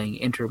Yuengling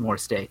enter more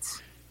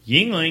states?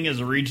 Yuengling is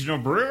a regional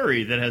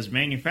brewery that has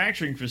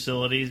manufacturing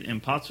facilities in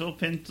Pottsville,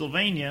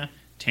 Pennsylvania,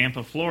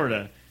 Tampa,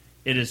 Florida.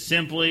 It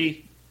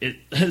simply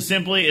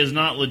is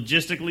not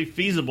logistically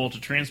feasible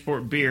to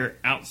transport beer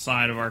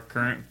outside of our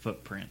current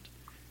footprint.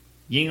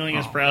 Yuengling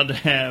is proud to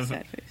have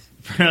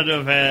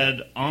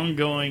had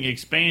ongoing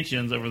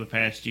expansions over the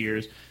past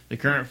years. The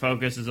current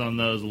focus is on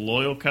those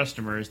loyal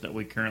customers that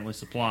we currently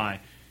supply,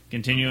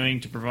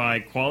 continuing to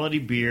provide quality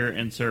beer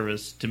and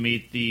service to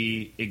meet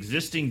the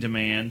existing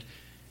demand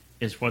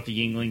is what the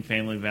Yuengling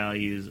family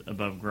values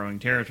above growing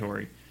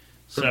territory.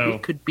 So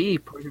it could be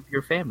part of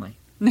your family.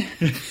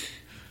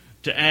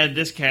 to add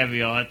this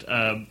caveat,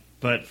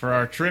 But for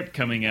our trip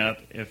coming up,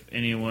 if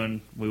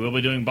anyone, we will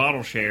be doing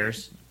bottle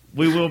shares.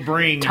 We will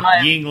bring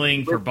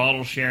Yuengling for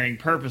bottle sharing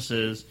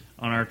purposes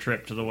on our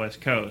trip to the West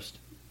Coast.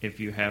 If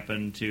you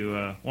happen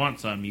to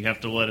want some, you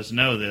have to let us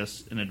know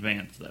this in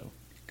advance, though.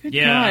 Good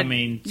yeah, God. I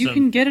mean, you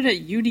can get it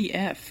at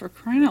UDF for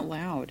crying out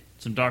loud.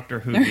 Some Dr.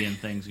 Whovian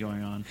things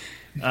going on.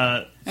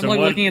 I'm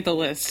looking at the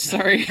list.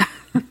 Sorry.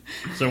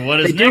 So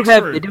what is they next?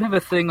 They do have a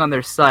thing on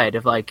their site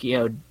of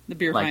the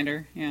beer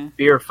finder. Yeah,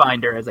 beer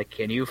finder is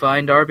can you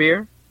find our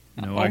beer?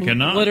 No, I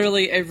cannot.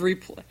 Literally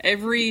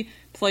every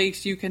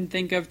place you can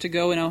think of to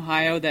go in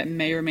Ohio that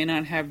may or may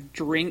not have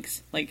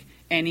drinks, like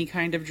any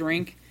kind of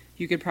drink,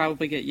 you could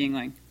probably get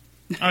Yuengling.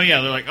 Oh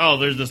yeah, they're like, oh,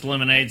 there's this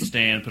lemonade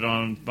stand put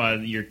on by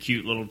your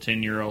cute little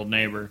 10-year-old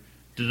neighbor.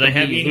 Do they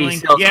have Yuengling? He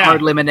sells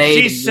hard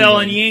lemonade. She's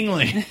selling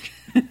Yuengling.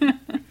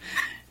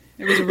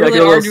 It was a really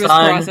arduous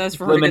process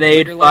for her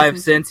lemonade, to get 5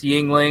 cents,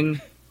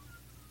 Yuengling,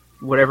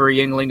 whatever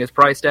Yuengling is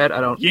priced at.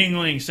 I don't.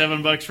 Yuengling,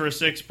 $7 for a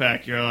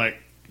 6-pack. You're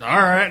like,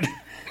 all right.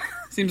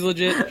 Seems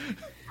legit.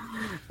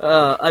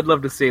 I'd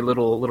love to see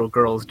little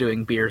girls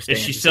doing beer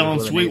stands. Is she selling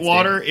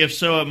Sweetwater? If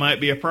so, it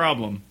might be a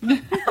problem.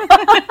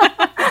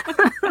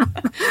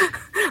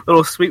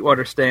 Little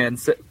Sweetwater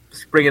stands,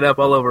 spring it up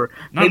all over.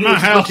 Not in my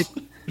house.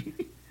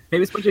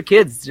 Maybe it's a bunch of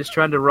kids just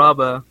trying to rob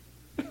a.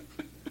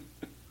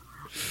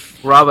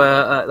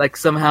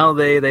 Somehow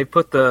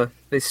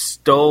they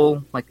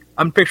stole,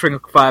 I'm picturing a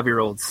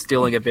 5-year-old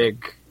stealing a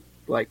big,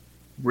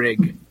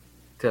 rig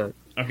to.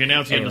 Okay,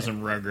 now it's getting into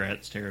some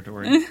Rugrats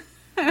territory.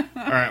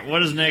 Alright,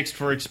 what is next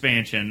for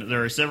expansion?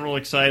 There are several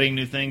exciting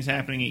new things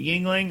happening at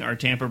Yuengling. Our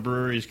Tampa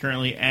brewery is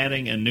currently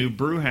adding a new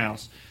brew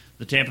house.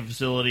 The Tampa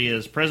facility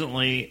is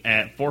presently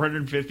at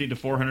 450 to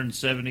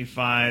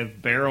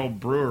 475 barrel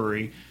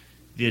brewery.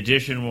 The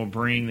addition will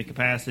bring the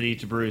capacity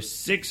to brew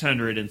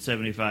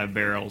 675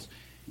 barrels.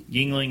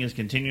 Yuengling is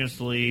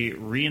continuously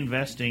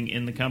reinvesting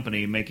in the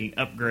company, making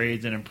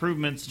upgrades and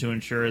improvements to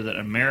ensure that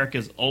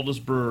America's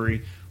oldest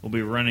brewery will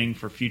be running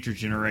for future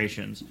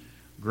generations.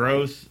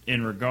 Growth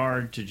in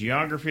regard to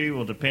geography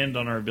will depend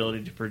on our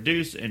ability to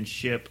produce and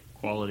ship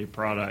quality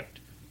product.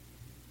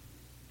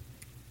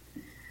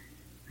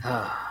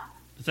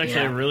 It's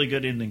actually a really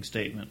good ending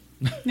statement.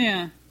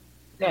 Yeah.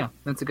 Yeah,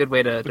 that's a good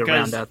way to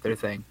round out their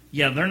thing.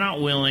 Yeah, they're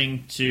not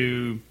willing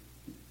to.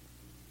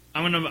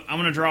 I'm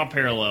gonna draw a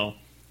parallel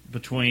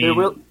between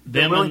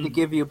they're willing to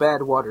give you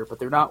bad water, but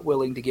they're not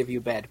willing to give you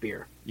bad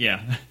beer.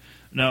 Yeah.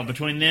 No,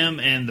 between them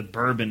and the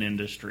bourbon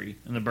industry.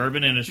 And the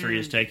bourbon industry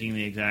is taking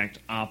the exact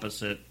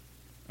opposite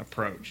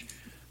approach.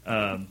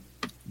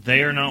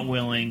 They are not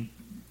willing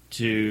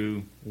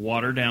to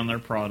water down their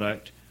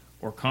product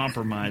or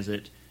compromise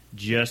it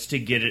just to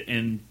get it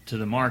into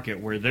the market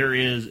where there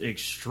is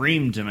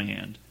extreme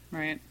demand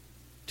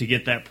to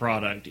get that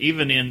product.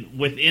 Even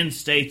within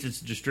states it's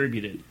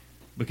distributed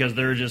because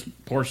there are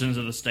just portions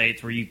of the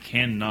states where you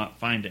cannot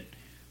find it.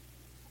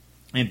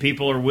 And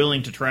people are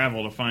willing to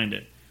travel to find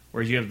it.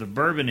 Whereas you have the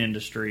bourbon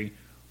industry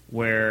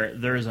where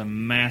there is a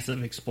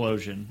massive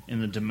explosion in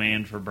the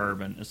demand for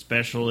bourbon,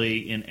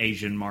 especially in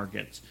Asian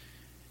markets.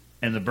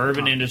 And the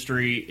bourbon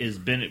industry is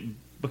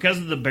because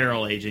of the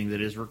barrel aging that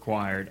is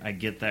required, I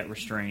get that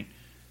restraint,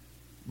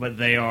 but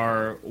they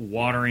are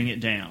watering it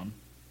down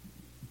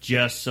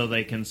just so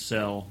they can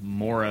sell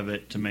more of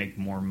it to make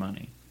more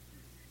money.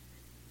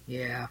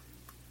 Yeah.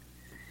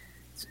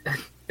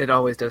 It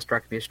always does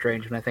strike me as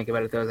strange when I think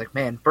about it, though. I was like,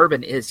 man,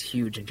 bourbon is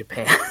huge in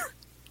Japan.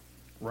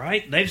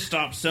 Right? They've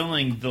stopped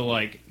selling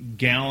the,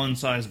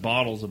 gallon-sized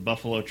bottles of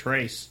Buffalo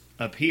Trace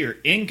up here.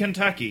 In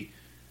Kentucky,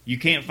 you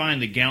can't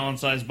find the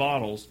gallon-sized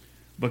bottles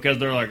because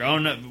they're like, oh,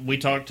 no. We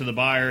talked to the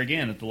buyer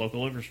again at the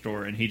local liquor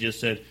store, and he just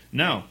said,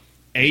 no,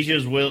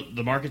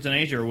 the markets in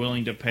Asia are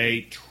willing to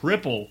pay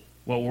triple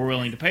what we're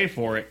willing to pay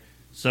for it,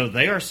 so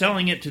they are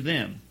selling it to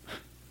them.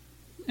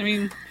 I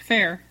mean,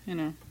 fair,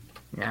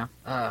 Yeah.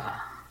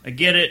 I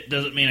get it.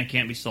 Doesn't mean I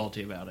can't be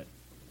salty about it.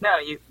 No,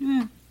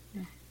 you...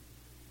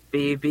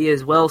 Be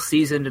as well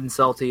seasoned and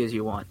salty as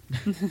you want.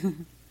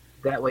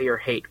 That way your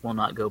hate will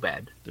not go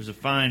bad. There's a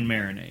fine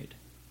marinade.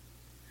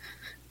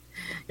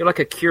 You're like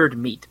a cured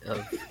meat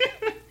of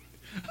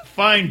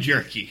fine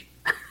jerky.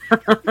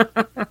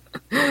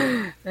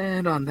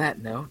 And on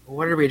that note,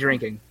 what are we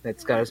drinking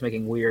that's got us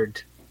making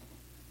weird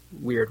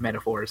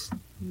metaphors?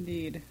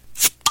 Indeed.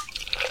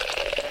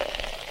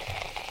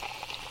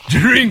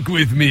 Drink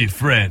with me,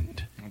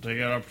 friend. I'll take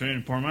that opportunity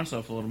to pour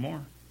myself a little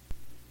more.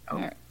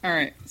 Oh. All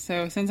right,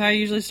 so since I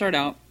usually start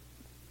out,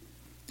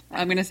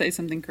 I'm going to say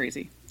something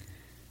crazy.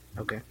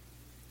 Okay.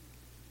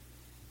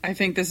 I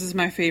think this is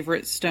my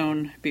favorite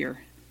Stone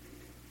beer.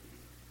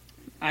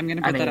 I'm going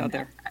to put that out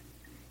there.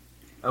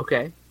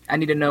 Okay. I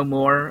need to know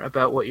more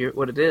about what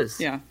it is.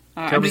 Yeah.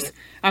 I'm going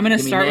to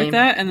start with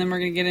that, and then we're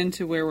going to get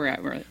into where we're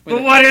at.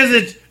 But what is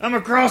it? I'm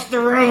across the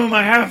room.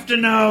 I have to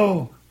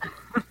know.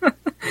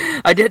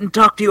 I didn't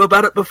talk to you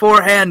about it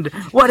beforehand.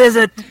 What is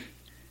it?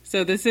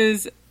 So this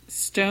is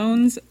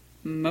Stone's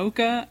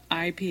Mocha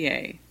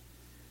IPA.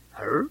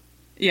 Her?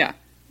 Yeah.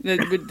 This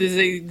is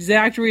the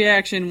exact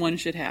reaction one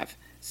should have.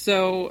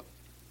 So,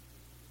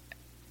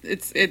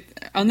 it's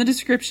on the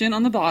description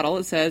on the bottle.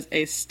 It says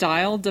a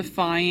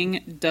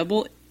style-defying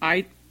double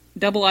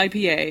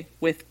IPA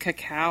with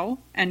cacao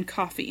and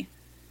coffee.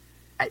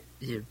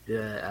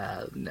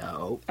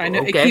 No. I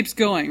know it keeps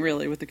going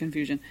really with the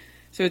confusion.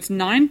 So it's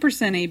 9%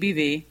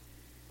 ABV,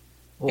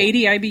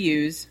 80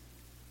 IBUs,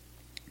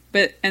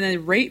 and the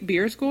rate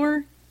beer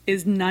score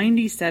is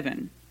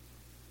 97.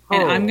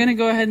 And I'm going to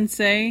go ahead and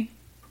say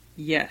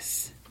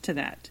yes to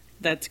that.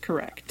 That's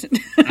correct.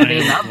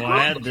 I'm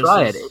glad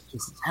this is... It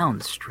just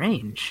sounds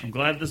strange. I'm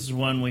glad this is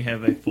one we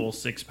have a full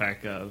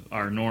 6-pack of.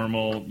 Our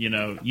normal, you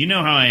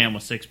know how I am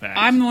with 6-packs.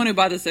 I'm the one who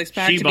bought the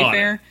 6-pack, to be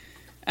fair.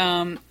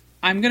 I'm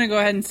going to go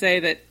ahead and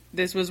say that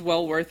this was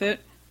well worth it.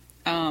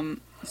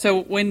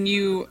 So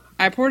when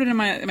I poured it in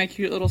my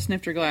cute little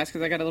snifter glass,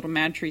 because I got a little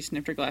Mad Tree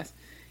snifter glass.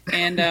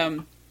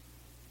 And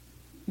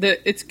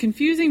it's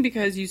confusing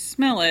because you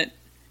smell it,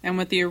 and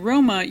with the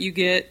aroma, you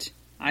get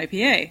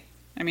IPA.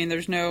 I mean,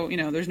 there's no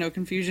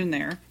confusion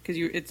there because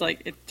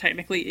it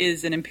technically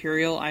is an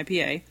imperial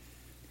IPA,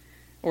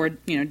 or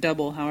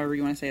double, however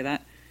you want to say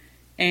that.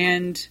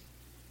 And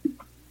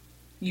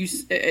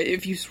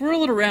if you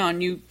swirl it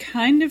around, you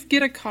kind of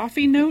get a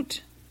coffee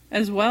note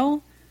as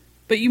well,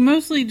 but you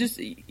mostly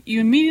you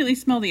immediately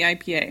smell the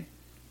IPA.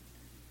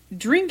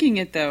 Drinking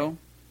it though,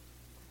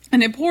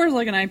 and it pours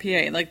like an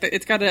IPA, like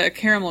it's got a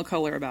caramel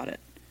color about it,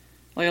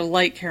 like a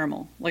light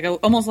caramel,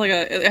 almost like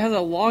it has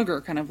a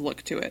lager kind of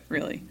look to it,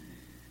 really.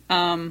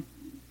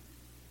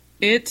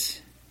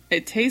 It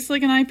tastes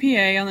like an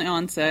IPA on the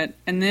onset,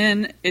 and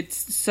then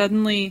it's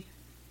suddenly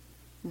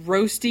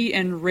roasty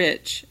and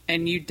rich,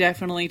 and you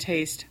definitely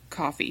taste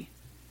coffee.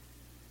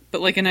 But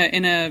like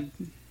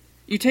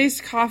you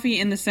taste coffee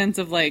in the sense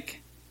of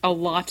like a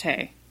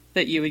latte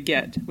that you would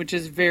get, which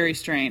is very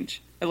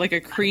strange. Like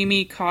a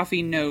creamy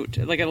coffee note,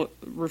 like a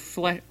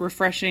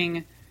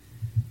refreshing,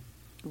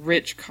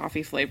 rich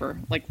coffee flavor,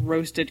 like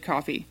roasted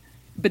coffee.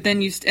 But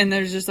then and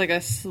there's just like a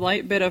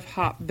slight bit of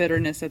hop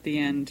bitterness at the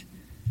end,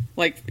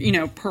 like,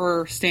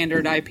 per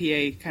standard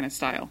IPA kind of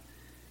style.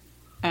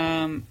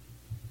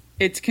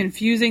 It's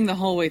confusing the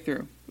whole way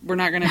through. We're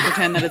not going to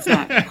pretend that it's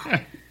not.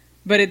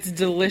 But it's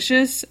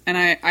delicious, and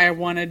I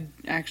want to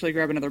actually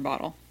grab another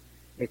bottle.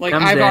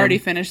 I've already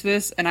finished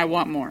this, and I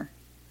want more.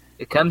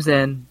 It comes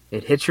in,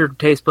 it hits your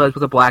taste buds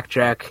with a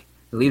blackjack,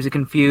 it leaves it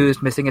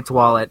confused, missing its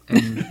wallet,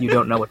 and you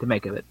don't know what to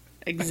make of it.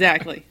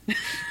 Exactly.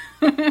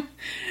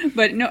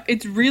 But no,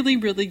 it's really,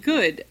 really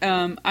good.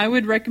 I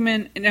would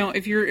recommend,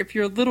 if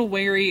you're a little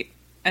wary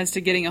as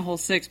to getting a whole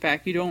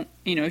 6-pack,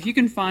 if you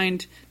can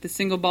find the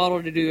single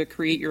bottle to do a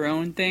create your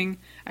own thing,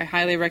 I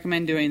highly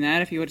recommend doing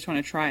that if you just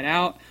want to try it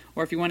out,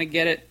 or if you want to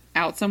get it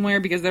out somewhere,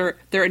 because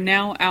they're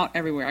now out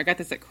everywhere. I got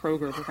this at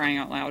Kroger, for crying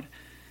out loud.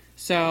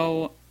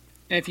 So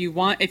if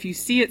you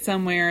see it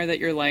somewhere that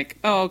you're like,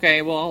 oh,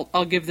 okay, well,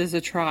 I'll give this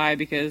a try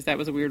because that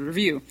was a weird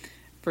review,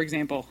 for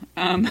example.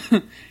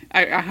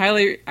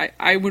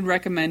 I would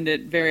recommend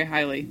it very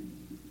highly.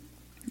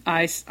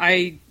 It's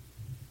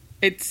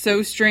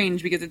so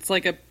strange because it's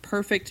like a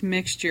perfect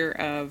mixture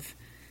of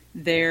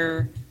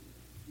their.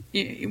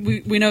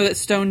 We know that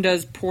Stone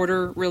does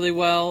porter really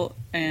well,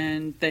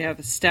 and they have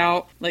a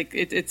stout. Like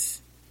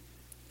it's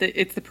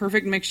the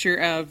perfect mixture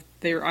of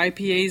their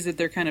IPAs that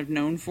they're kind of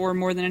known for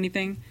more than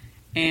anything,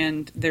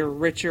 and their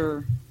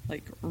richer,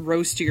 like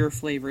roastier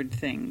flavored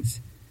things.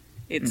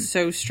 It's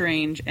so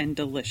strange and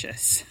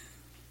delicious.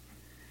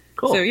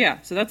 Cool.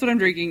 So that's what I'm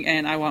drinking,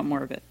 and I want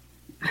more of it.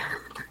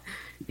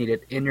 Need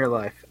it in your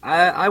life.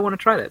 I want to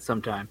try that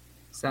sometime.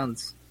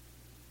 Sounds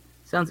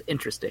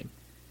interesting.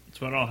 That's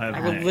what I'll have.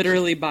 I will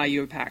literally buy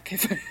you a pack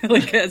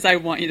because I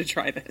want you to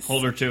try this.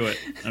 Hold her to it.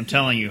 I'm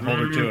telling you, hold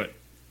her to it.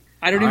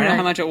 I don't even know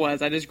how much it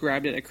was. I just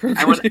grabbed it at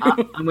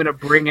Kroger. I'm going to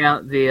bring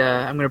out I'm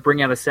going to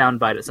bring out a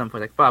soundbite at some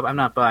point. Like, Bob, I'm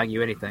not buying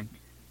you anything.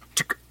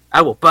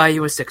 I will buy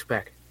you a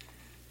 6-pack.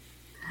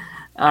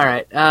 All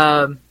right.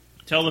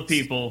 Tell the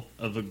people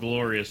of the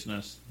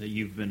gloriousness that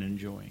you've been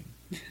enjoying.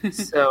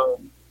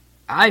 So,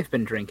 I've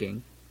been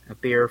drinking a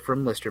beer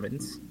from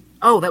Listerman's.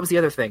 Oh, that was the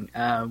other thing.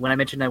 When I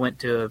mentioned I went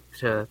to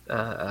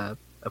a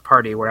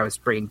party where I was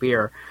bringing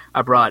beer,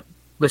 I brought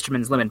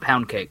Listerman's lemon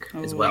pound cake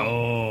as well.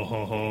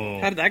 Oh,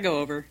 how did that go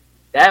over?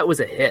 That was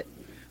a hit.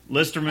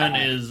 Listerman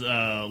is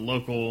a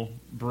local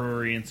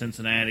brewery in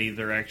Cincinnati.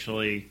 They're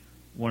actually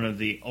one of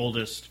the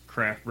oldest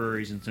craft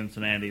breweries in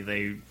Cincinnati.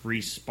 They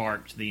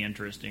re-sparked the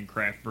interest in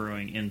craft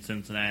brewing in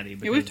Cincinnati.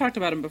 Yeah, we've talked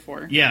about them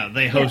before. Yeah,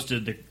 they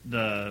hosted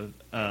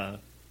the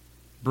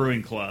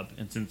brewing club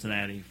in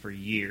Cincinnati for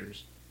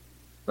years.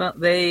 Well,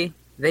 they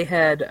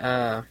had,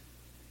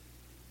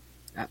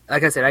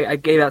 like I said, I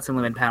gave out some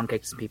lemon pound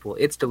cake to some people.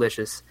 It's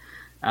delicious.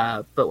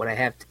 But what I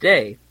have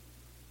today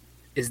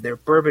is their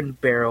bourbon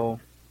barrel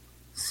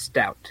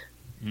stout,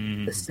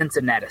 the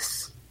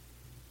Cincinnatus.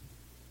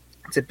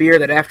 It's a beer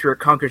that after it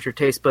conquers your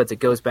taste buds, it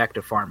goes back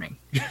to farming.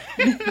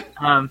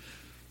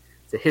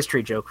 It's a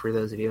history joke for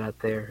those of you out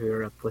there who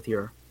are up with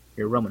your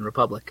Roman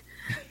Republic.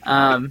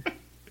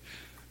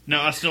 No,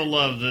 I still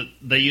love that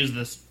they use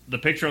this. The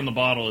picture on the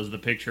bottle is the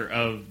picture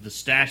of the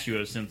statue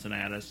of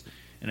Cincinnatus,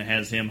 and it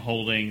has him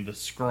holding the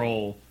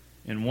scroll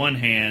in one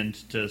hand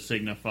to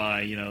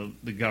signify,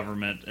 the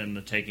government and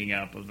the taking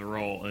up of the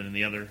role, and in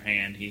the other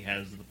hand he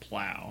has the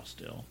plow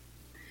still.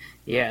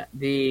 Yeah,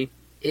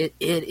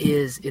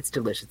 it's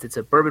delicious. It's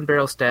a bourbon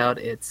barrel stout.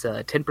 It's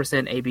 10%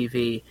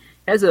 ABV. It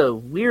has a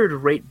weird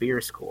rate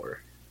beer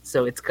score.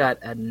 So it's got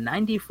a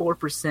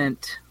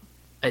 94%.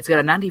 It's got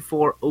a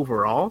 94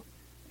 overall,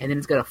 and then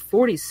it's got a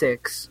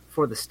 46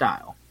 for the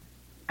style.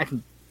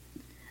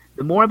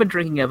 The more I've been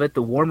drinking of it,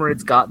 the warmer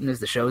it's gotten as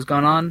the show's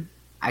gone on.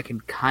 I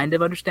can kind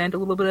of understand a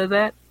little bit of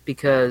that,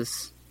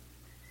 because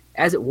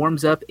as it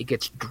warms up, it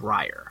gets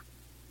drier.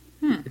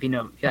 If you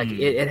know,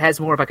 it has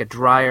more of like a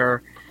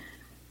drier,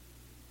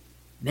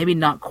 maybe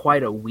not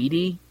quite a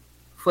weedy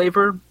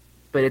flavor,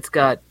 but it's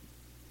got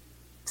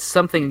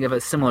something of a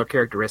similar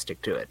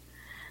characteristic to it.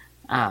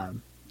 My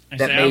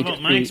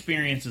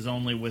experience is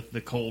only with the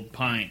cold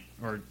pint,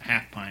 or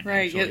half pint.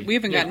 Right, actually. we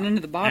haven't gotten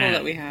into the bottle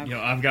that we have.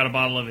 I've got a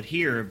bottle of it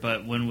here,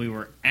 but when we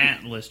were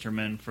at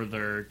Listerman for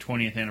their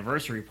 20th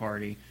anniversary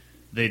party,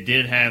 they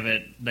did have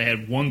it. They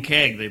had one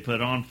keg they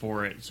put on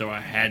for it, so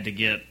I had to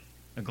get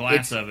a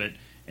glass of it,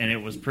 and it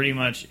was pretty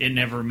much, it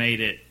never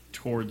made it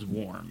towards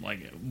warm.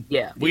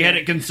 We had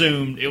it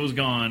consumed, it was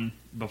gone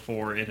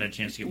before it had a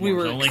chance to get warm.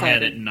 We only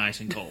had it nice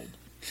and cold.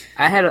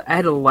 I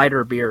had a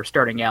lighter beer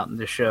starting out in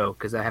the show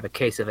because I have a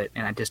case of it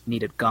and I just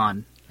need it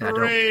gone. And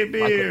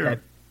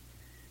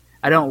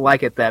I don't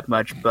like it that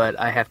much, but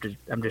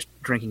I'm just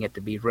drinking it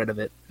to be rid of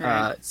it.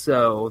 Right.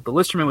 So the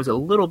Listerman was a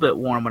little bit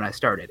warm when I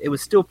started. It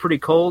was still pretty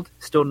cold,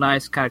 still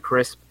nice, kind of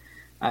crisp.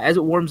 As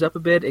it warms up a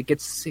bit, it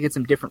gets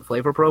some different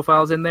flavor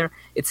profiles in there.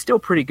 It's still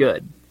pretty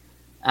good,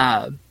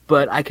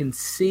 but I can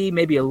see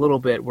maybe a little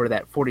bit where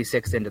that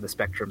 46 end of the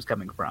spectrum is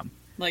coming from.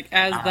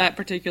 That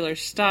particular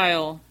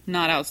style,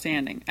 not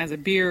outstanding. As a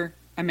beer,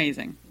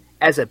 amazing.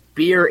 As a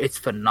beer, it's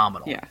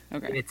phenomenal. Yeah,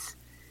 okay.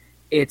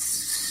 It's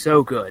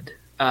so good.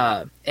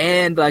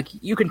 And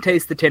you can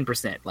taste the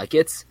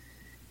 10%.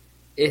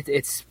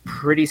 It's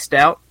pretty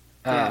stout.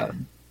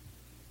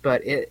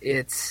 But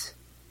it's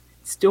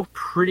still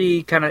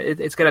pretty kind of,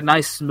 it's got a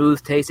nice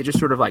smooth taste. It just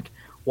sort of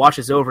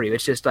washes over you.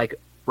 It's just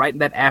right in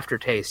that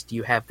aftertaste,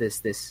 you have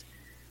this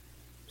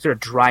sort of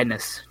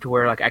dryness to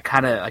where I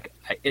kind of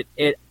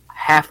it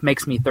half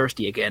makes me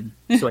thirsty again,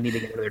 so I need to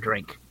get another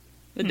drink.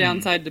 The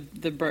downside to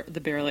the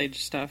barrel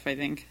aged stuff, I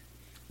think.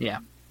 Yeah.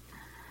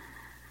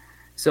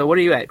 So what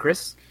are you at,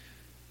 Chris?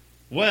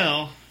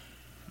 Well,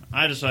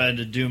 I decided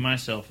to do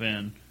myself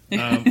in.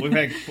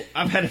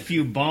 I've had a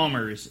few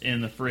bombers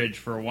in the fridge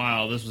for a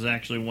while. This was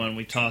actually one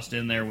we tossed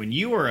in there when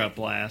you were up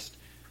last.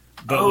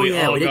 But we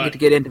didn't get to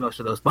get into most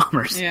of those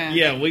bombers.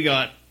 Yeah, we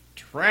got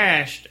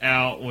trashed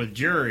out with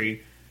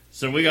jury.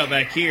 So we got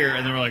back here,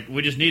 and then we're like,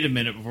 we just need a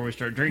minute before we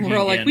start drinking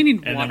again. Like, we need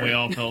water. And then we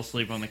all fell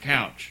asleep on the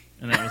couch,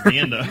 and that was the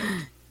end of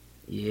it.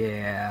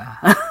 Yeah.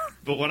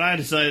 But what I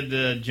decided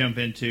to jump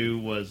into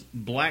was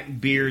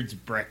Blackbeard's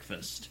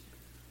Breakfast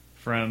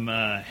from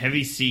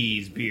Heavy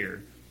Seas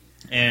Beer.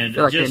 And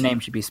I feel their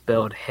name should be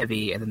spelled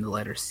heavy and then the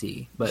letter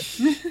C. But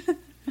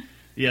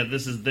yeah,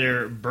 this is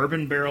their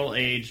bourbon barrel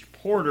aged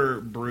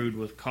porter brewed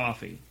with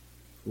coffee.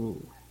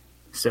 Ooh.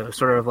 So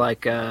sort of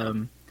like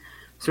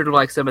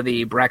some of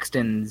the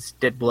Braxton's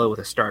Dead Blow with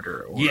a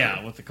starter.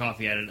 Yeah, with the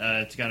coffee added.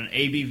 It's got an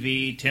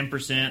ABV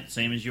 10%,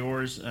 same as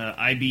yours.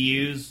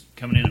 IBUs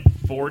coming in at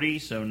 40,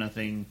 so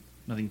nothing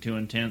too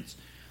intense.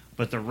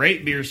 But the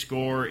rate beer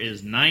score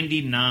is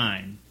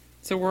 99.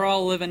 So we're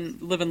all living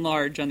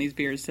large on these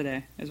beers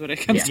today, is what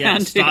it comes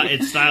down to.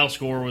 Its style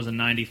score was a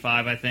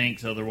 95, I think,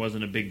 so there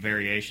wasn't a big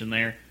variation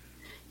there.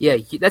 Yeah,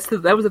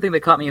 that was the thing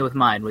that caught me with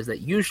mine, was that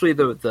usually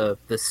the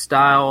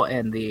style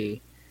and the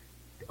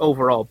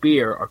overall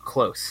beer are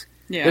close.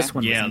 Yeah, this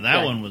one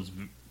one was.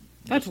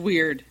 That's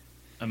weird.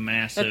 A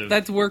massive.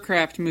 That's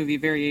Warcraft movie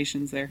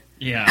variations there.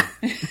 Yeah.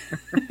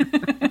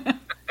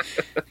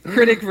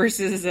 Critic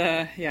versus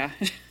yeah.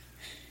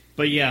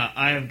 But yeah,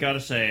 I have got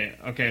to say,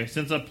 okay,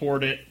 since I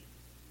poured it,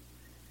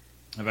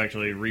 I've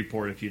actually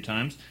re-poured a few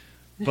times,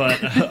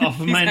 but off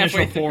of my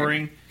initial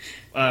pouring,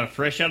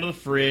 fresh out of the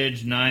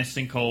fridge, nice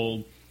and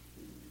cold,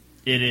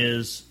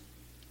 it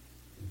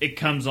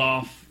comes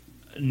off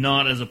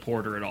not as a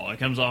porter at all. It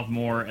comes off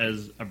more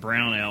as a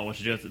brown ale, which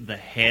is just the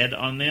head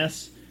on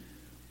this,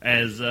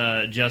 as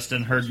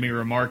Justin heard me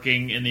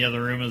remarking in the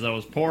other room as I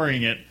was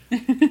pouring it.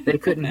 They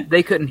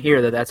couldn't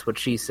hear that. That's what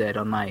she said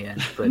on my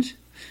end, but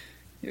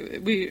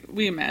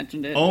we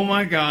imagined it. Oh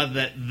my God!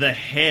 That the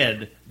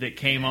head that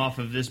came off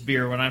of this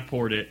beer when I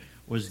poured it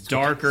was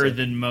darker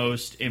than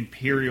most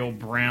Imperial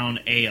Brown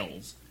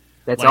ales.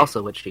 That's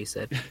also what she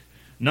said.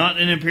 Not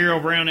an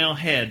Imperial Brown Ale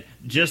head,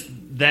 just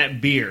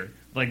that beer.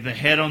 The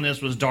head on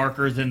this was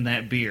darker than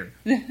that beer.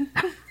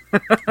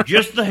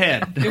 Just the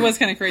head. It was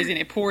kind of crazy,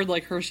 and it poured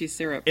like Hershey's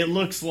syrup. It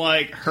looks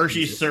like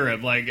Hershey's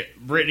syrup.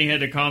 Brittany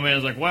had to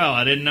comment, wow,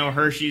 I didn't know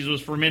Hershey's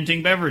was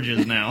fermenting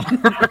beverages now.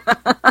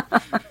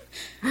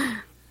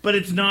 But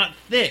it's not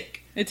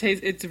thick.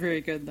 It's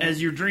very good, though.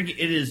 As you're drinking,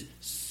 it is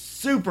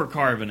super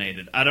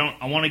carbonated.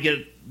 I want to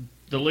get,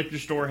 the liquor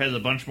store has a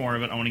bunch more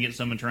of it. I want to get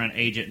some and try and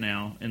age it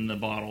now in the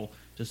bottle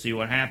to see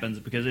what happens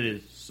because it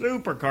is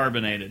super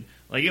carbonated.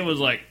 Like, it was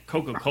like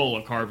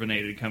Coca-Cola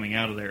carbonated coming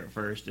out of there at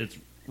first. It's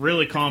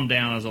really calmed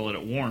down as I let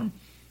it warm.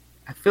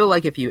 I feel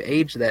like if you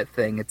age that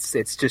thing, it's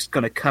just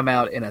going to come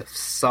out in a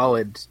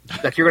solid.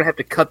 Like, you're going to have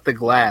to cut the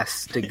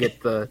glass to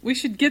get the. We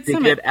should get to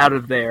some get out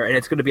of there, and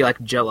it's going to be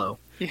like Jell-O.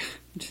 Yeah,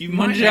 You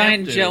one might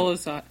giant have to. Jello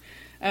shot.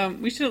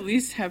 We should at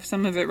least have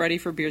some of it ready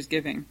for Beer's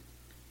Giving.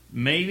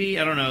 Maybe,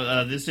 I don't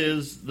know. This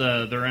is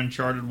their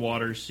Uncharted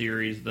Waters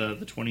series, the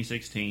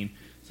 2016.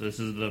 So this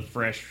is the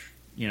fresh,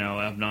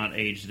 I've not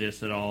aged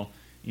this at all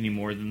any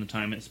more than the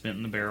time it spent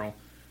in the barrel.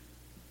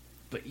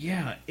 But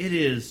yeah, it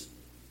is.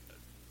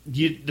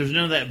 There's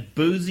none of that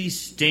boozy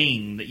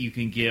sting that you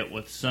can get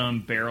with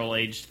some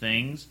barrel-aged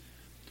things.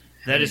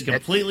 That is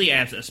completely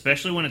absent,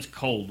 especially when it's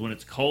cold. When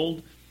it's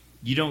cold,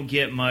 you don't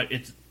get much.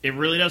 It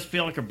really does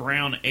feel like a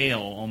brown ale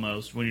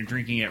almost when you're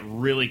drinking it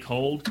really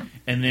cold,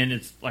 and then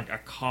it's like a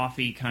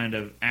coffee kind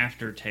of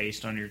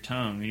aftertaste on your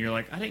tongue, and you're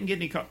like, I didn't get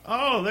any coffee.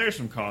 Oh, there's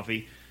some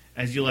coffee.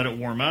 As you let it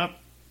warm up,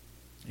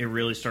 it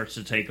really starts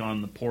to take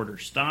on the porter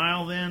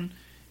style then,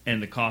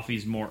 and the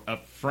coffee's more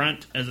up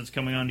front as it's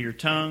coming onto your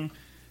tongue.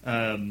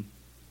 The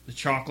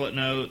chocolate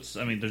notes,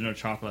 I mean, there's no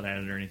chocolate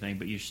added or anything,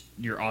 but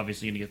you're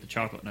obviously going to get the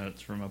chocolate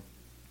notes from a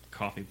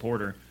coffee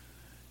porter.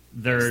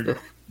 They're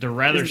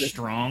rather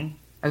strong.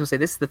 I was going to say,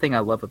 this is the thing I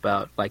love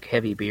about like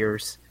heavy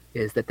beers,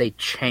 is that they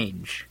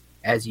change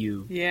as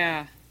you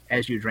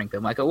drink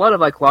them. Like a lot of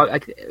like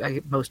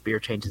most beer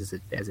changes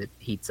as it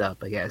heats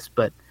up, I guess.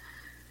 But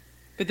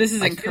this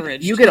is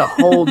encouraged. You get a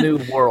whole new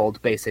world,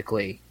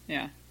 basically.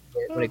 Yeah.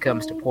 When it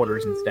comes to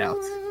porters and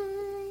stouts.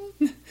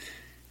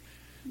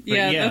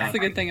 Yeah, that's the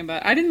good thing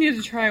about it. I didn't need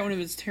to try it when it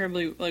was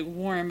terribly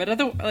warm, but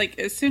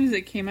as soon as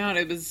it came out,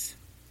 it was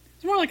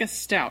more like a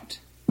stout.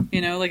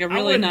 Like a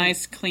really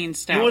nice, clean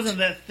stout. It wasn't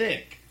that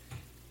thick.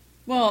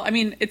 Well, I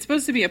mean, it's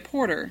supposed to be a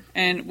porter,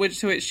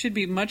 so it should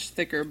be much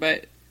thicker,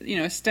 but,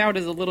 a stout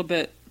is a little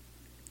bit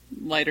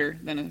lighter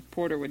than a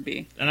porter would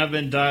be. And I've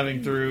been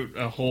diving through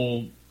a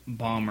whole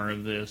bomber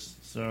of this,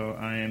 so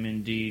I am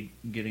indeed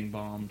getting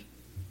bombed.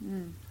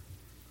 Mm.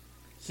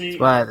 See,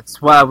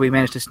 that's why we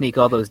managed to sneak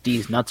all those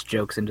D's nuts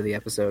jokes into the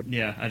episode.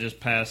 Yeah, I just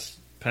passed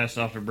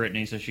off to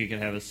Brittany so she could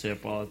have a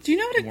sip while it's. Do you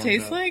know what it warmed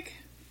tastes up. like?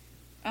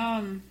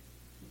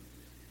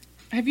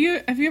 Have you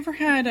ever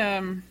had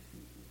Have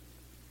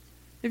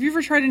you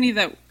ever tried any of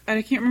that?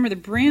 I can't remember the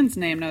brand's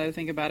name now that I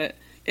think about it.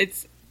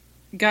 It's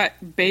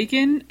got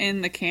bacon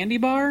in the candy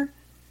bar.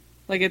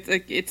 Like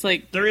it's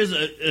like there is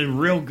a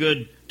real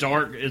good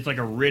dark. It's like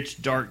a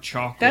rich dark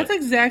chocolate. That's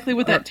exactly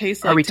what that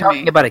tastes like. Are we to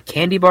talking me. about a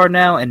candy bar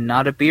now and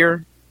not a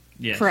beer?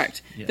 Yes.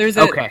 Correct. Yes. There's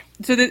okay.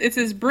 So it's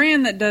this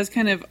brand that does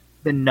kind of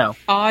Then no.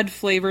 odd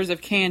flavors of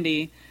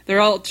candy. They're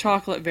all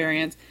chocolate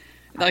variants.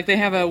 Like they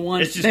have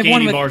one. It's just they have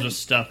candy one with, bars with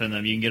stuff in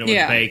them. You can get them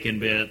with bacon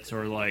bits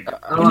or like.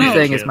 All I'm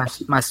saying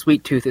chips. is my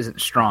sweet tooth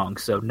isn't strong,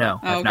 so no,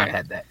 I've not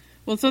had that.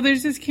 Well, so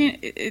there's this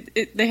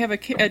they have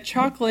a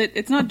chocolate.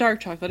 It's not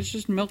dark chocolate. It's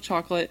just milk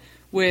chocolate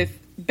with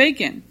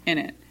bacon in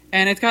it,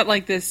 and it's got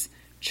like this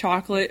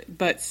chocolate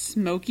but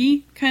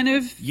smoky kind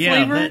of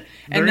flavor,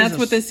 and that's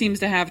what this seems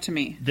to have to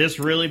me. This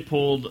really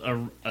pulled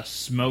a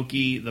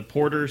smoky. The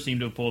porter seemed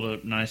to have pulled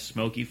a nice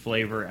smoky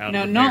flavor out of the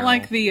barrel. No, not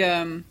like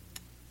the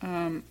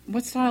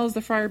what style is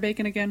the fryer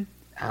bacon again?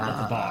 The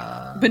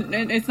Bach. But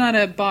it's not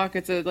a Bach.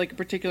 It's a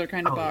particular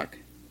kind of Bach.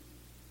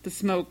 The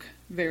smoke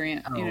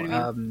variant. You know what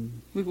I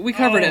mean? We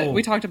covered it.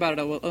 We talked about it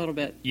a little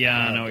bit. Yeah,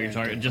 I know what you're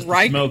talking. Just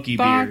Reich the smoky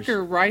Bach beers.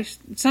 or Reich,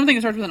 something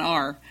that starts with an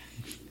R.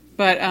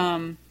 But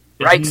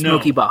Right,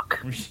 smoky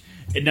Bach.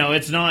 No,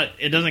 it's not.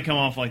 It doesn't come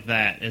off like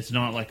that. It's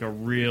not like a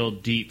real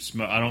deep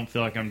smoke. I don't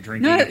feel like I'm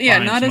drinking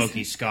fine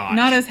smoky scotch.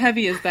 Not as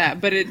heavy as that,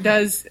 but it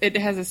does. It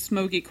has a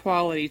smoky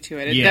quality to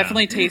it. It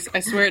definitely tastes. I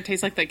swear, it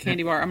tastes like that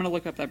candy bar. I'm gonna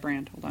look up that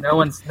brand. Hold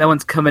on. No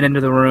one's coming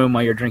into the room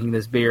while you're drinking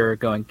this beer,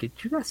 going, "Did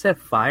you guys set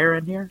fire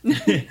in here?"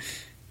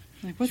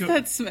 Like, what's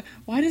that?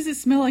 Why does it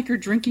smell like you're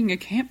drinking a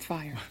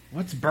campfire?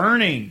 What's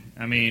burning?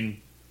 I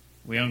mean,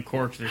 we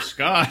uncorked the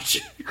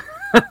scotch.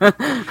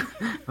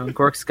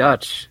 Uncorked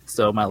scotch.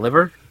 So my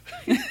liver.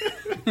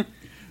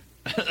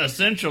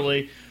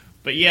 Essentially,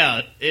 but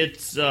yeah,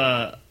 it's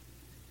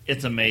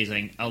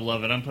amazing. I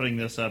love it. I'm putting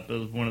this up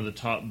as one of the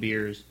top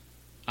beers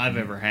I've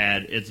ever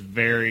had. It's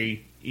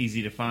very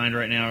easy to find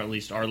right now, or at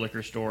least our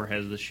liquor store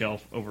has the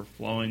shelf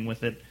overflowing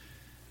with it.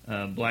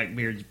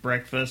 Blackbeard's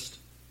Breakfast.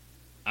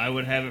 I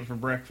would have it for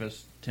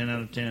breakfast. 10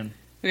 out of 10.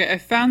 Okay, I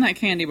found that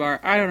candy bar.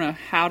 I don't know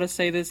how to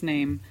say this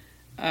name.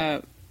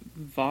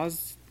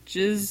 Vosges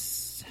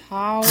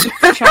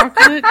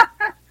chocolate.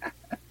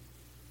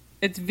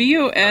 It's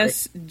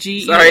Vosges.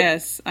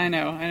 I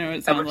know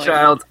it sounds like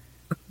child.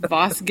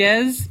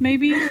 Vosges,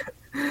 maybe?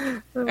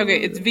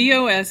 Okay, it's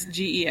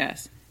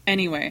Vosges.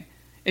 Anyway,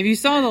 if you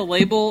saw the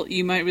label,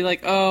 you might be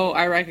like, oh,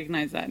 I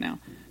recognize that now.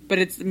 But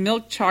it's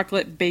milk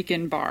chocolate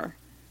bacon bar.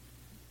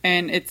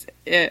 And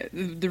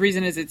the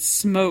reason is it's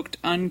smoked,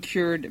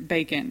 uncured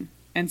bacon.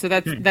 And so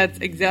that's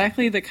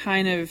exactly the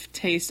kind of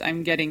taste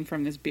I'm getting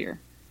from this beer.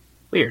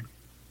 Weird.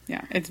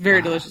 Yeah, it's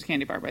very delicious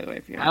candy bar, by the way.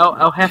 If you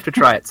I'll have to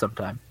try it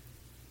sometime.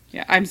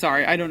 Yeah, I'm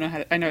sorry. I don't know how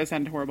to, I know it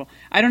sounded horrible.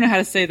 I don't know how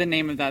to say the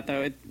name of that,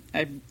 though.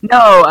 I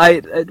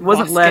wasn't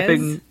Vasquez?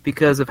 laughing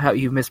because of how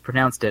you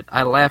mispronounced it.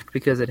 I laughed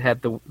because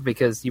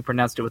because you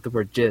pronounced it with the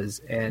word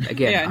jizz. And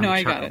again, yeah, I'm no,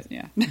 I Charles. got it,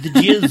 yeah. The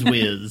Jizz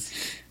Whiz.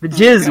 The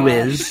jizz God.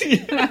 whiz.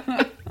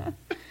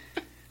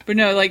 But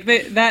no, like,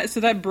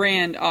 that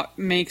brand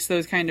makes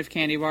those kind of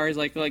candy bars,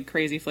 like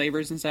crazy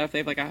flavors and stuff. They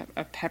have, like,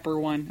 a pepper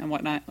one and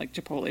whatnot, like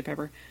chipotle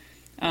pepper.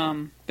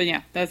 But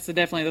yeah, that's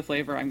definitely the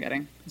flavor I'm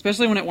getting,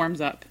 especially when it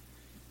warms up.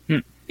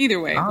 Either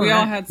way, all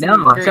had some No,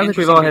 it very sounds like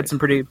we've interesting all had beers.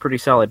 some pretty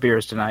solid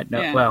beers tonight. No,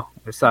 Yeah. well,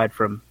 aside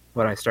from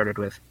what I started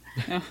with.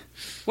 Oh.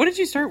 What did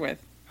you start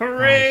with?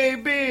 Hooray,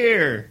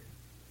 beer!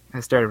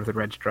 I started with a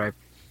Red Stripe.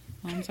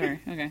 Oh, I'm sorry.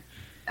 Okay.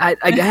 I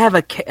have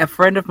a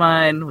friend of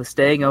mine was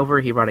staying over.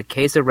 He brought a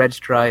case of Red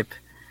Stripe.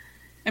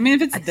 I mean,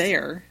 if it's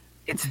there.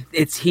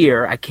 It's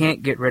here. I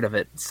can't get rid of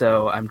it,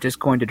 so I'm just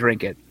going to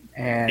drink it.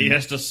 And He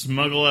has to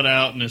smuggle it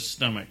out in his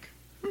stomach.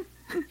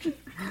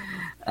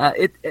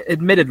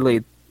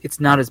 admittedly, it's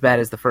not as bad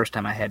as the first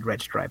time I had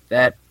Red Stripe.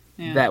 That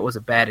was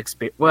a bad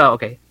experience. Well,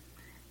 okay,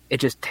 it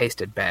just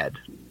tasted bad.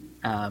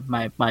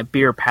 My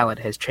beer palate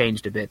has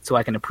changed a bit, so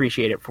I can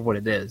appreciate it for what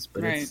it is.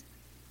 But Right.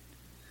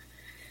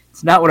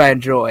 it's not what I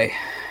enjoy.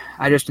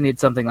 I just need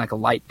something like a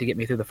light to get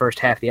me through the first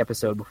half of the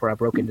episode before I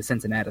broke into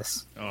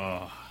Cincinnatus.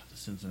 Oh, the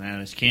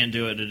Cincinnati's can't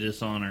do it to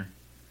Dishonor.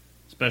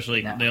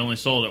 Especially, No. they only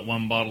sold it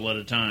one bottle at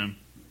a time.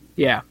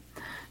 Yeah.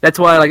 That's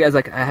why I was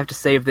like, I have to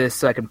save this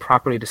so I can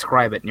properly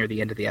describe it near the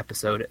end of the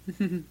episode.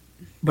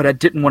 But I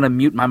didn't want to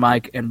mute my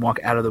mic and walk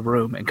out of the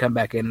room and come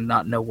back in and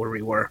not know where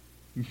we were.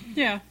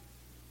 Yeah.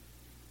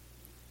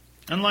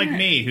 Unlike Alright.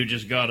 me, who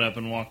just got up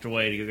and walked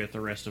away to go get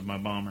the rest of my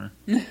bomber.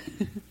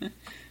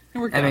 It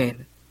worked I out.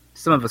 mean,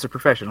 some of us are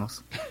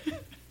professionals.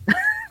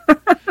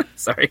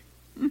 Sorry.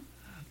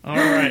 All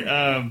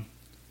right.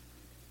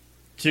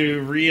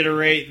 To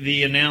reiterate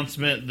the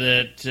announcement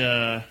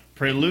that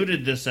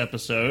preluded this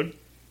episode,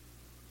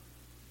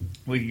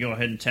 we can go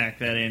ahead and tack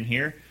that in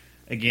here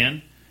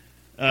again.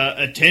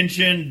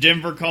 Attention,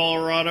 Denver,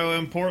 Colorado,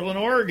 and Portland,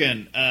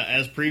 Oregon.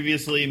 As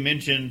previously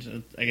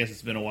mentioned, I guess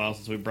it's been a while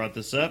since we brought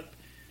this up.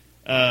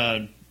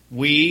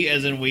 We,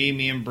 as in we,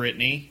 me and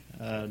Brittany,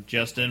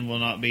 Justin will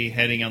not be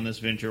heading on this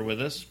venture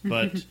with us,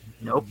 but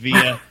Nope.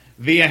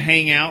 via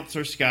Hangouts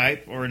or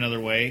Skype or another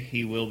way,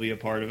 he will be a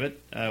part of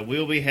it.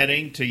 We'll be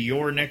heading to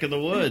your neck of the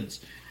woods.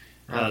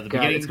 Oh,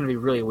 God, it's going to be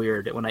really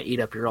weird when I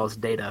eat up your all's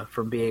data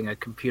from being a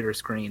computer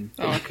screen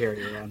that you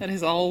carry around. That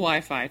is all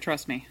Wi-Fi,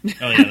 trust me.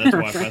 Oh yeah, that's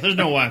Wi-Fi. If there's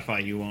no Wi-Fi,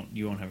 you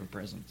won't have a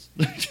presence.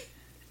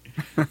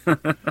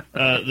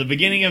 The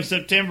beginning of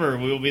September,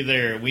 we will be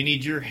there. We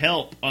need your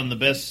help on the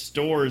best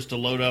stores to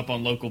load up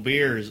on local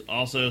beers.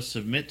 Also,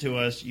 submit to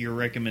us your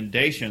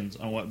recommendations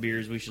on what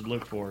beers we should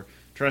look for.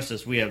 Trust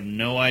us, we have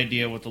no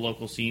idea what the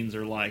local scenes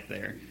are like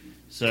there.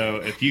 So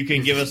if you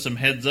can give us some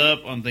heads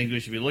up on things we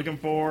should be looking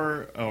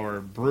for,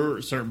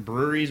 or certain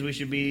breweries we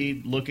should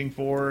be looking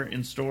for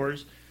in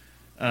stores,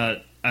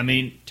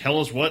 tell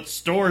us what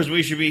stores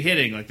we should be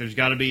hitting. Like, there's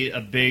got to be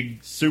a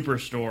big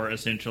superstore,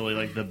 essentially,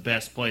 like the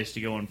best place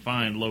to go and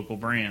find local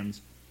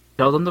brands.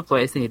 Tell them the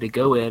place they need to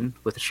go in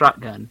with a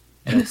shotgun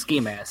and a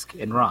ski mask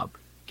and rob.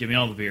 Give me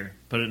all the beer.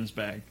 Put it in this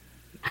bag.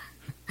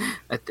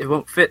 It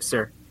won't fit,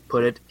 sir.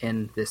 Put it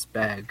in this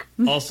bag.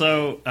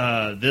 Also,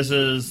 this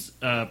is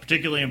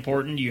particularly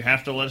important. You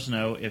have to let us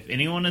know. If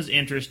anyone is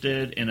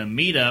interested in a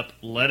meetup,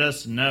 let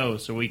us know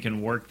so we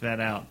can work that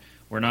out.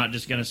 We're not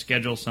just going to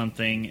schedule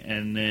something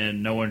and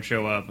then no one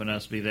show up and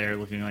us be there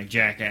looking like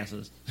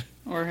jackasses.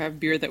 Or have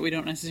beer that we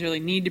don't necessarily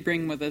need to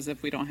bring with us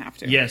if we don't have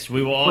to. Yes,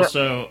 we will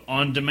also,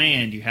 on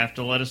demand, you have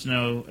to let us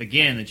know,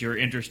 again, that you're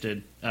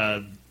interested.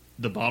 The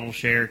bottle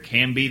share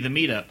can be the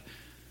meetup.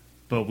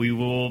 But we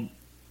will,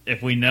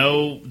 if we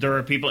know there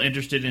are people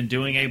interested in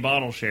doing a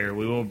bottle share,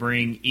 we will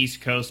bring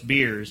East Coast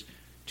beers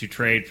to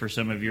trade for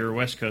some of your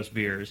West Coast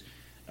beers.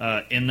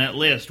 In that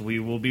list, we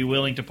will be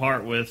willing to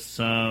part with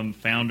some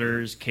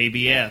Founders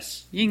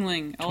KBS.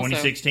 Yuengling, also.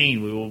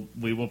 2016,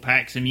 we will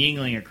pack some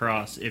Yuengling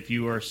across if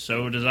you are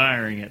so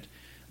desiring it.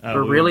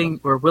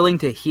 We're willing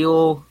to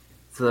heal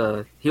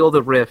the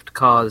rift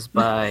caused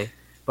by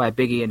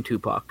Biggie and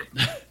Tupac.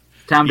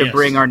 Time to Yes.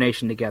 bring our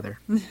nation together.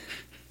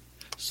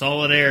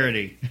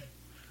 Solidarity.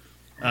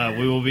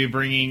 We will be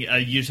bringing,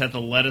 you just have to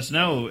let us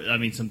know,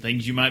 some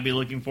things you might be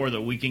looking for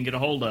that we can get a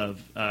hold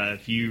of.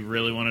 If you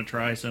really want to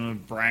try some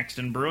of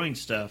Braxton Brewing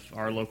stuff,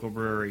 our local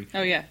brewery.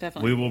 Oh, yeah,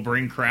 definitely. We will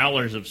bring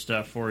crowlers of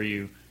stuff for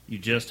you. You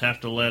just have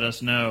to let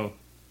us know.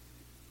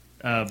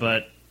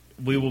 But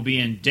we will be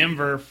in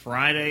Denver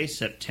Friday,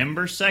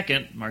 September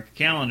 2nd, mark your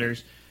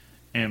calendars,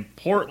 and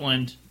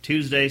Portland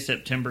Tuesday,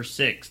 September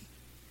 6th.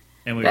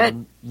 And we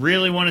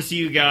really want to see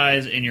you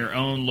guys in your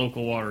own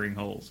local watering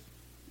holes.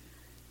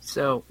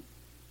 So,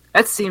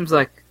 that seems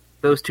like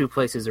those two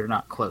places are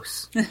not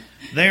close.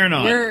 They are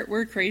not.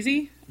 We're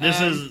crazy. This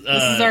is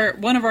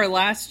one of our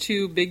last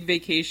two big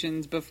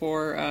vacations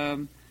before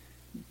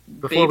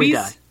Before we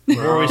babies. die.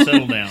 before we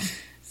settle down.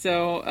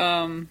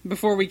 So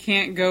before we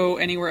can't go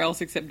anywhere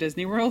else except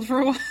Disney World for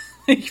a while.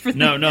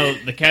 No.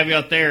 The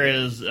caveat there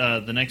is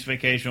the next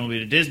vacation will be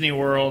to Disney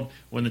World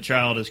when the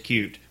child is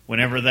cute.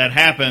 Whenever that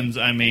happens,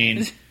 I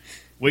mean,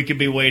 we could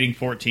be waiting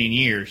 14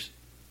 years.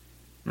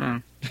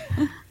 But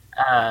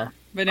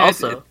no,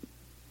 also,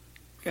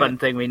 fun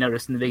thing we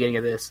noticed in the beginning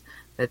of this,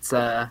 it's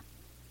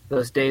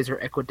those days are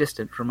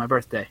equidistant from my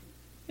birthday.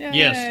 Yay.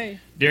 Yes,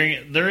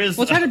 there is.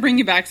 We'll try to bring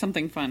you back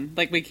something fun,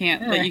 like we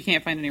can't, like you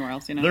can't find anywhere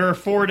else. You know, there are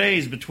 4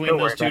 days between Don't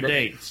those worry two about it.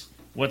 dates.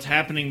 What's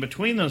happening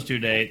between those 2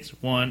 dates?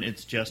 One,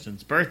 it's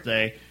Justin's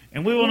birthday,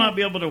 and we will not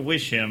be able to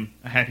wish him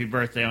a happy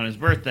birthday on his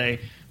birthday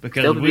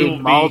because They'll we be will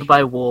mauled be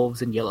by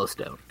wolves in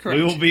Yellowstone. correct.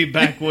 we will be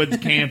backwoods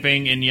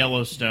camping in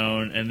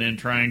Yellowstone and then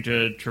trying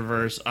to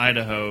traverse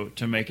Idaho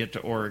to make it to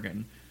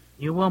Oregon.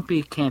 You won't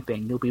be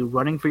camping. You'll be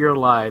running for your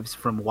lives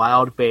from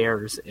wild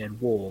bears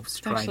and wolves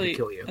trying to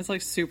kill you. That's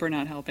like super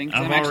not helping. 'Cause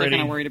I've I'm actually already-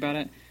 kind of worried about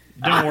it.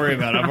 Don't worry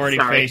about it. I've already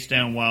Sorry. faced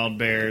down wild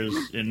bears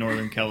in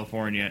Northern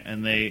California,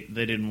 and they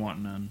didn't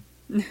want none.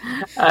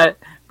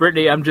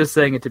 Brittany, I'm just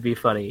saying it to be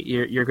funny.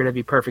 You're going to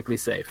be perfectly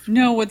safe.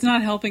 No, what's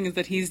not helping is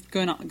that he's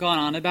gone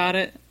on about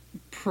it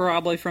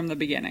probably from the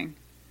beginning.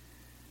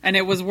 And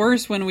it was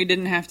worse when we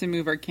didn't have to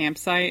move our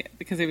campsite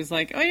because he was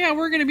like, "Oh yeah,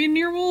 we're going to be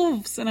near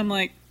wolves," and I'm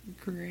like,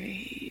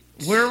 "Great."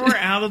 We're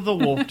out of the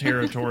wolf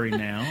territory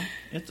now.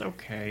 It's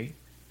okay.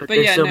 But But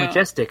they're yeah, so no.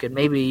 majestic, and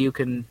maybe you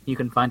can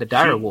find a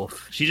dire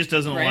wolf. She just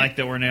doesn't Right. like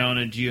that we're now in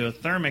a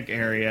geothermic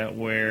area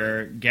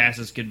where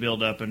gases could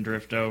build up and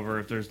drift over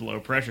if there's a low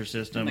pressure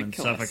system Like and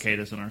kill us. suffocate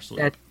us in our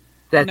sleep.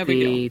 That No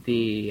big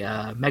the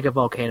mega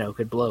volcano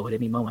could blow at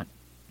any moment.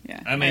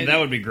 Yeah, I mean, that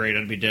would be great.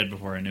 I'd be dead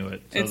before I knew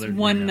it. So it's there'd be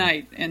one no-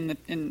 night in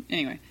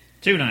anyway.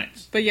 2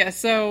 nights. But yeah,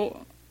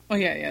 so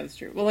yeah, that's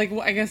true. Well,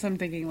 I guess I'm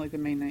thinking like the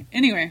main night.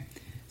 Anyway,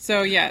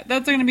 so yeah,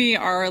 that's going to be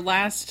our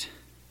last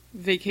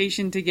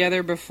vacation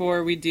together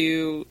before we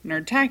do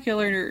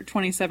Nerdtacular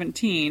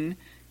 2017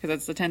 because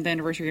that's the 10th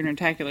anniversary of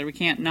Nerdtacular. We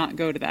can't not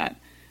go to that.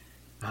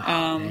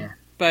 Oh, man.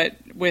 But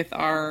with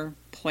our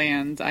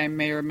plans, I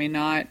may or may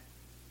not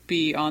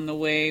be on the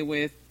way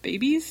with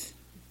babies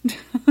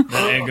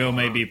The ego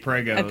may be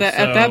prego. at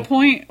that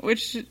point.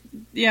 Which so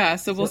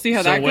we'll see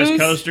how that West goes.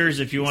 Coasters,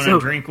 if you want to So-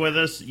 drink with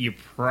us, you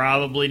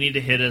probably need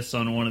to hit us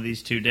on one of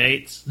these 2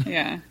 dates.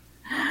 Yeah.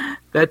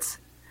 That's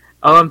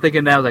all I'm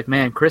thinking now. Is like,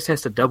 man, Chris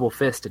has to double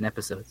fist in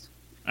episodes.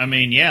 I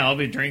mean, yeah, I'll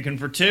be drinking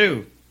for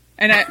 2.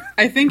 And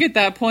I think at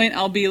that point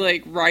I'll be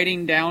like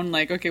writing down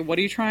like, okay, what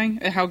are you trying?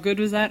 How good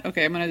was that?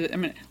 Okay, I'm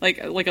gonna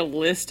like a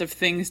list of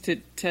things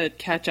to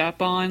catch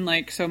up on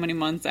like so many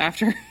months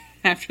after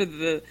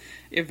the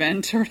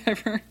event or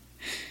whatever.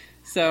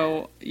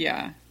 So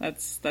yeah,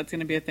 that's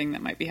gonna be a thing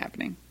that might be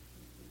happening.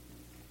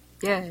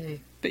 Yay!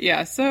 But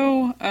yeah,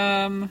 so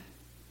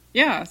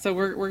so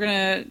we're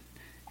gonna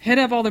hit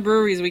up all the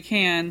breweries we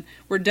can.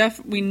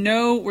 We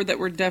know that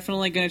we're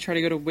definitely gonna try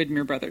to go to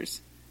Widmer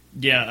Brothers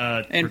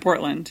Yeah, in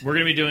Portland. we're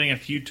going to be doing a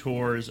few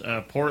tours.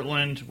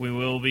 Portland, we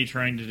will be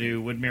trying to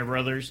do Woodmere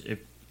Brothers.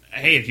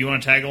 If you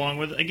want to tag along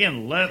with it,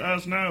 again, let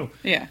us know.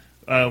 Yeah.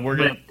 We're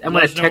going I'm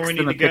let gonna us know where we text need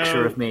them a to go.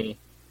 picture of me,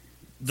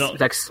 They'll-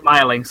 like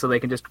smiling, so they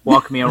can just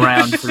walk me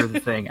around through the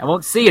thing. I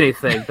won't see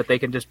anything, but they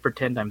can just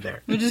pretend I'm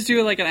there. We'll just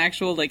do like an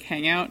actual like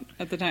hangout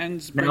at the time.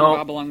 Just bring No,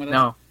 Bob along with us.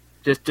 no,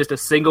 just a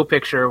single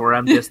picture where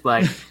I'm just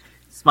like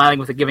smiling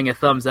with giving a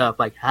thumbs up,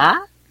 like, huh?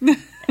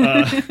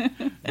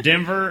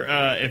 Denver,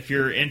 if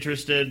you're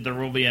interested, there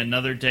will be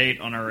another date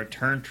on our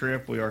return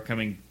trip. We are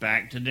coming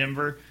back to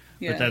Denver,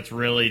 Yeah. but that's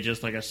really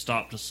just like a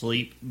stop to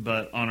sleep.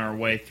 But on our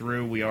way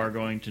through, we are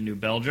going to New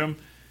Belgium.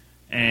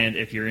 And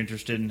if you're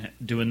interested in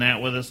doing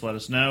that with us, let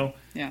us know.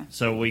 Yeah.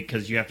 So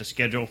because you have to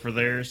schedule for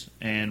theirs,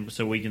 and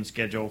so we can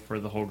schedule for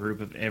the whole group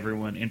of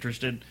everyone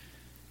interested.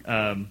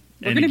 And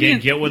gonna be again, in-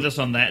 get with us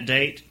on that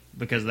date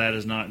because that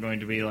is not going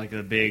to be like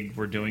a big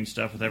we're doing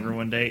stuff with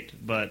everyone date.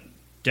 But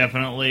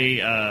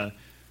definitely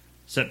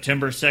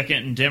September 2nd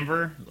in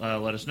Denver,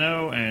 let us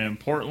know. And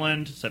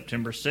Portland,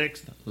 September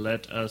 6th,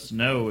 let us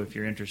know if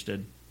you're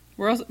interested.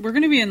 We're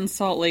going to be in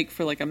Salt Lake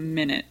for like a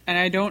minute, and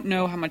I don't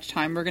know how much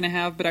time we're going to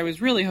have, but I was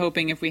really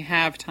hoping if we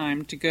have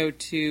time to go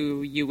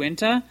to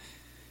Uinta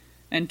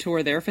and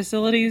tour their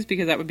facilities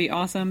because that would be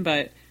awesome.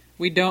 But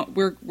we don't.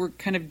 We're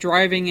kind of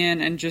driving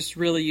in and just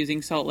really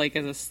using Salt Lake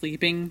as a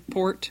sleeping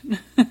port.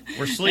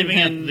 We're sleeping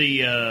And at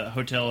the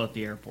hotel at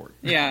the airport.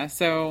 Yeah,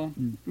 so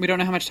we don't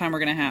know how much time we're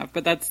going to have,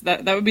 but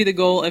that would be the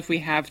goal if we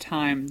have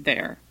time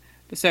there.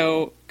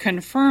 So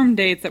confirmed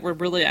dates that we're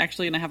really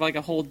actually going to have like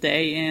a whole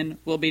day in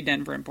will be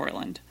Denver and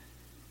Portland.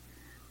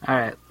 All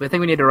right, I think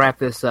we need to wrap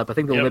this up. I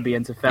think the Yep.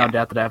 Libyans have found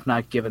Yeah. out that I've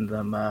not given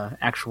them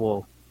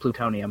actual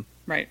plutonium.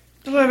 Right.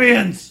 The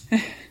Libyans!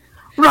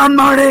 Run,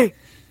 Marty!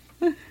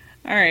 All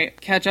right.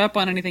 Catch up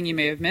on anything you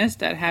may have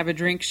missed at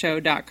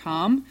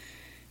haveadrinkshow.com.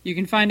 You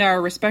can find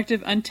our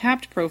respective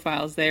Untapped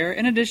profiles there,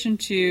 in addition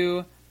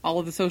to all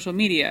of the social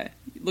media.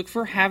 Look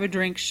for Have a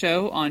Drink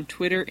Show on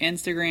Twitter,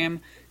 Instagram,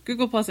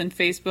 Google Plus, and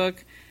Facebook,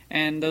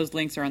 and those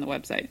links are on the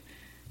website.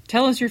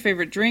 Tell us your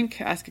favorite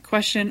drink, ask a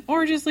question,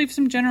 or just leave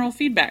some general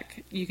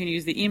feedback. You can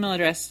use the email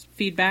address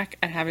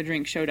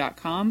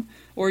feedback@haveadrinkshow.com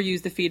or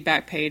use the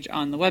feedback page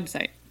on the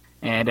website.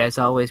 And as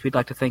always, we'd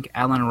like to thank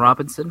Alan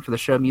Robinson for the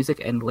show music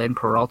and Len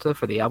Peralta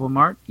for the album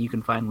art. You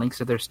can find links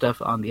to their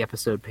stuff on the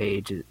episode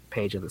page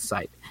of the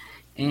site.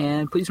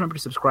 And please remember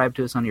to subscribe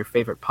to us on your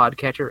favorite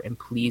podcatcher, and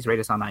please rate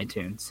us on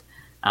iTunes.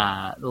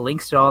 The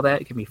links to all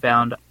that can be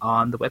found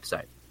on the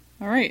website.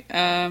 All right.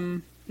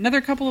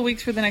 Another couple of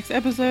weeks for the next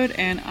episode,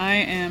 and I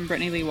am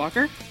Brittany Lee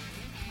Walker.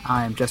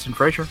 I'm Justin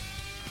Frazier.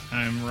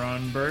 I'm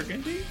Ron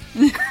Burgundy.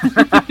 Had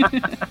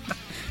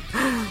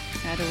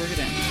to work it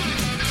in.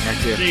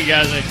 That's it. See you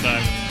guys next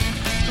time.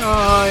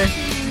 Bye.